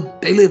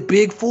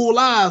big full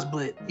lives,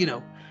 but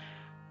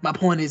my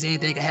point is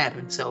anything can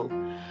happen. So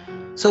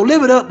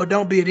live it up, but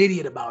don't be an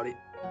idiot about it.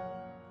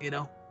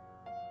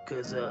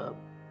 Because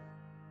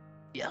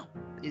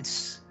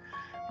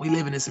we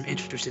living in some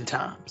interesting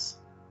times,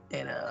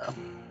 and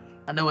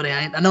I know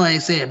I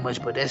ain't saying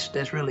much, but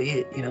that's really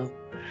it,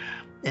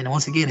 And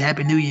once again,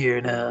 Happy New Year,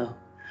 and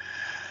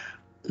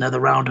another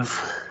round of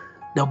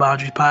No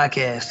Boundaries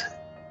podcast.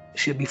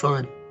 Should be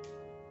fun.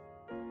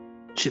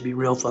 Should be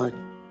real fun.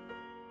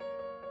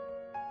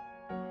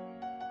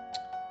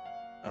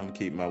 I'm gonna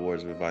keep my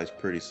words of advice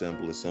pretty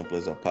simple as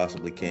I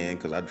possibly can,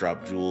 because I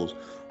dropped jewels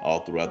all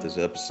throughout this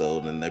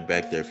episode, and they're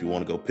back there if you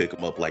want to go pick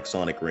them up like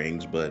Sonic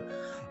rings. But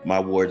my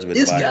words of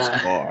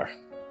advice are: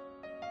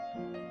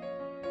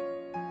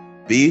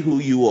 be who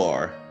you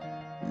are,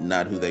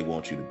 not who they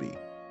want you to be.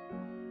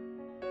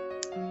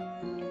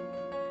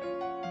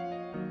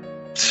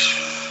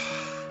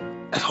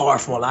 That's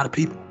hard for a lot of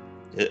people.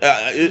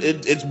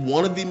 It's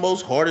one of the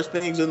most hardest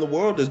things in the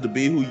world is to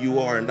be who you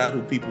are and not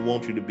who people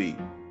want you to be.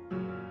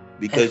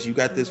 Because you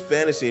got this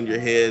fantasy in your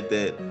head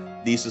that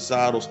these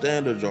societal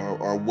standards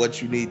are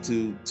what you need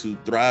to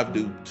thrive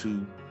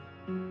to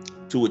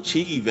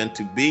achieve and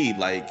to be.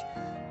 Like,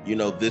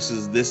 this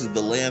is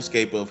the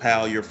landscape of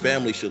how your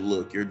family should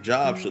look, your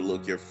job should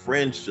look, your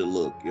friends should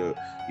look. You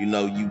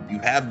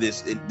have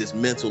this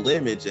mental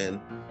image, and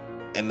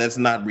that's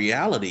not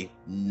reality.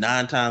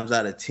 9 times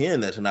out of 10,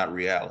 that's not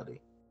reality.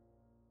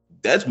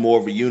 That's more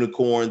of a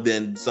unicorn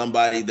than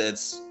somebody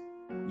that's,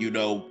 in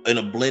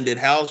a blended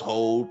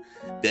household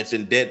that's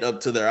in debt up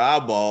to their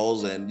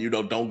eyeballs and,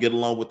 don't get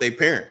along with their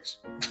parents.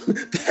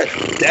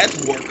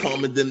 That's more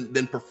common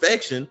than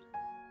perfection.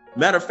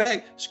 Matter of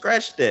fact,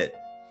 scratch that.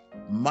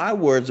 My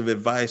words of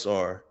advice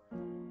are: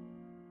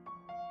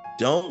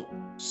 don't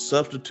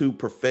substitute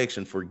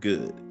perfection for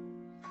good.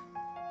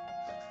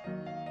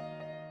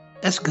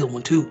 That's a good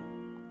one too.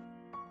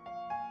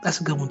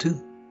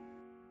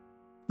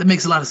 That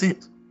makes a lot of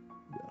sense.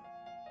 Yeah.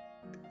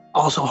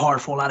 Also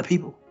hard for a lot of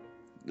people.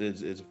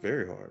 It's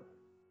very hard.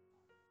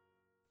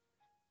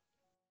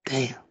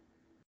 Damn.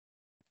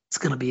 It's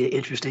going to be an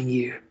interesting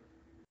year.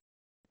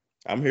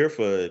 I'm here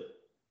for it.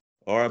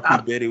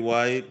 R.I.P. Betty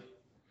White,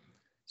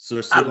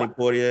 Sir Sidney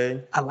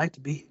Poitier. I'd like to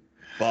be.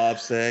 Bob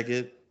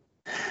Saget.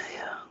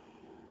 Yeah.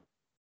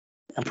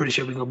 I'm pretty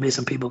sure we're going to miss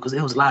some people because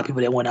there was a lot of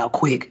people that went out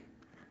quick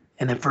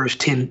in the first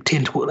 10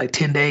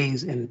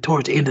 days, and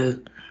towards the end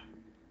of...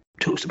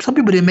 Some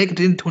people didn't make it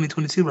to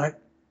 2022, right?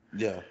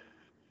 Yeah.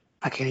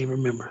 I can't even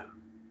remember.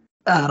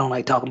 I don't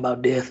like talking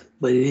about death,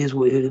 but it is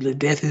what it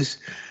is.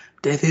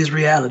 Death is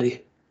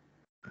reality.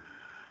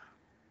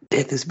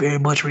 Death is very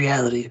much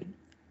reality.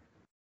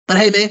 But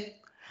hey, man,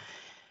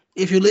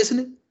 if you're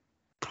listening,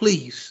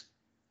 please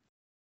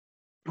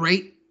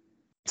rate,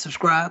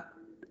 subscribe,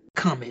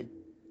 comment.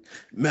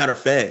 Matter of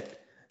fact,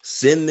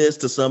 send this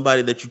to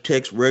somebody that you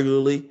text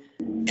regularly,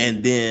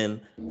 and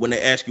then when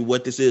they ask you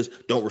what this is,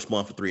 don't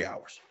respond for 3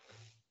 hours.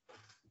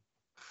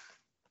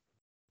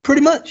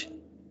 Pretty much.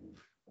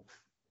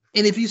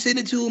 And if you send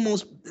it to them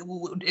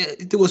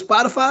through a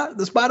Spotify,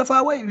 the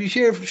Spotify way, if you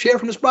share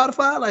from the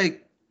Spotify,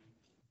 like,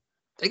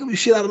 they gonna be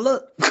shit out of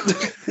luck.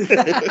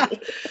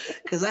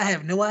 Because I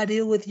have no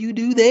idea what you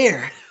do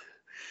there.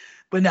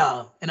 But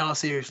no, in all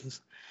seriousness,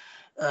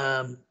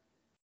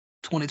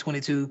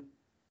 2022,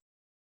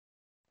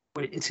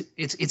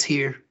 it's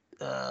here.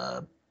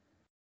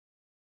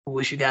 We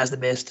wish you guys the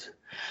best.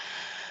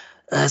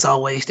 As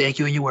always, thank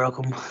you and you're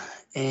welcome.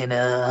 And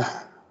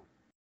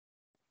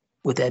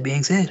with that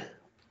being said,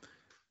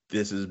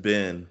 this has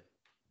been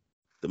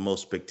the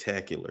most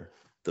spectacular,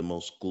 the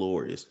most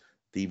glorious,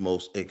 the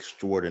most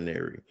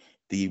extraordinary,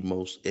 the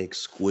most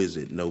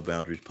exquisite No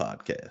Boundaries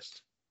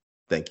podcast.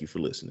 Thank you for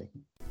listening.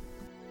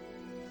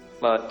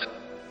 But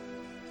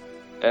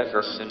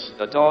ever since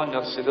the dawn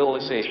of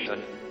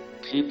civilization,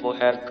 people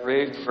have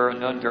craved for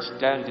an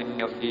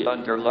understanding of the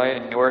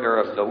underlying order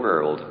of the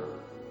world.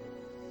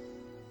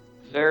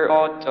 There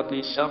ought to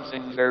be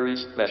something very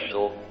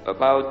special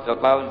about the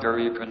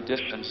boundary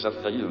conditions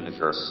of the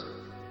universe.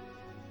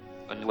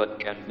 And what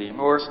can be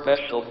more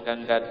special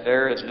than that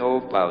there is no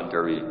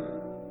boundary?